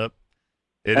 Yep.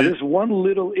 There's one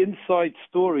little inside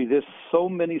story. There's so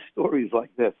many stories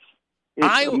like this.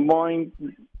 It's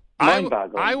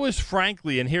mind-boggling. I was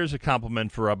frankly, and here's a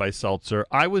compliment for Rabbi Seltzer,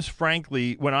 I was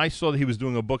frankly, when I saw that he was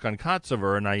doing a book on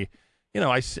Katzover, and I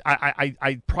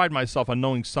pride myself on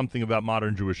knowing something about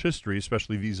modern Jewish history,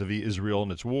 especially vis-a-vis Israel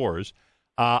and its wars,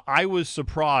 I was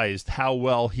surprised how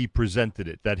well he presented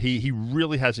it, that he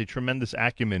really has a tremendous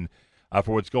acumen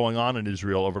for what's going on in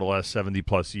Israel over the last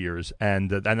 70-plus years, and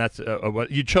that's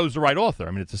you chose the right author.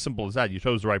 I mean, it's as simple as that. You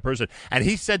chose the right person. And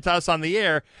he said to us on the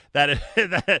air that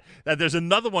that there's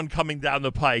another one coming down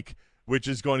the pike, which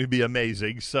is going to be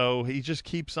amazing. So he just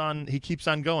keeps on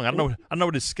going. I don't know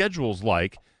what his schedule's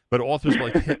like, but authors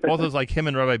like him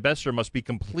and Rabbi Besser must be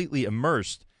completely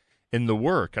immersed in the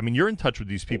work. I mean, you're in touch with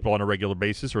these people on a regular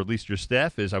basis, or at least your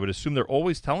staff is. I would assume they're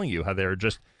always telling you how they're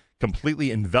just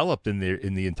completely enveloped in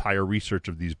the entire research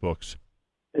of these books.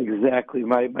 Exactly.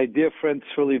 My dear friend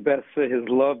Shirley Besser, his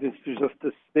love is just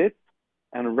to sit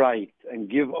and write and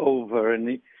give over.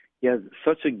 And he has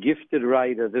such a gifted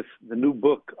writer. The new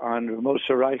book on Moshe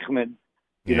Reichman,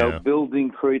 Building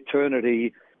for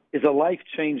Eternity, is a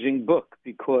life-changing book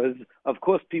because, of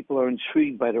course, people are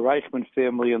intrigued by the Reichman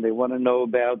family and they want to know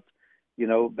about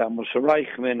Moshe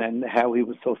Reichman and how he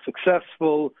was so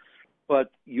successful.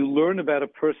 But you learn about a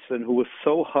person who was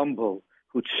so humble,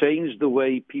 who changed the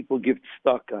way people give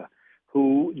tzedakah,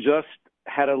 who just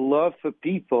had a love for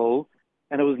people,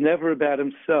 and it was never about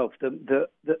himself. The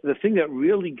thing that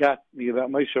really got me about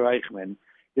Moshe Reichman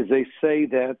is they say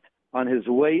that on his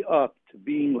way up to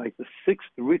being like the sixth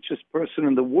richest person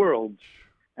in the world,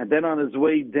 and then on his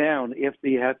way down, after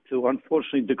he had to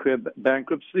unfortunately declare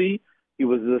bankruptcy, he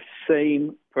was the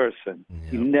same person.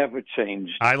 Yeah. He never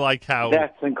changed. I like how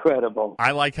that's incredible.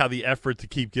 I like how the effort to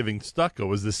keep giving tzedakah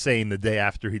was the same the day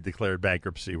after he declared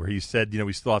bankruptcy, where he said,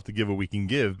 we still have to give what we can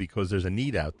give because there's a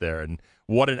need out there. And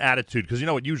what an attitude! Because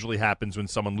what usually happens when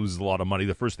someone loses a lot of money,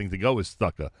 the first thing to go is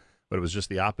tzedakah. But it was just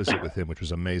the opposite with him, which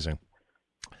was amazing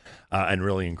and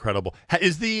really incredible.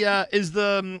 Is the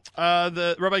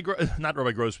Rabbi not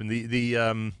Rabbi Grossman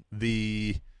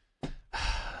the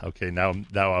Okay, now I'm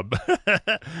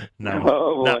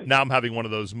having one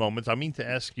of those moments. I mean to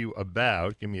ask you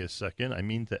about. Give me a second. I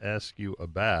mean to ask you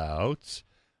about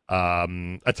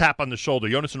A Tap on the Shoulder.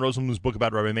 Yonason Rosenblum's book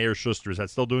about Rabbi Meir Schuster. Is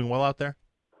that still doing well out there?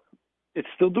 It's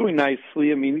still doing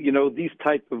nicely. I mean, these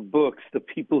type of books, the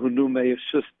people who knew Meir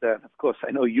Schuster, of course,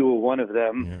 I know you were one of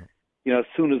them. Yeah. As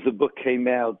soon as the book came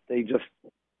out, they just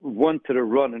wanted to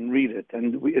run and read it.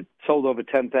 And it sold over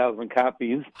 10,000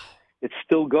 copies. It's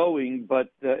still going, but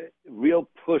the real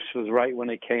push was right when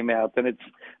it came out. And it's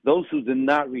those who did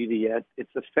not read it yet,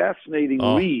 it's a fascinating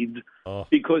read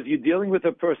because you're dealing with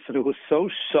a person who was so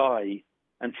shy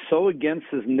and so against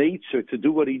his nature to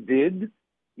do what he did,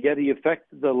 yet he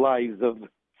affected the lives of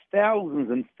thousands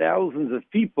and thousands of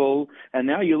people. And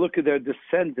now you look at their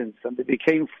descendants, and they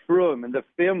became frum, and their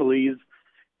families,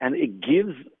 and it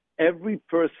gives every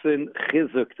person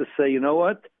chizuk to say, you know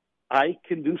what? I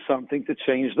can do something to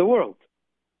change the world.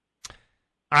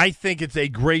 I think it's a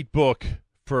great book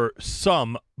for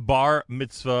some bar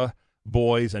mitzvah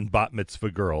boys and bat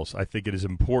mitzvah girls. I think it is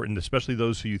important, especially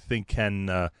those who you think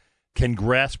can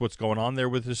grasp what's going on there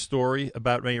with his story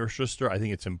about Meir Schuster. I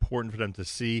think it's important for them to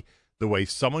see the way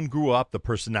someone grew up, the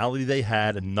personality they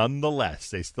had, and nonetheless,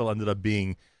 they still ended up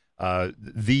being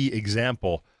the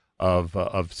example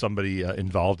of somebody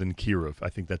involved in Kiruv. I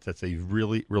think that's a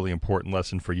really, really important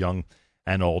lesson for young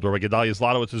and old. Rabbi Gedaliah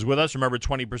Zlotowitz is with us. Remember,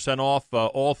 20% off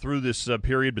all through this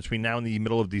period between now and the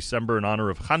middle of December in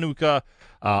honor of Chanukah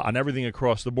on everything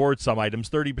across the board. Some items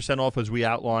 30% off as we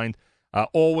outlined.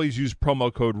 Always use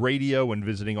promo code RADIO when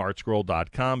visiting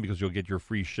ArtScroll.com because you'll get your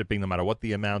free shipping no matter what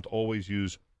the amount. Always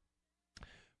use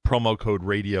promo code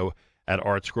RADIO at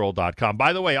ArtScroll.com.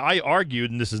 By the way, I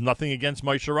argued, and this is nothing against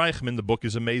Moshe Reichman, the book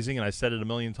is amazing, and I said it a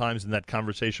million times in that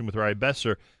conversation with Rabbi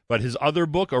Besser, but his other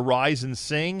book, Arise and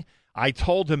Sing, I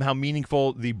told him how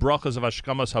meaningful the brachas of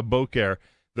Hashkamas HaBoker,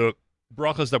 the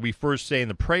brachas that we first say and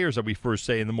the prayers that we first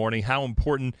say in the morning, how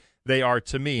important they are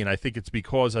to me. And I think it's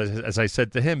because, as I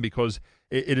said to him, because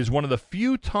it is one of the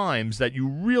few times that you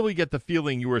really get the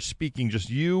feeling you are speaking just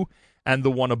you and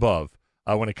the one above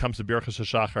when it comes to Birchas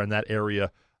HaShachar in that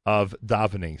area of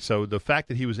davening. So the fact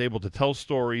that he was able to tell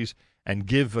stories and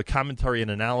give a commentary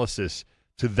and analysis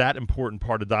to that important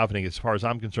part of davening, as far as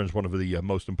I'm concerned, is one of the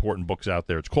most important books out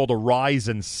there. It's called Arise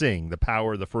and Sing, the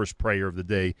power of the first prayer of the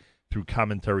day through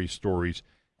commentary, stories,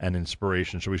 and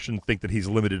inspiration. So we shouldn't think that he's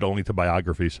limited only to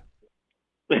biographies.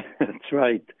 That's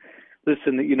right.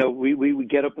 Listen, we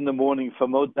get up in the morning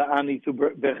from Od Da'ani to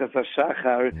Birchas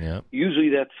HaShachar. Yeah. Usually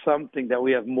that's something that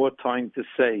we have more time to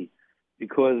say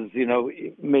because,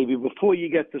 maybe before you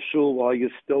get to shul while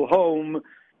you're still home,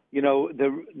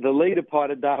 the later part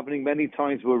of davening, many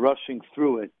times we're rushing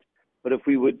through it. But if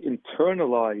we would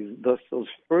internalize those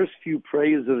first few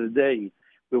prayers of the day,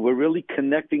 where we're really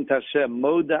connecting to Hashem,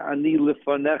 Moda Ani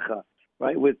Lifanecha,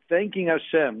 right? We're thanking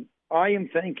Hashem. I am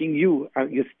thanking you.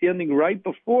 You're standing right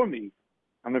before me.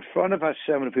 I'm in front of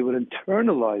Hashem. And if we would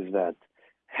internalize that,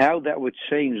 how that would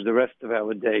change the rest of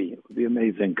our day, it would be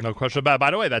amazing. No question about it.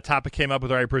 By the way, that topic came up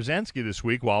with Ari Brzezinski this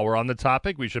week. While we're on the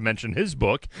topic, we should mention his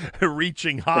book,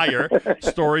 Reaching Higher,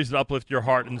 Stories That Uplift Your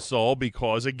Heart and Soul,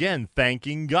 because, again,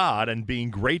 thanking God and being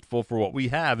grateful for what we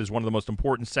have is one of the most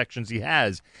important sections he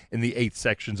has in the 8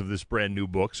 sections of this brand new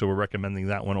book. So we're recommending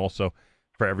that one also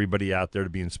for everybody out there to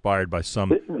be inspired by some.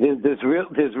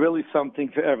 There's really something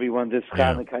for everyone this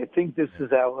Hanukkah. I think this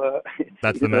is our.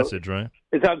 That's the message, right?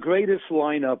 It's our greatest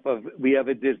lineup we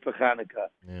ever did for Hanukkah.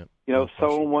 Yeah.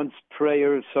 Someone wants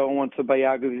prayers, someone wants a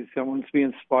biography, someone wants to be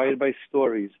inspired by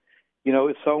stories.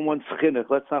 If someone wants chinuch,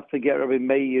 let's not forget Rabbi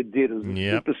Meir did, who's a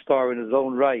superstar in his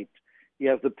own right. He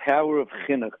has the power of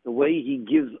chinuch, the way he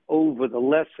gives over the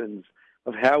lessons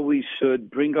of how we should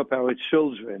bring up our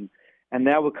children. And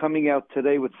now we're coming out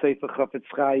today with Sefer Chafetz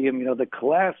Chaim, the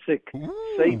classic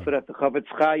Sefer that the Chafetz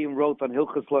Chaim wrote on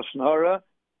Hilchos Lashon Hara,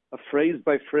 a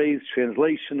phrase-by-phrase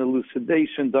translation,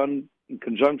 elucidation done in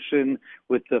conjunction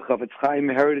with the Chafetz Chaim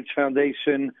Heritage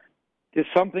Foundation. There's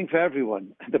something for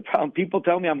everyone. The problem, people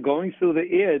tell me I'm going through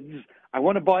the ads, I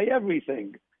want to buy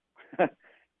everything.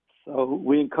 So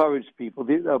we encourage people.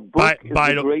 A book is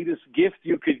the greatest gift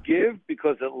you could give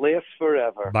because it lasts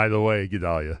forever. By the way,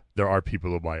 Gedaliah, there are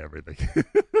people who buy everything.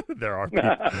 There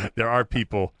are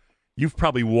people. You've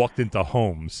probably walked into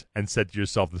homes and said to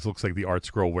yourself, "This looks like the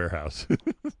ArtScroll warehouse."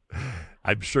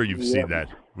 I'm sure you've seen that,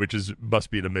 which must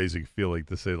be an amazing feeling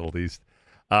to say the least.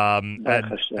 And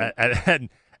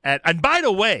by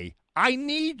the way, I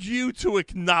need you to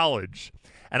acknowledge.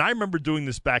 And I remember doing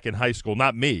this back in high school.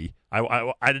 Not me.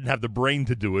 I didn't have the brain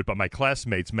to do it, but my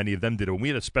classmates, many of them did it. When we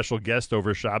had a special guest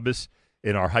over Shabbos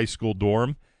in our high school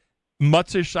dorm,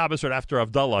 Motzei Shabbos right after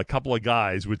Havdalah, a couple of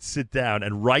guys would sit down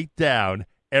and write down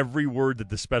every word that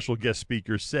the special guest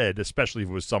speaker said, especially if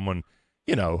it was someone,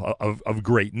 of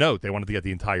great note. They wanted to get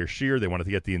the entire shir. They wanted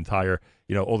to get the entire,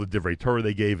 all the divrei Torah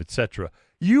they gave, etc.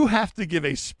 you have to give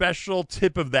a special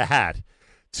tip of the hat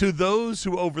to those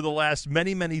who over the last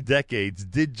many, many decades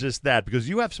did just that, because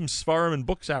you have some Sfarim and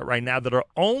books out right now that are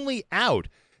only out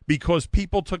because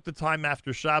people took the time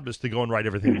after Shabbos to go and write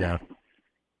everything down.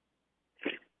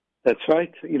 That's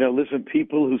right. Listen,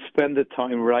 people who spend the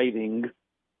time writing,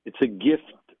 it's a gift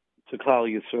to Klal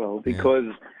Yisrael, because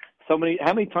how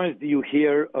many times do you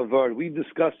hear a word? We've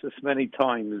discussed this many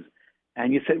times,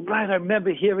 and you say, right, I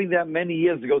remember hearing that many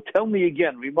years ago. Tell me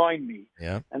again, remind me.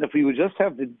 Yeah. And if we would just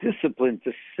have the discipline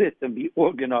to sit and be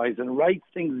organized and write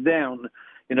things down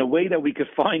in a way that we could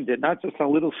find it, not just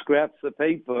on little scraps of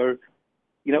paper,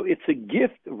 it's a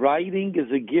gift. Writing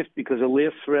is a gift because it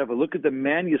lasts forever. Look at the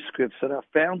manuscripts that are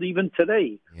found even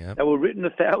today that were written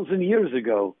 1,000 years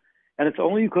ago. And it's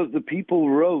only because the people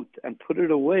wrote and put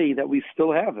it away that we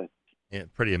still have it. Yeah,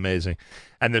 pretty amazing.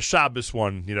 And the Shabbos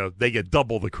one, they get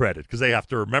double the credit because they have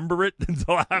to remember it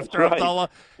until after Havdalah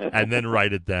and then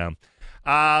write it down.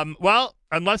 Well,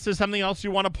 unless there's something else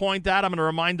you want to point out, I'm going to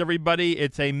remind everybody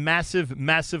it's a massive,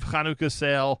 massive Chanukah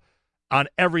sale on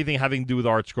everything having to do with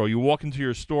ArtScroll. You walk into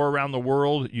your store around the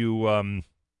world, you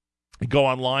go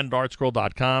online at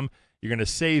artscroll.com. You're going to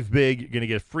save big. You're going to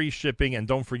get free shipping. And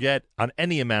don't forget, on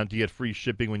any amount, you get free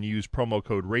shipping when you use promo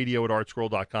code radio at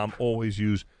artscroll.com. Always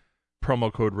use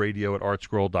promo code radio at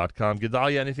artscroll.com.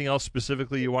 Gedaliah, anything else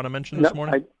specifically you want to mention this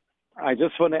morning? I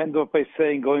just want to end off by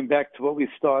saying, going back to what we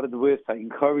started with, I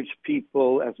encourage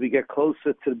people as we get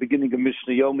closer to the beginning of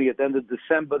Mishnah Yomi at the end of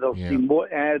December, they'll see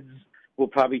more ads. We'll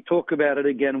probably talk about it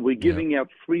again. We're giving out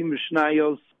free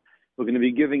Mishnayos. We're going to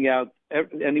be giving out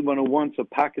anyone who wants a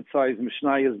pocket-sized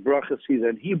Mishnayos brachas, either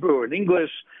in Hebrew or in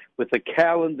English, with a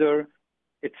calendar.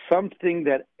 It's something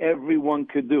that everyone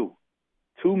could do.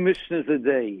 2 Mishnahs a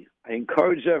day. I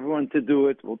encourage everyone to do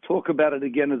it. We'll talk about it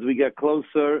again as we get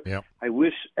closer. Yep. I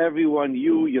wish everyone,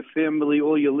 you, your family,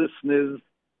 all your listeners,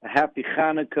 a happy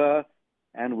Hanukkah.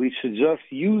 And we should just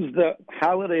use the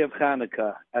holiday of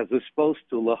Hanukkah as we're supposed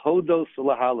to, lahodos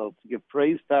lahalo, to give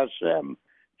praise to Hashem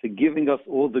for giving us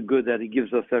all the good that He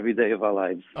gives us every day of our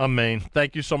lives. Amen.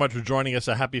 Thank you so much for joining us.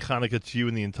 A happy Hanukkah to you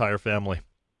and the entire family.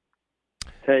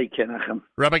 Take care, Nachum.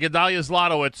 Rabbi Gedaliah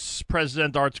Zlotowitz,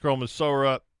 President ArtScroll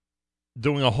Masorah,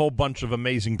 doing a whole bunch of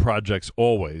amazing projects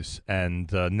always.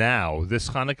 And now, this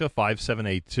Hanukkah,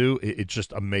 5782, it's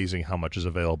just amazing how much is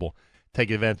available. Take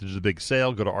advantage of the big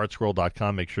sale. Go to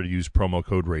artscroll.com. Make sure to use promo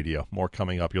code radio. More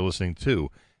coming up. You're listening to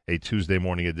a Tuesday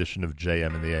morning edition of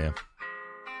JM in the AM.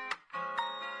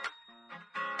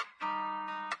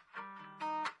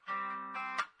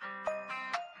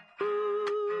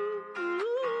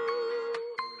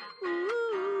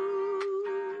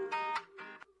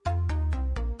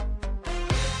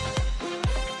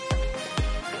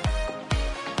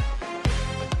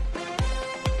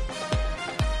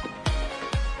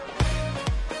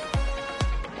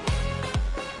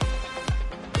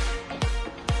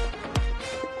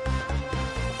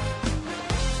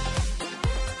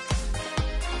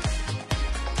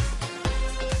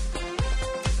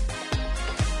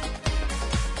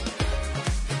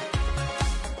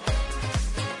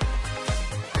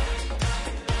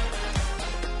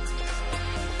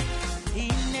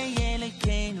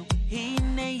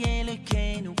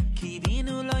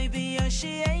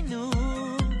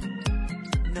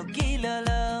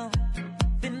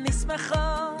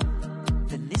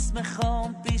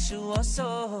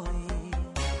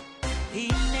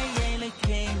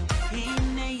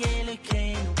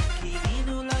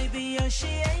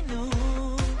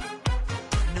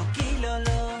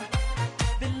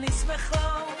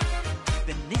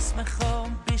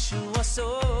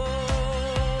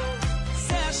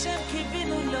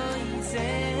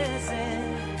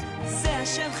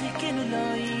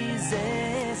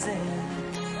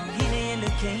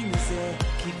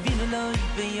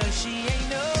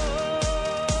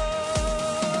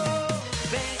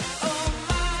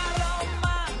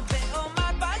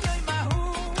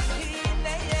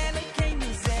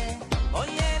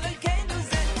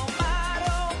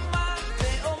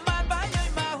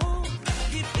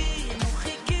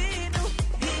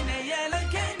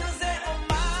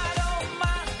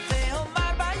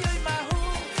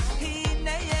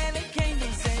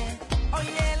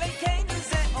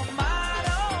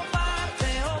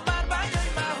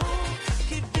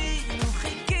 Keep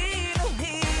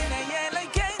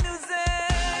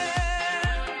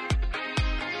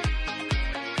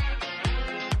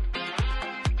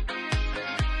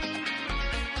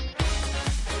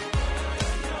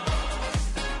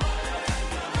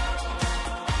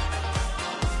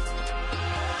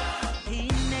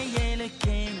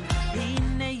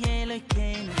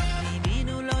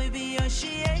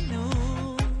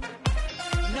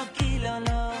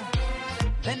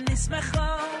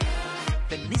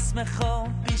ונשמחו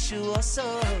בישועו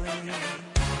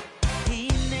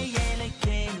הנה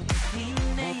ילקנו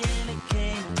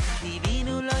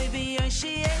הבינו לוי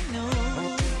ביושענו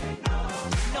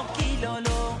לא קילו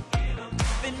לא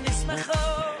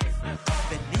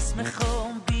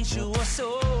ונשמחו בישועו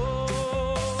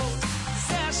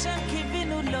זה השם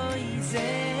קיווינו לוי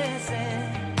זה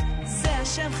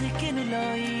השם חיכינו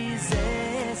לוי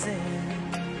זה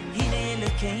הנה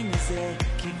אלוקינו זה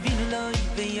קיווינו לוי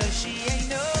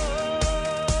ביושענו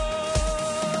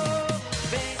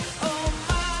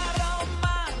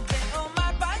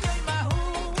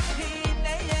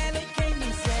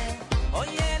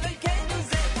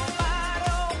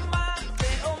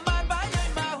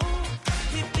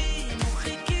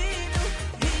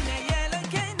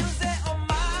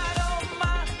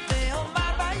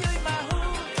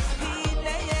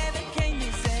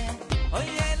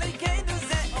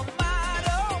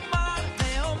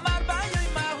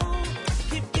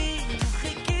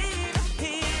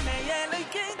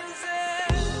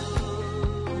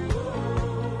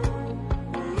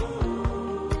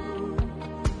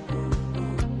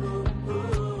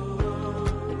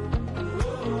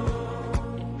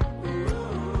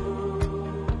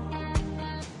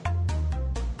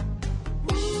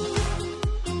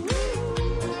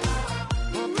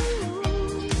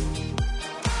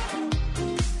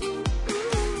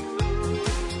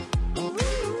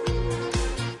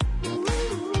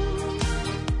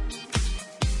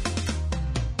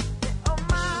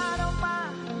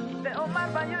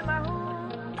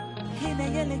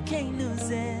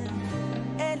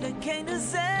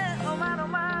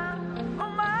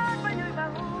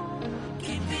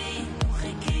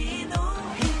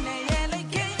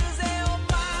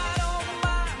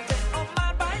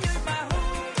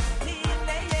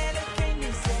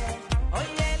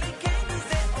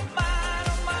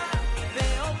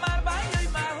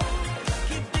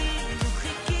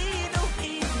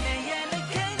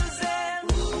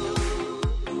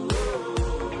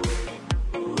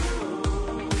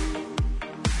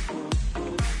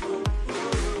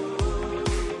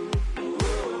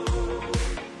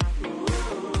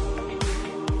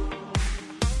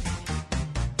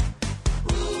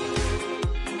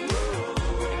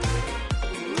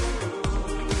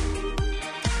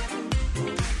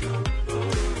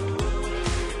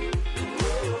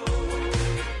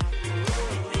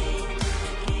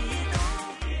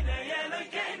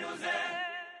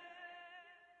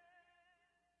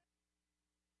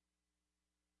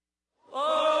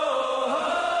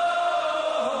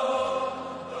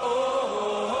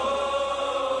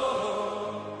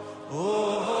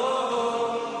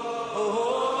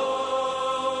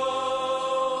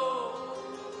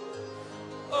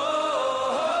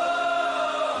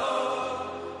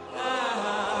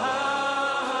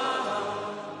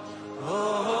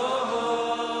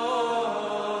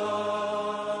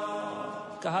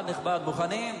קהל נכבד,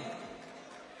 מוכנים?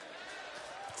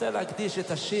 רוצה להקדיש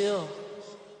את השיר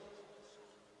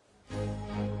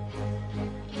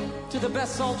to the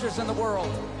best soldiers in the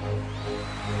world,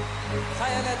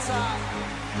 חיילי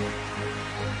צה"ל.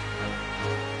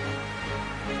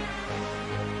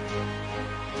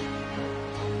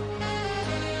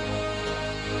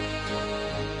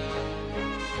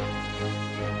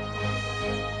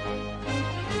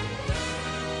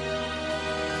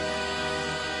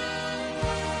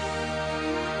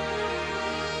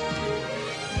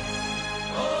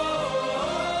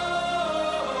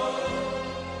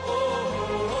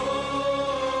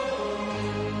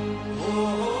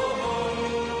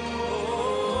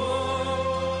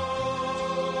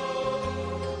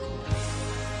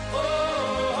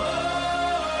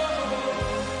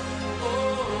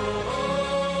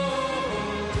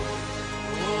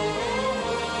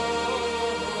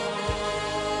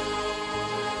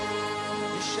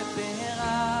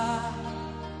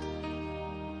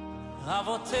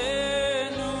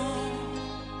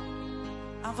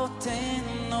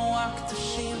 אבותינו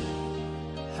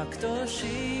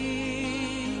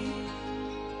הקדושים,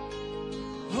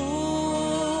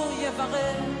 הוא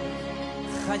יברך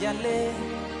חיילי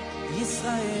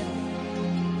ישראל,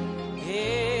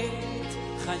 את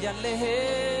חיילי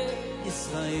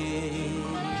ישראל,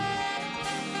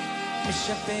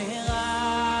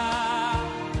 משפרה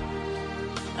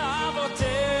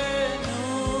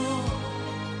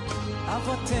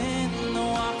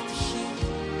אבותינו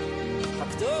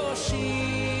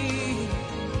הקדושים,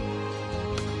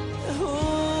 הוא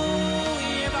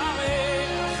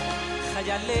יברך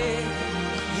חיילי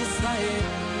ישראל,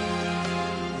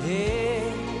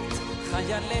 את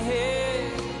חיילי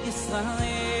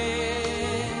ישראל,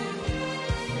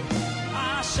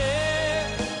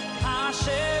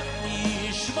 אשר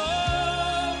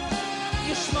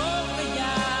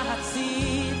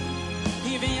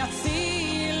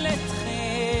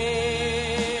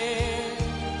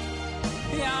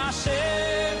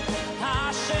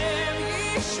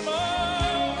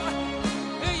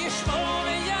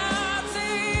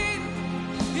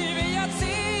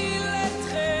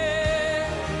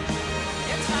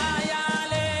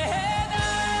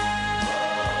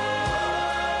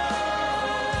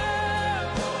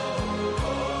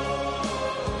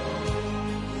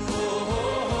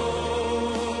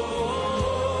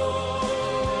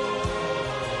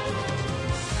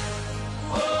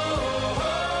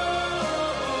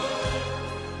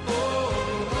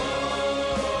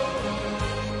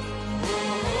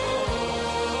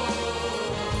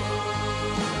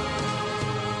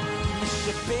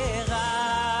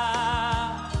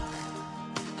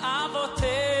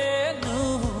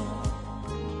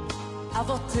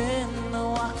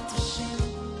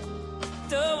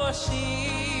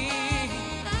השיר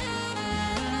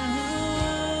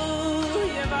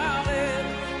יברך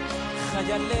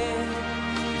חיילי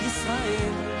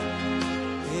ישראל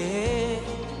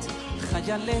את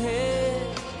חיילי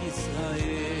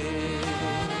ישראל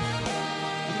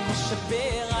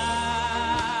משפרה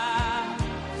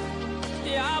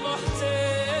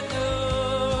יבוחתנו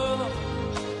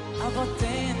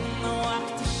אבותינו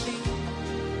הקדושים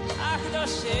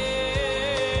הקדושים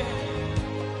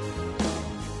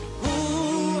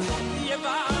הוא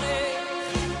יברך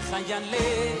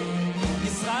חיילי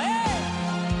ישראל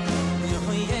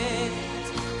יחויית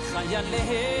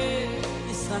חיילי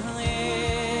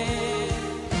ישראל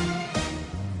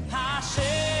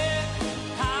השם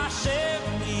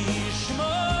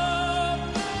ישמור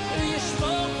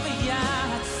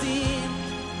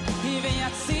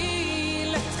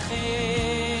ויציל אתכם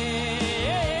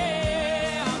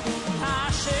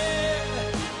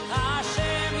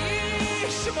השם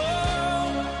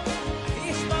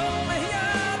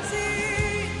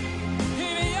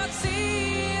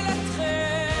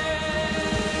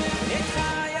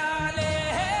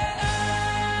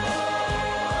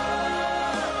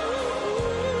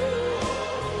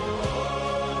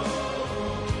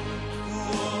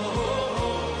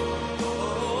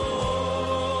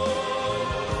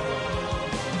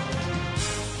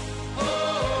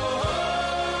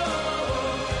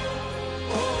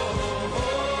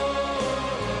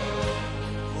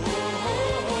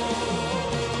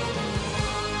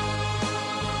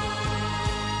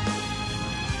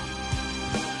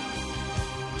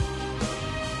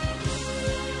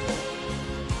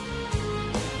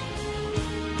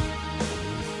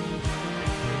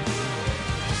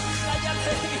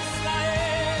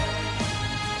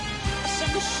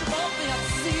ישמור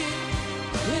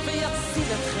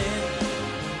ויציל אתכם את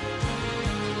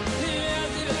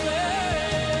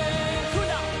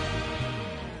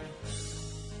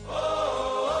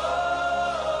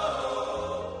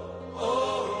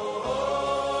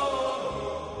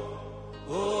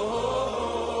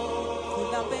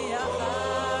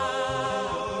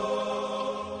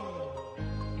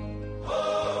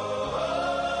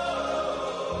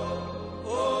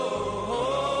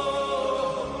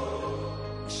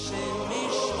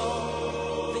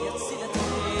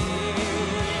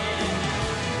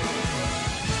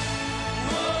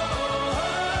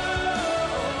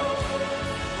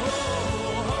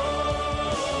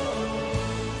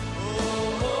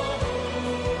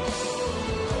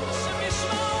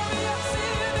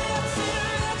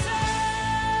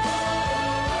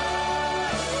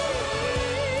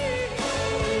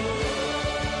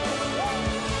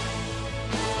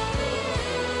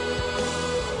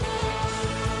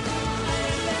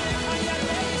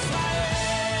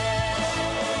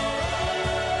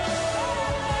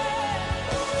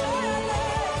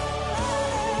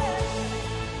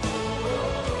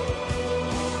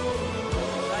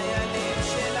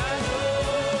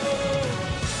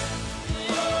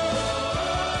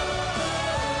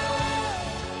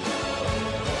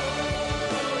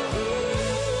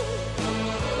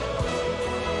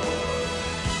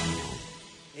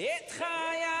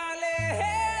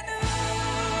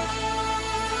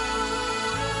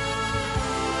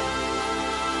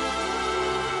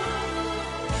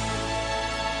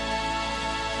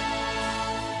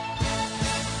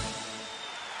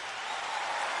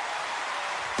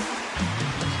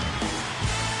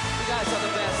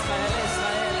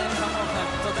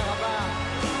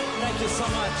so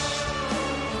much.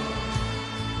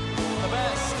 The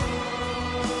best.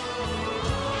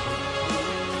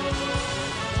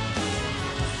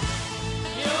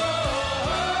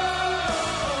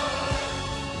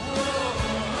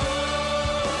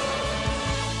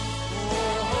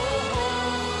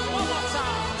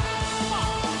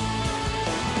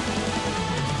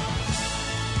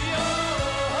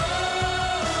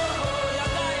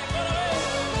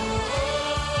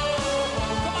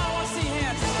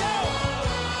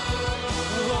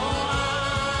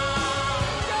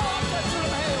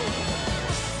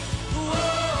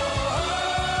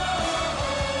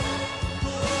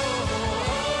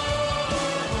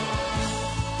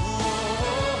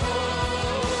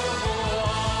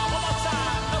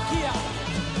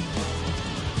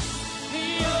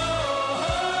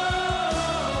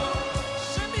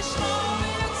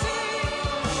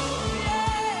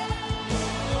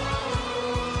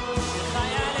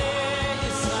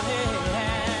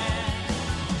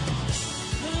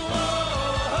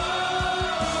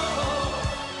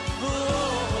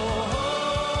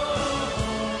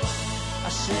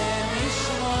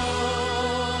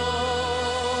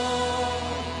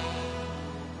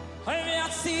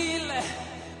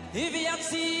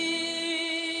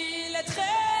 ויציל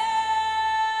אתכם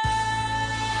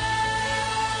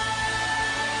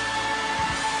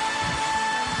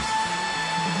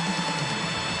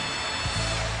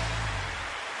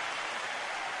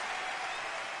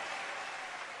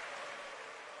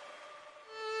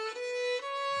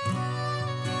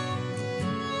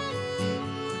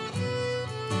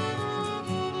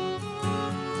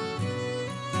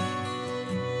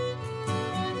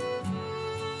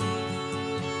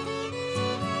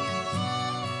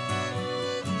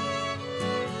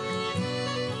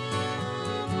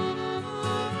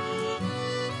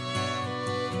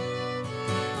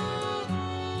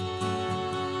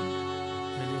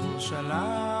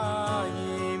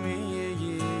לירושלים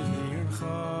עירך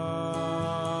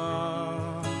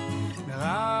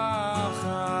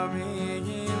ברחמים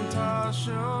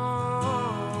תשוב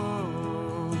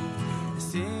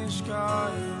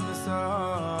תשכון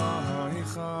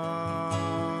בסייך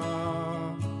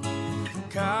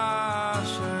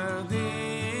כאשר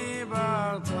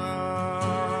דיברת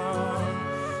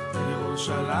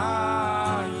לירושלים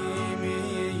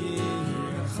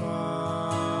עירך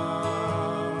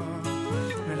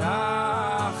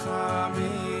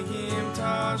ברחמים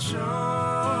תשוב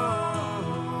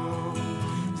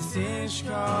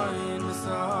תשכון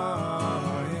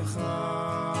בסייך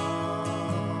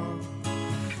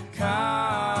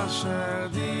כאשר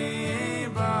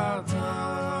דיברת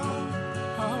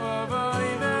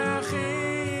אהובי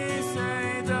וכיסא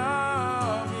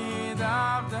דוד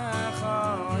עבדך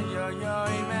יוי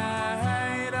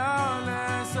מהרה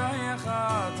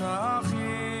לסייחת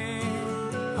אחי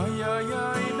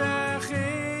יוי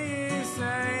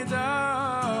וכיסא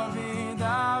דוד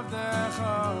עבדך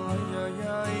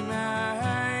יוי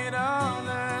מהרה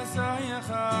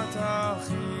לסייחת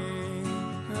אחי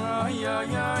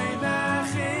יוי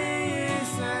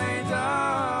וכיסא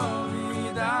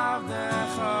דוד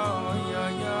עבדך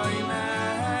יוי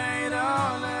מהרה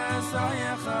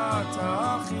לסייחת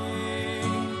אחי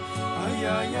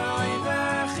יוי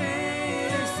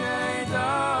וכיסא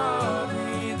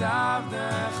דוד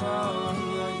עבדך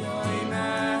יוי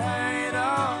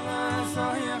מהרה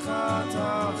לסייחת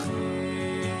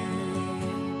אחי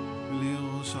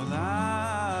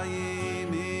לירושלים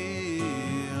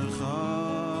עירך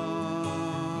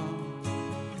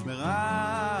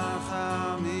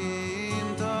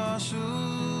ברחמים תשוב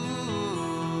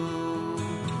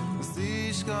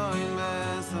תשכון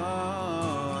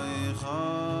בסייך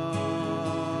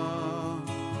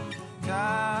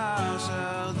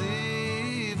כאשר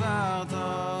דיברת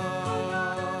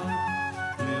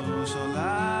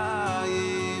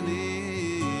לירושלים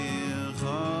עירך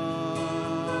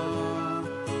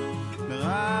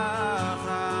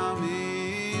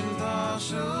ברחמים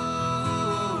תשוב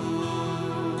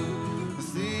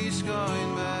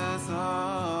תשכון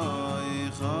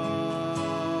בסייך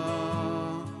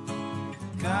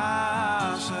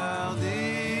כאשר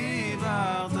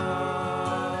דיברת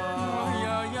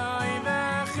יוי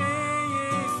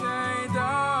וכיסא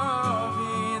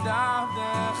דוד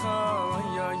עבדך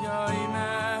יוי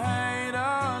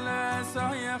מהרה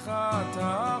לסייחת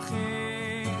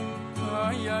אחי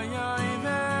יוי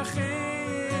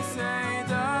וכיסא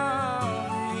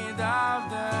דוד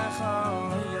עבדך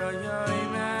יוי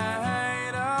מהרה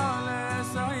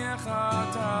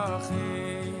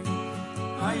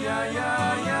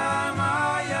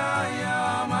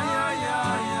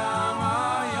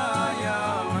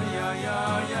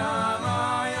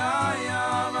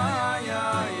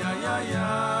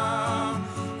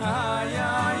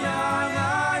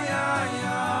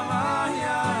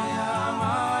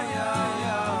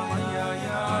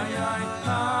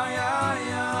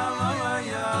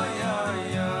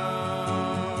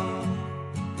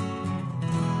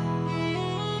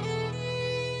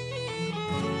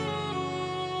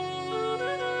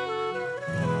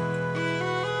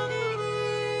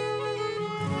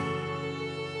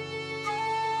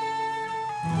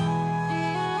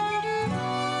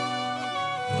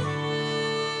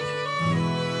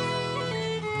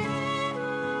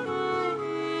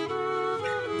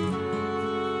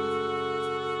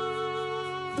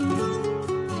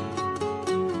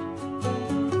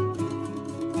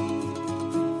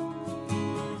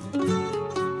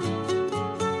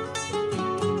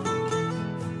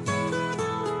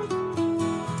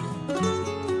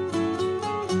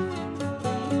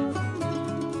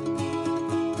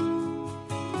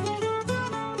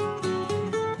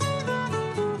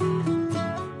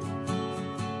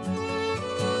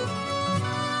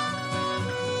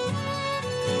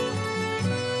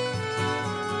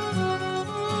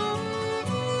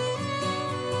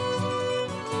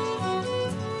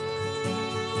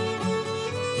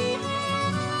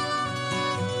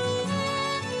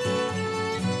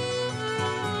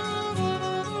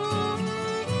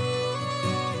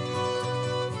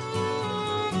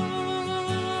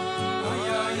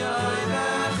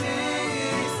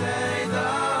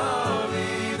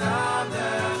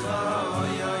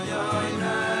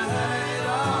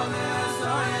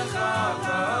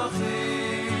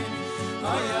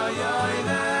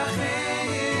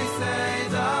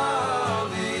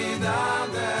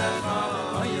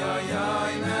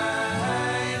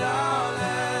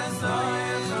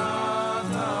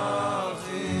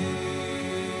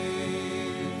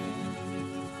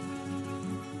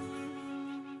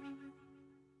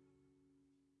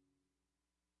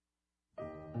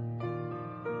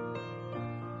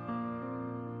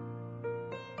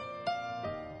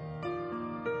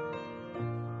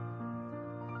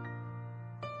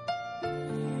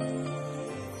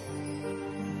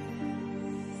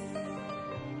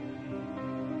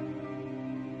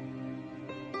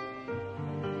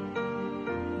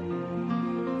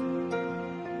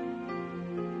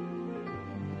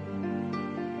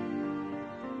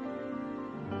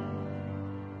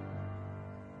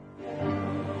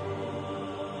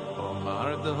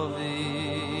אמר דוד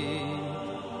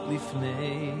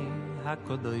לפני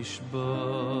הקדוש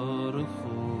ברוך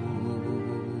הוא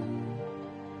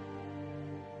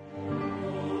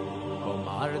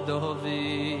אמר דוד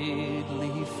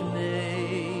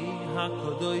לפני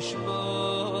הקדוש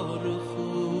ברוך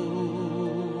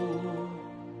הוא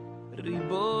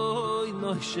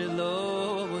ריבונו של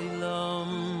עולם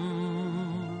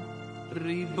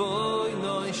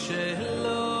ריבונו של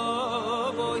עולם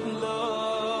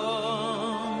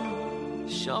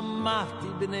שמעתי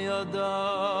בני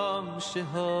אדם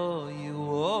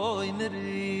שהיו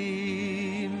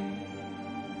אומרים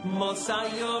מוסא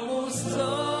יום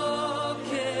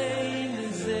וסוכן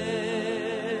זה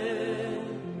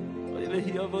אוי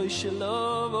ויבוי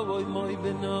שלו ואוי מוי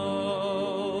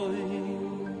בנוי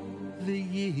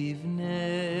ויבנה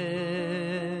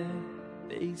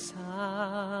ביס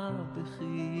הבחירה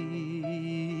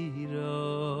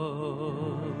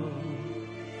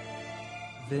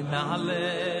ונעלה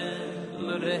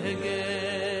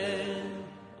לרגל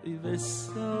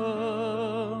ושמחתי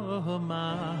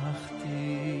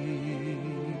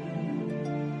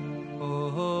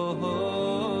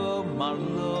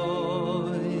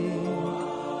מרלוי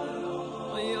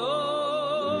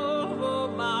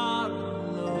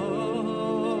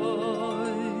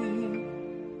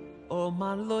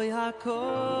אומר לו הקדוש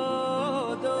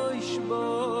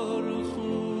ברוך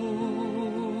הוא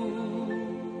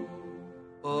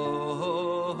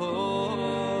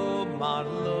אומר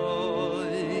לו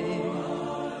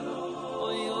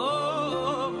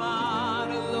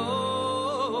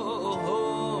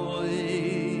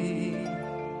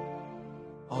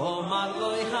אומר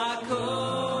לו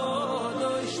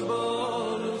הקדוש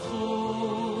ברוך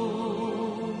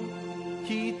הוא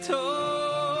כי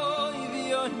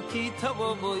כי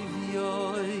תבואי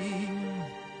ויוי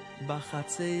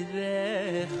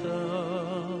בחצרך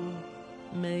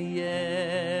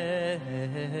מיילף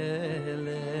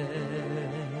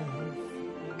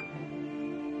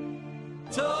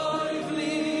טוב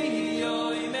לי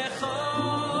יוי מחור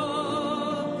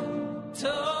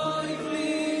טוב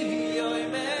לי יוי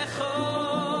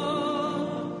מחור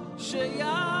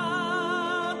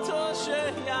שיעתו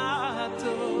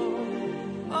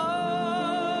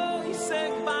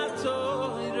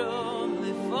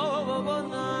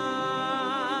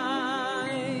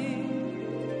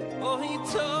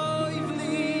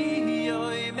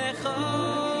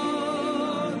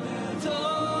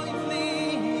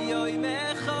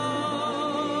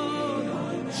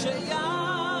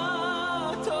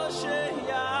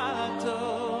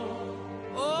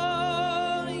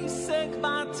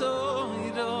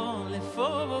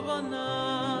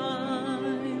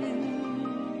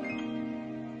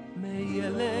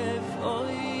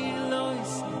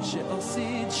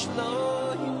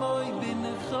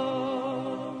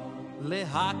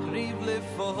להקריב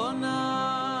לפוני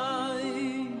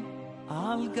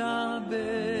על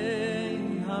גבי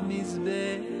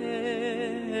המזבח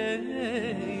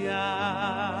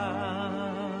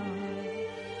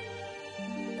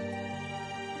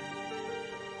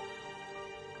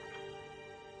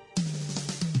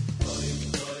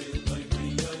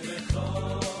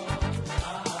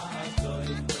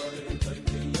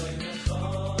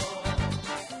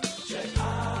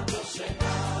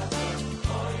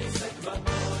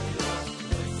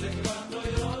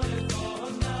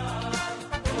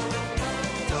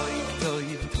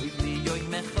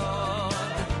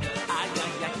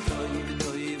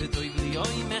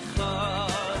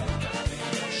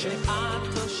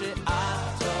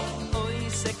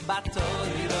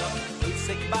batoiro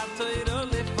isek batoiro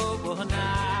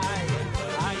lefonai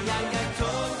ay ay ay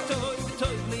toy toy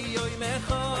toy li oy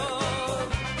mechor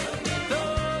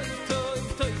toy toy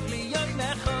toy li oy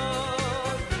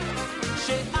mechor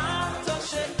she'ato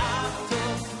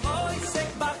oy isek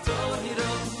batoiro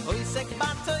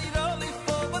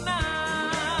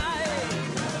lefonai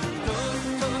toy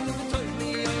toy toy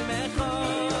li oy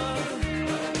mechor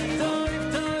toy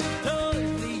toy toy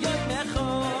li oy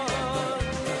mechor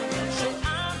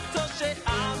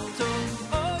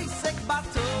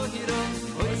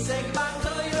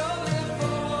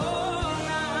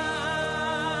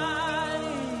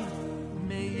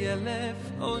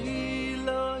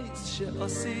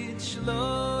עשית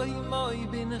שלוי מוי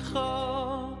בנך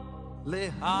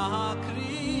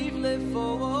להקריב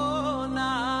לפוני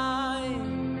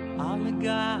על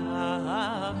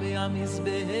גבי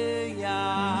המזבח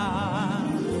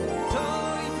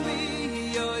טוב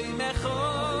לי יוי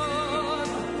מחור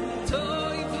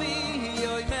טוב לי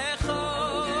יוי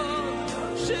מחור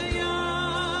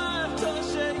שיעתו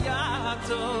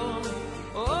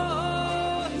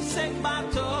אוי סק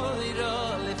בתוירו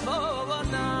לפוני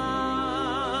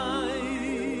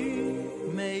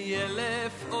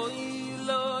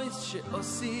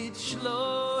Chosid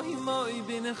Shloimoi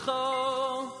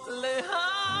Bincho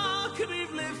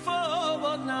Lehakriv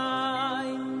Lefonai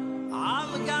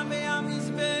Al Gabe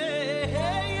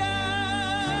Amizbeya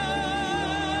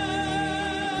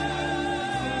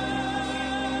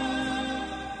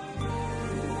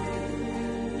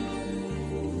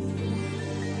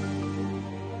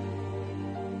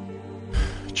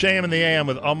JM in the AM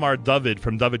with Omar David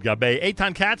from David Gabe.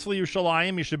 Eitan Katzli,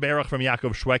 Yerushalayim, Yishaberach from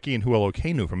Yaakov Shweki, and Huel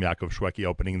Okenu from Yaakov Shweki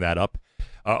opening up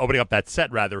that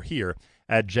set here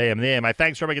at JM in the AM. My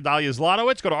thanks, Rabbi Gedaliah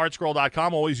Zlotowitz. Go to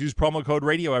ArtScroll.com. Always use promo code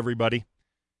radio, everybody.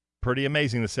 Pretty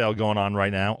amazing the sale going on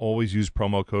right now. Always use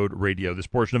promo code radio. This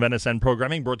portion of NSN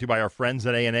programming brought to you by our friends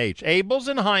at A&H. Abels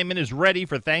and Hyman is ready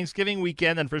for Thanksgiving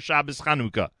weekend and for Shabbos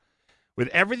Chanukah with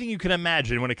everything you can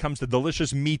imagine when it comes to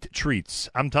delicious meat treats.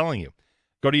 I'm telling you.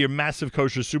 Go to your massive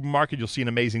kosher supermarket. You'll see an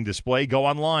amazing display. Go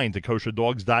online to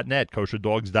kosherdogs.net.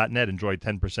 Kosherdogs.net. Enjoy a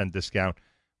 10% discount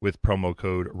with promo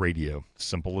code radio.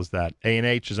 Simple as that.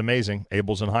 A&H is amazing.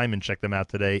 Abels and Hyman. Check them out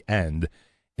today and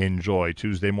enjoy.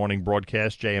 Tuesday morning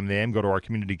broadcast, JM the AM. Go to our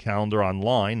community calendar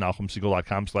online,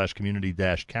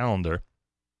 NachumSegal.com/community-calendar.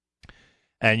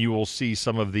 And you will see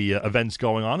some of the events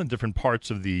going on in different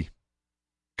parts of the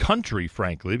country,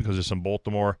 frankly, because there's some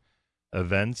Baltimore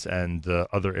events and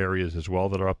other areas as well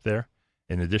that are up there,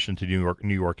 in addition to New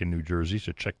York, and New Jersey.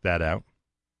 So check that out.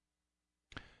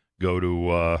 Go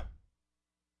to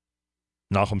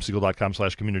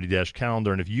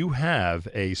NachumSegal.com/community-calendar, and if you have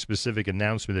a specific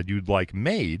announcement that you'd like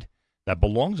made that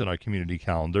belongs in our community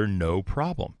calendar, no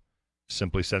problem.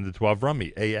 Simply send it to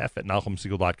Avrami,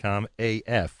 af@NachumSegal.com,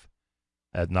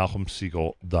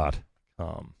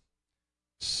 af@NachumSegal.com.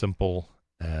 Simple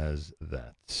as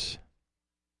that.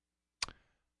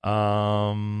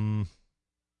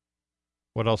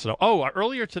 What else?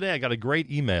 Earlier today I got a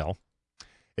great email.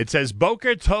 It says,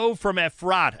 Boker Tov from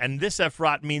Efrat, and this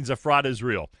Efrat means Efrat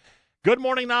Israel. Good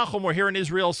morning, Nachum. We're here in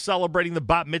Israel celebrating the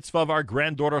bat mitzvah of our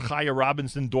granddaughter, Chaya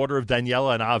Robinson, daughter of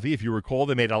Daniela and Avi. If you recall,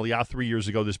 they made Aliyah 3 years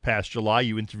ago this past July.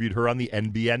 You interviewed her on the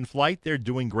NBN flight. They're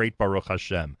doing great, Baruch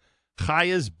Hashem.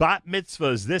 Chaya's bat mitzvah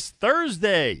is this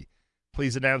Thursday.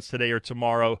 Please announce today or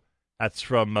tomorrow. That's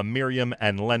from Miriam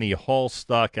and Lenny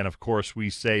Hallstuck. And, of course, we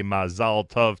say Mazal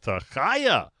Tov to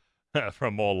Chaya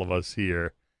from all of us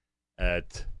here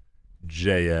at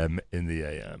JM in the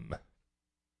AM.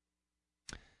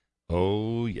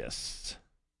 Oh, yes.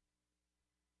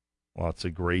 Lots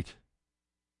of great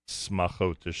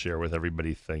smachot to share with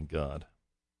everybody, thank God.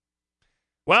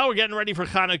 Well, we're getting ready for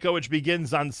Hanukkah, which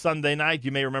begins on Sunday night.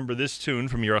 You may remember this tune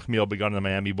from Yerachmiel Begun in the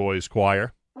Miami Boys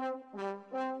Choir.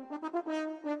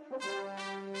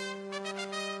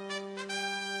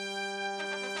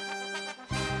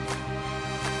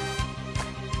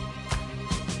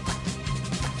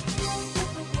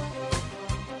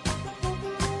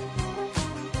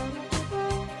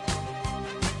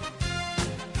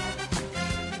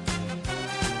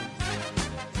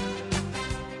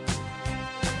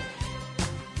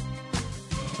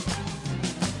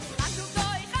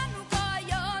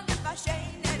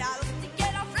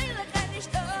 Get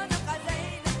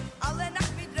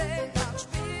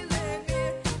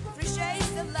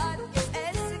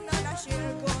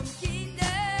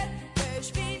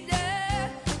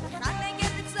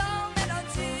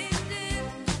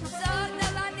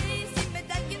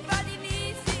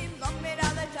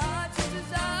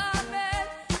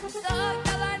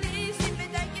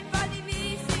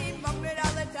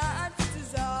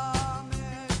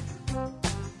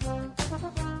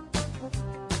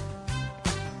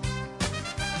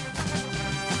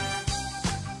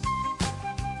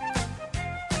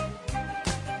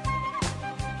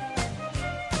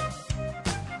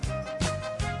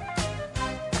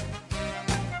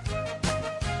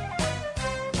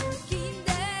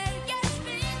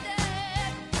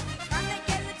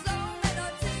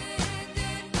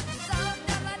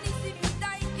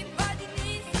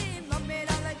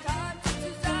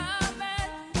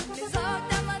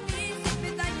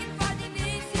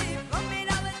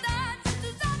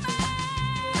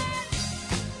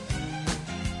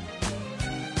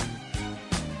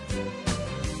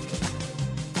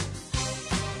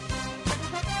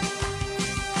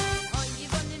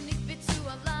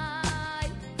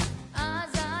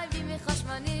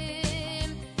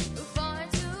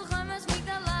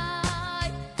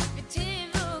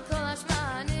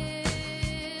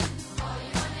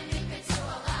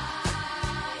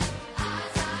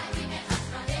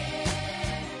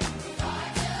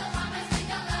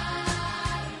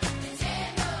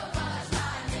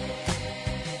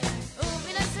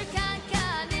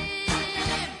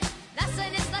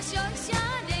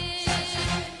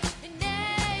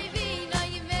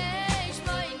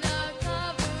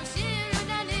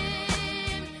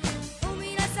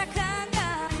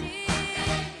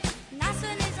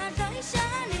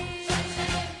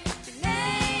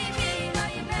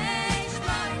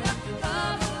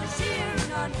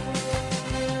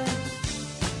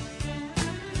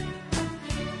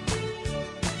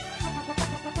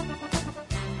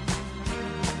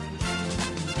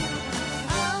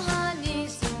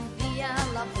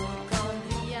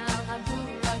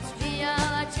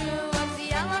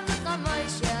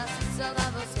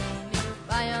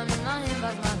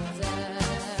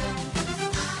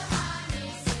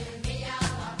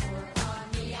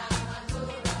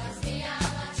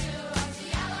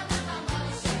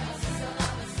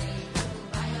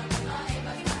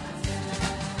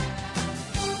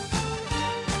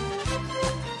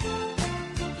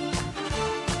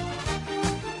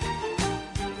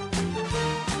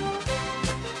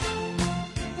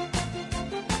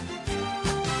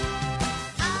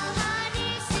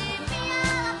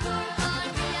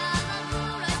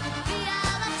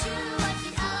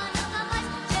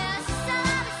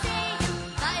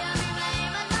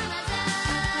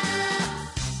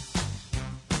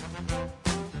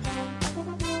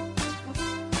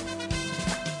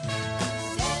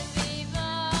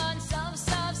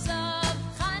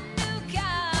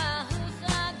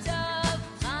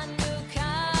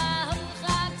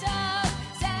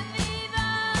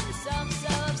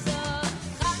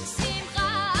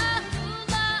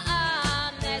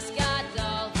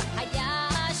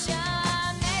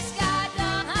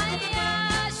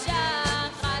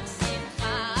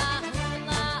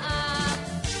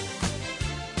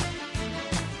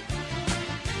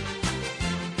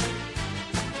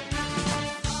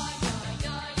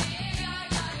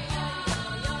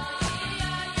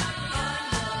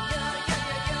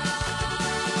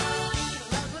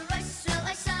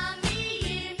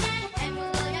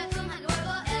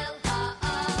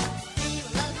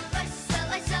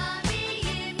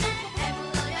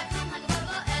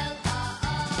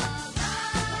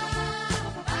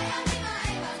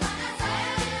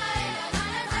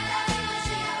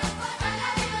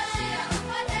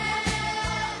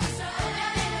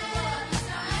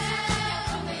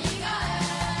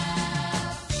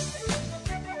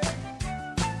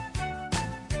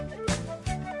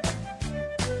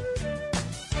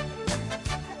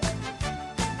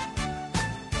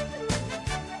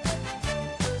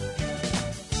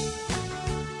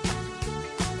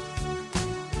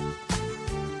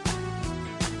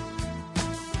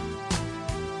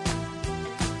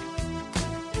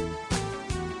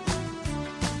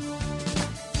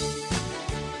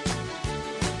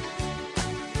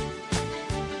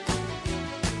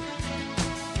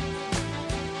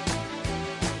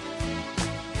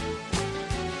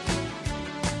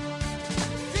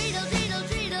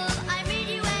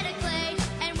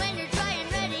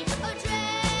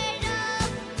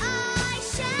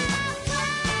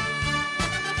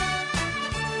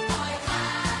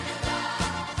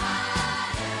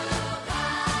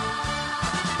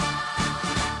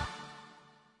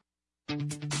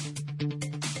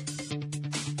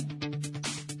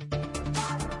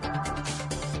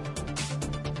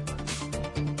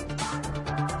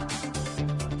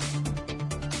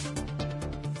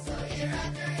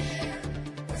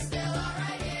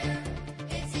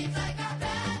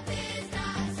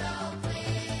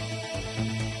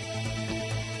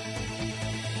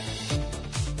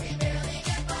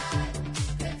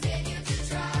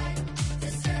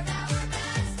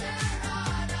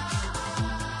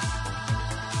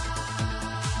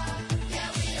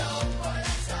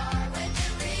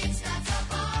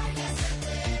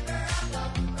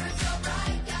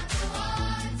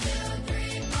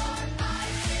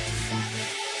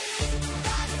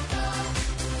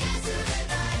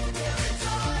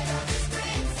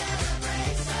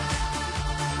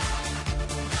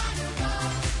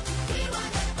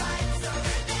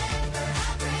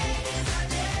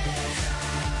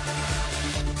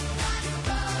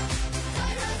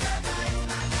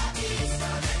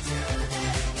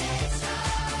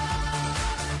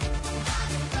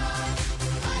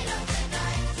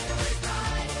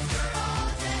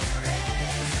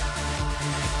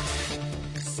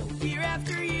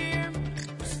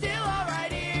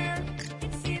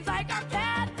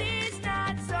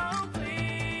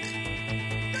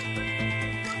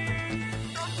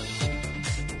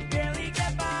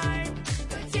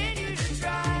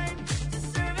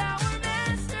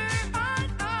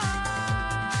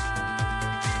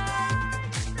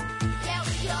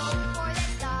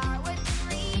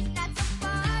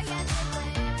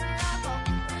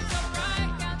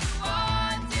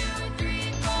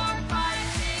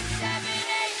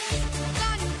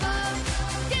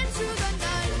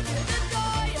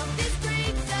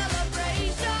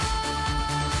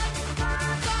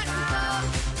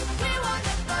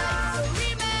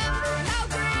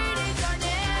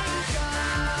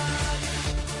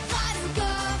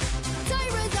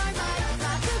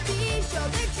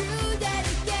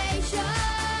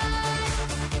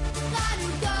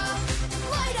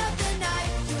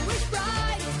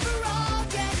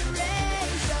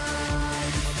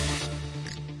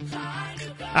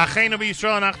Achenu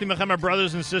b'Yisrael and Achim Mechem, our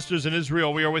brothers and sisters in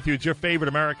Israel. We are with you. It's your favorite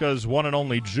America's one and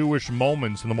only Jewish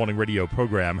Moments in the Morning radio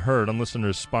program, heard on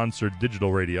listeners-sponsored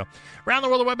digital radio. Around the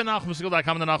world, the web at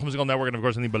NachumSegal.com and the Nachum Segal Network, and of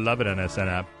course on the beloved NSN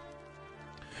app.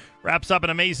 Wraps up an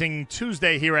amazing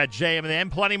Tuesday here at JM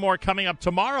and plenty more coming up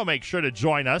tomorrow. Make sure to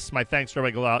join us. My thanks to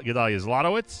Rabbi Gedaliah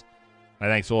Zlotowitz. My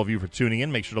thanks to all of you for tuning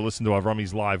in. Make sure to listen to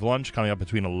Avrami's live lunch coming up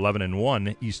between 11 and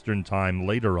 1 Eastern Time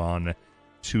later on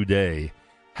today.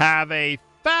 Have a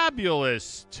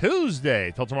fabulous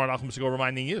Tuesday. Till tomorrow, Nachum Segal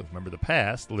reminding you, remember the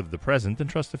past, live the present, and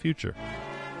trust the future.